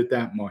 loved it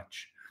that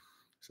much.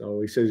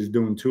 So he says he's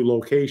doing 2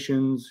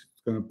 locations.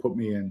 He's going to put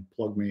me in,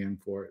 plug me in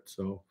for it.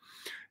 So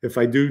if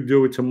I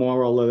do it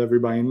tomorrow, I'll let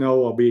everybody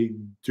know. I'll be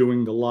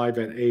doing the live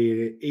at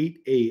 8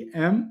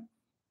 a.m.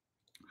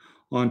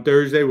 On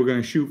Thursday, we're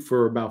going to shoot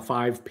for about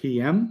 5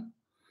 p.m.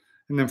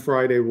 And then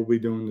Friday, we'll be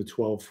doing the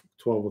 12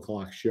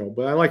 o'clock show.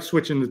 But I like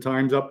switching the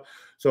times up.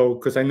 So,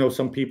 because I know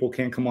some people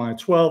can't come on at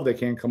 12, they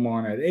can't come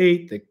on at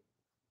 8,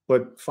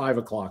 but 5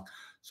 o'clock.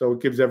 So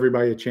it gives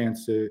everybody a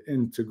chance to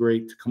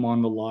integrate, to come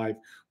on the live.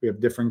 We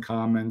have different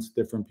comments,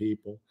 different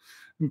people.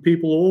 And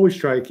people always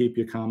try to keep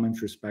your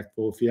comments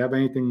respectful. If you have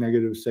anything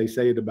negative to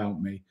say it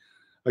about me.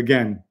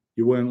 Again,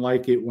 you wouldn't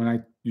like it when I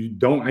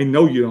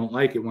know you don't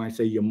like it when I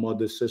say your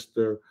mother,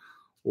 sister,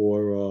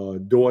 or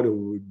daughter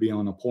would be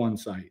on a porn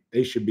site.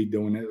 They should be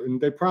doing it, and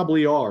they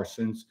probably are,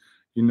 since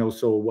you know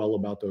so well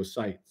about those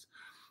sites.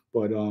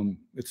 But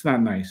it's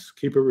not nice.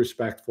 Keep it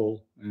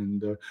respectful,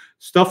 and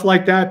stuff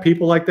like that.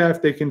 People like that,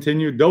 if they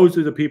continue, those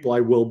are the people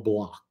I will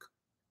block,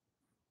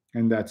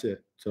 and that's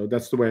it. So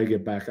that's the way I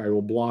get back. I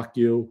will block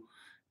you,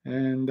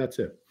 and that's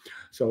it.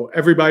 So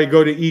everybody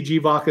go to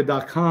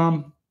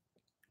egvodka.com.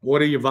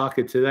 Order your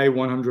vodka today,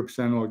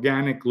 100%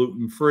 organic,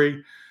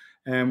 gluten-free.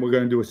 And we're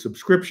going to do a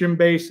subscription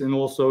base, and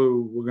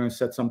also we're going to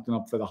set something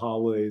up for the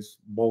holidays,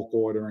 bulk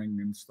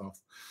ordering and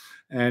stuff.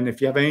 And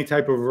if you have any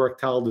type of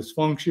erectile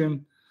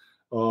dysfunction,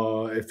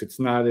 if it's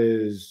not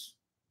as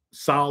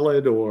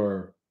solid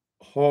or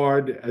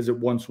hard as it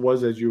once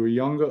was as you were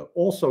younger,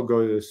 also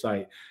go to the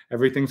site.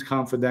 Everything's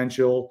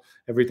confidential.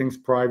 Everything's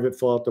private.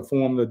 Fill out the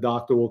form. The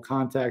doctor will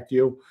contact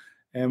you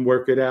and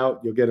work it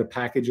out. You'll get a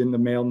package in the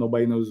mail.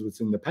 Nobody knows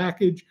what's in the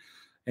package.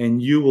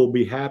 And you will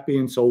be happy,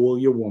 and so will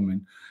your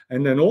woman.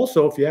 And then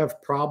also, if you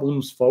have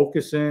problems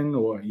focusing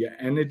or your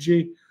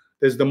energy,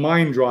 there's the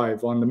Mind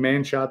Drive on the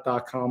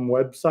manshot.com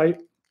website.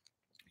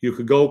 You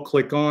could go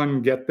click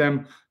on, get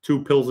them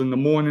 2 pills in the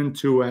morning,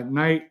 2 at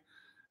night,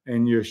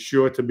 and you're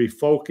sure to be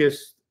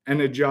focused,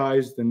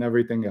 energized, and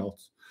everything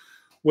else.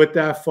 With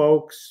that,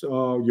 folks,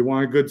 you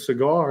want a good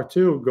cigar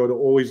too, go to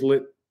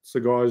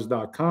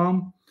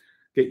alwayslitcigars.com.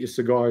 Get your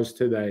cigars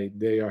today.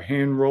 They are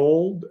hand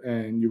rolled,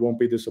 and you won't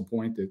be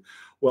disappointed.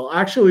 We'll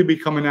actually be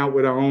coming out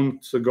with our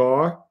own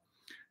cigar.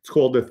 It's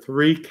called the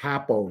 3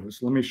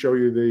 Capos. Let me show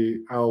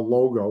you our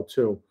logo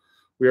too.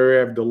 We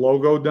already have the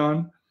logo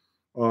done.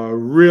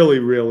 Really,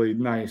 really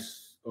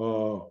nice.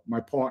 My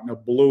partner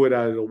blew it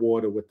out of the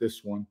water with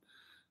this one.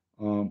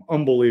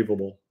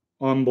 Unbelievable.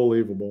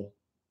 Unbelievable.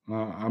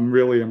 I'm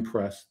really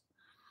impressed.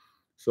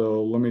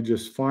 So let me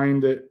just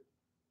find it.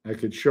 I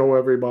could show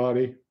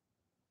everybody.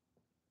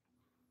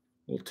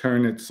 We'll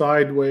turn it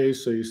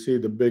sideways so you see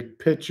the big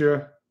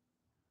picture.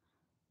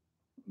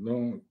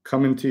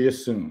 Coming to you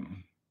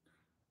soon.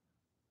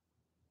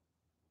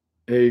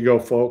 There you go,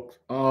 folks.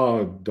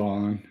 Oh,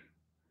 darn.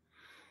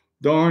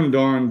 Darn,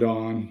 darn,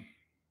 darn.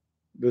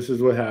 This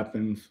is what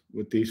happens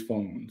with these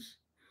phones.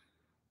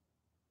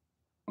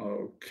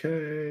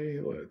 Okay,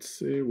 let's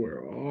see. Where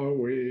are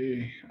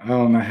we? I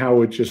don't know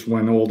how it just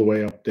went all the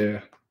way up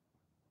there.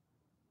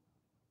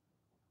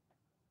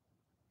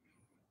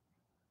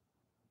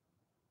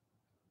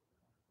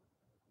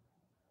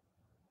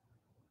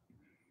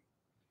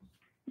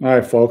 All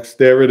right, folks,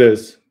 there it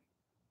is.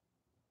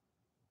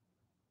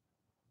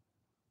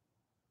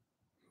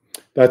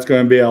 That's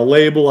going to be our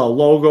label, our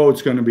logo.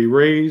 It's going to be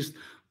raised.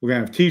 We're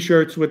going to have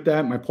T-shirts with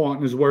that. My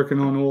partner's working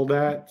on all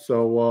that.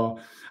 So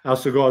our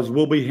cigars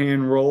will be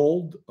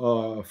hand-rolled,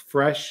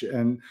 fresh.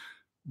 And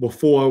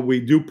before we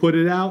do put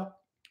it out,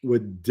 we'll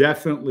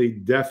definitely,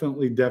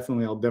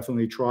 I'll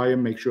definitely try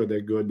and make sure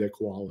they're good, they're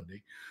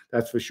quality.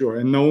 That's for sure.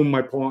 And knowing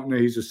my partner,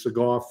 he's a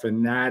cigar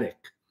fanatic.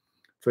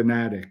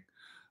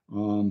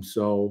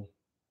 So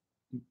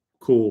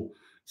cool.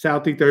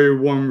 Southie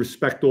 31,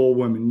 respect all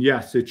women.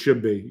 Yes, it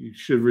should be. You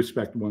should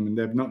respect women.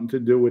 They have nothing to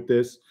do with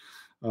this.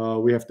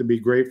 We have to be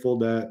grateful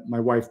that my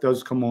wife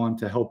does come on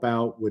to help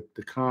out with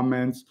the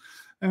comments.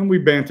 And we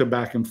banter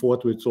back and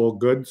forth. It's all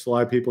good. So a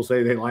lot of people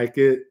say they like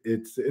it.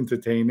 It's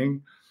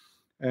entertaining.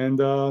 And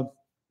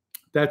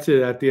that's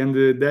it. At the end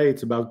of the day,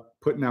 it's about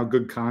putting out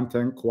good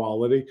content,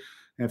 quality.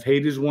 And if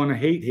haters want to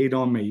hate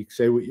on me. You can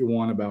say what you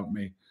want about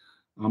me.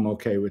 I'm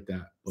okay with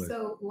that. But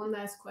so one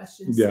last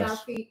question.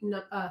 yes. Southie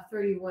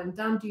 31.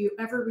 Dom, do you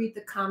ever read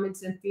the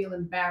comments and feel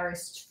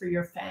embarrassed for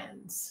your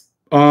fans?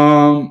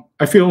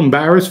 I feel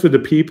embarrassed for the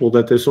people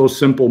that they're so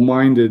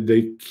simple-minded.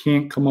 They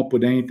can't come up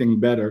with anything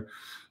better,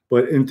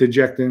 but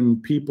interjecting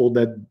people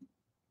that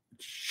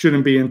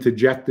shouldn't be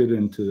interjected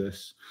into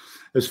this.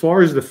 As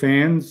far as the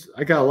fans,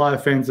 I got a lot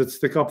of fans that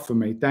stick up for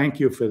me. Thank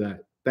you for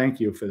that. Thank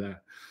you for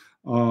that.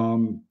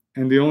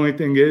 And the only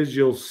thing is,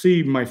 you'll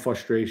see my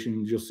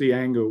frustrations. You'll see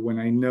anger when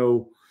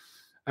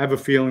I have a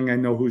feeling I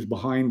know who's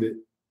behind it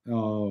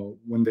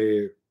when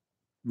they're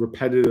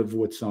repetitive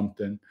with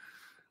something.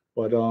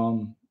 But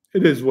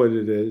it is what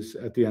it is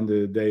at the end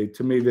of the day.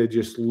 To me, they're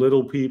just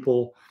little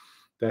people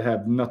that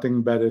have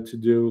nothing better to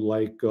do.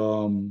 Like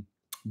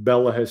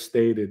Bella has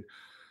stated,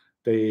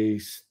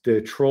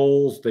 they're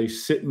trolls. They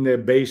sit in their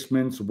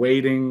basements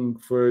waiting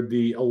for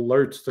the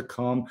alerts to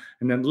come,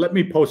 and then let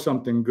me post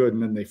something good,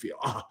 and then they feel,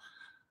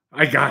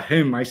 I got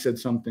him. I said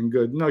something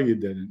good. No, you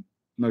didn't.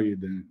 No, you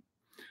didn't.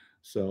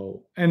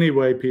 So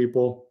anyway,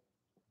 people,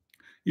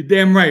 you're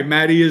damn right.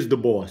 Maddie is the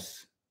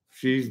boss.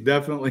 She's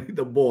definitely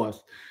the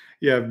boss.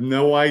 You have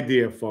no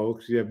idea,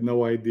 folks. You have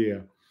no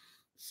idea.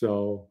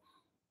 So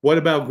what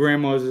about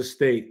Grandma's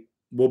estate?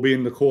 We'll be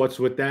in the courts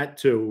with that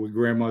too, with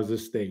Grandma's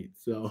estate.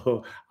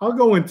 So I'll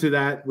go into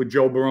that with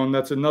Joe Barone.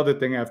 That's another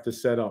thing I have to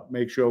set up.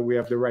 Make sure we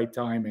have the right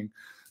timing.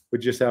 We're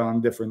just out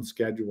on different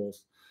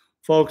schedules.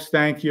 Folks,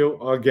 thank you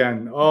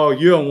again. Oh,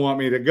 you don't want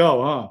me to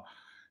go, huh?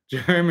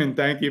 German,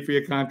 thank you for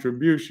your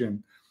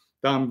contribution.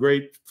 Dom,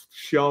 great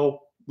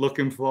show.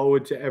 Looking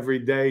forward to every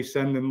day.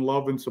 Sending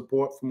love and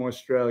support from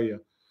Australia.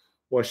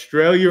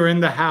 Australia in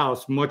the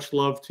house. Much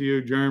love to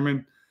you,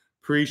 German.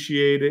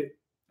 Appreciate it.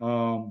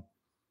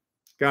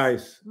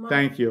 Guys,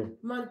 thank you.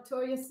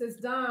 Montoya says,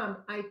 Dom,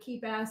 I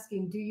keep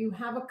asking, do you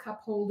have a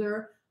cup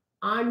holder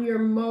on your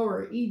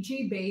mower?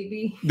 E.g.,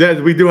 baby.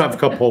 Yeah, we do have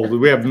cup holders.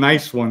 We have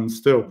nice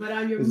ones too. But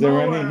on your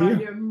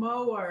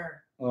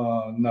mower,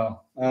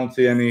 no, I don't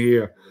see any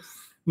here.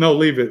 No,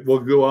 leave it. We'll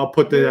go. I'll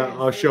put the.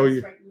 I'll show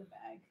you. Right in the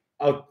bag.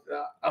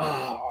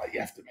 You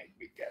have to make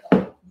me get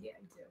up. Yeah,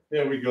 I do.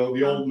 There we go.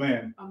 The old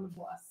man. I'm the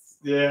boss.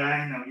 Yeah,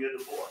 I know. You're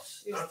the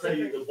boss. I'll tell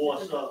you the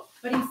boss up.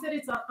 But he said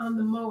it's on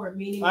the mower,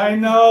 meaning. I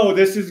know.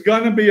 This is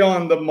going to be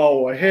on the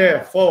mower.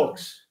 Here,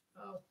 folks.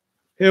 Oh.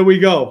 Here we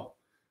go.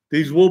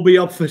 These will be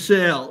up for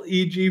sale.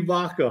 E.g.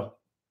 vodka.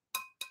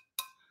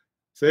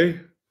 See?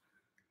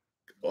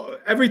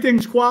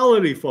 Everything's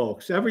quality,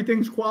 folks.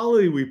 Everything's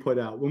quality we put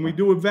out. When we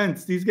do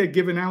events, these get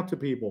given out to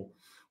people.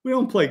 We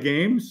don't play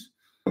games.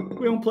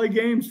 We don't play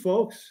games,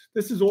 folks.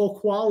 This is all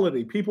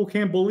quality. People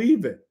can't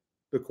believe it,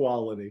 the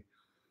quality.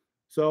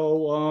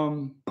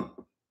 So,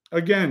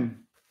 again,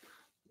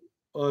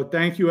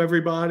 thank you,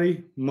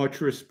 everybody.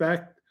 Much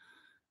respect.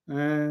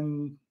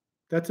 And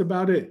that's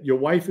about it. Your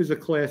wife is a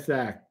class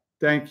act.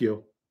 Thank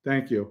you.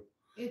 Thank you.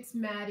 It's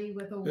Maddie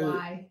with a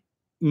Y.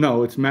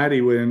 No, it's Maddie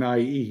with an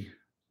I-E.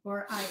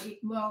 Or I-E.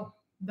 Well,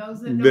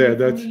 those that know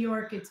from New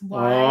York, it's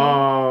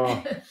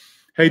Y.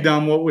 Hey,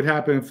 Dom, what would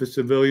happen if a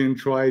civilian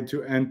tried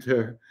to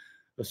enter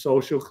a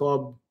social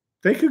club?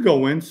 They could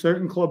go in.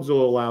 Certain clubs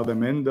will allow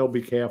them in. They'll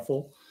be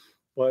careful.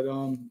 But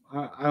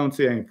I don't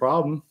see any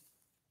problem.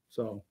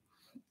 So,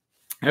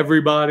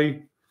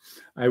 everybody,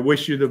 I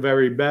wish you the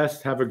very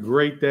best. Have a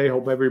great day.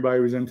 Hope everybody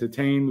was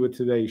entertained with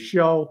today's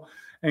show.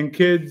 And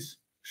kids,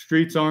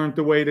 streets aren't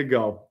the way to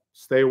go.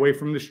 Stay away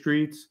from the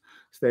streets.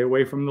 Stay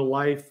away from the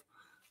life.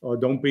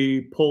 Don't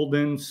be pulled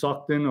in,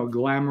 sucked in, or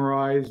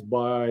glamorized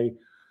by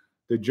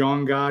the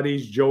John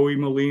Gotti's, Joey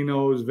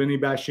Molinos, Vinny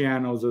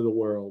Bascianos of the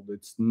world.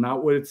 It's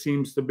not what it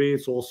seems to be.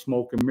 It's all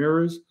smoke and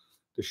mirrors.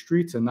 The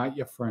streets are not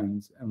your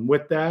friends. And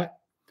with that,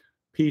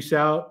 peace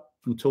out.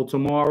 Until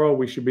tomorrow,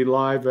 we should be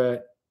live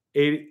at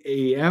 8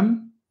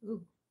 a.m.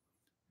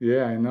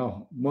 Yeah, I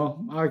know.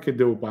 Well, I could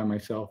do it by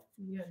myself.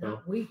 Yeah, so.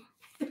 Not we.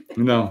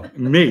 No,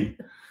 me.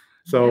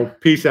 So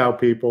peace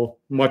out, people.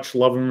 Much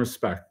love and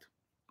respect.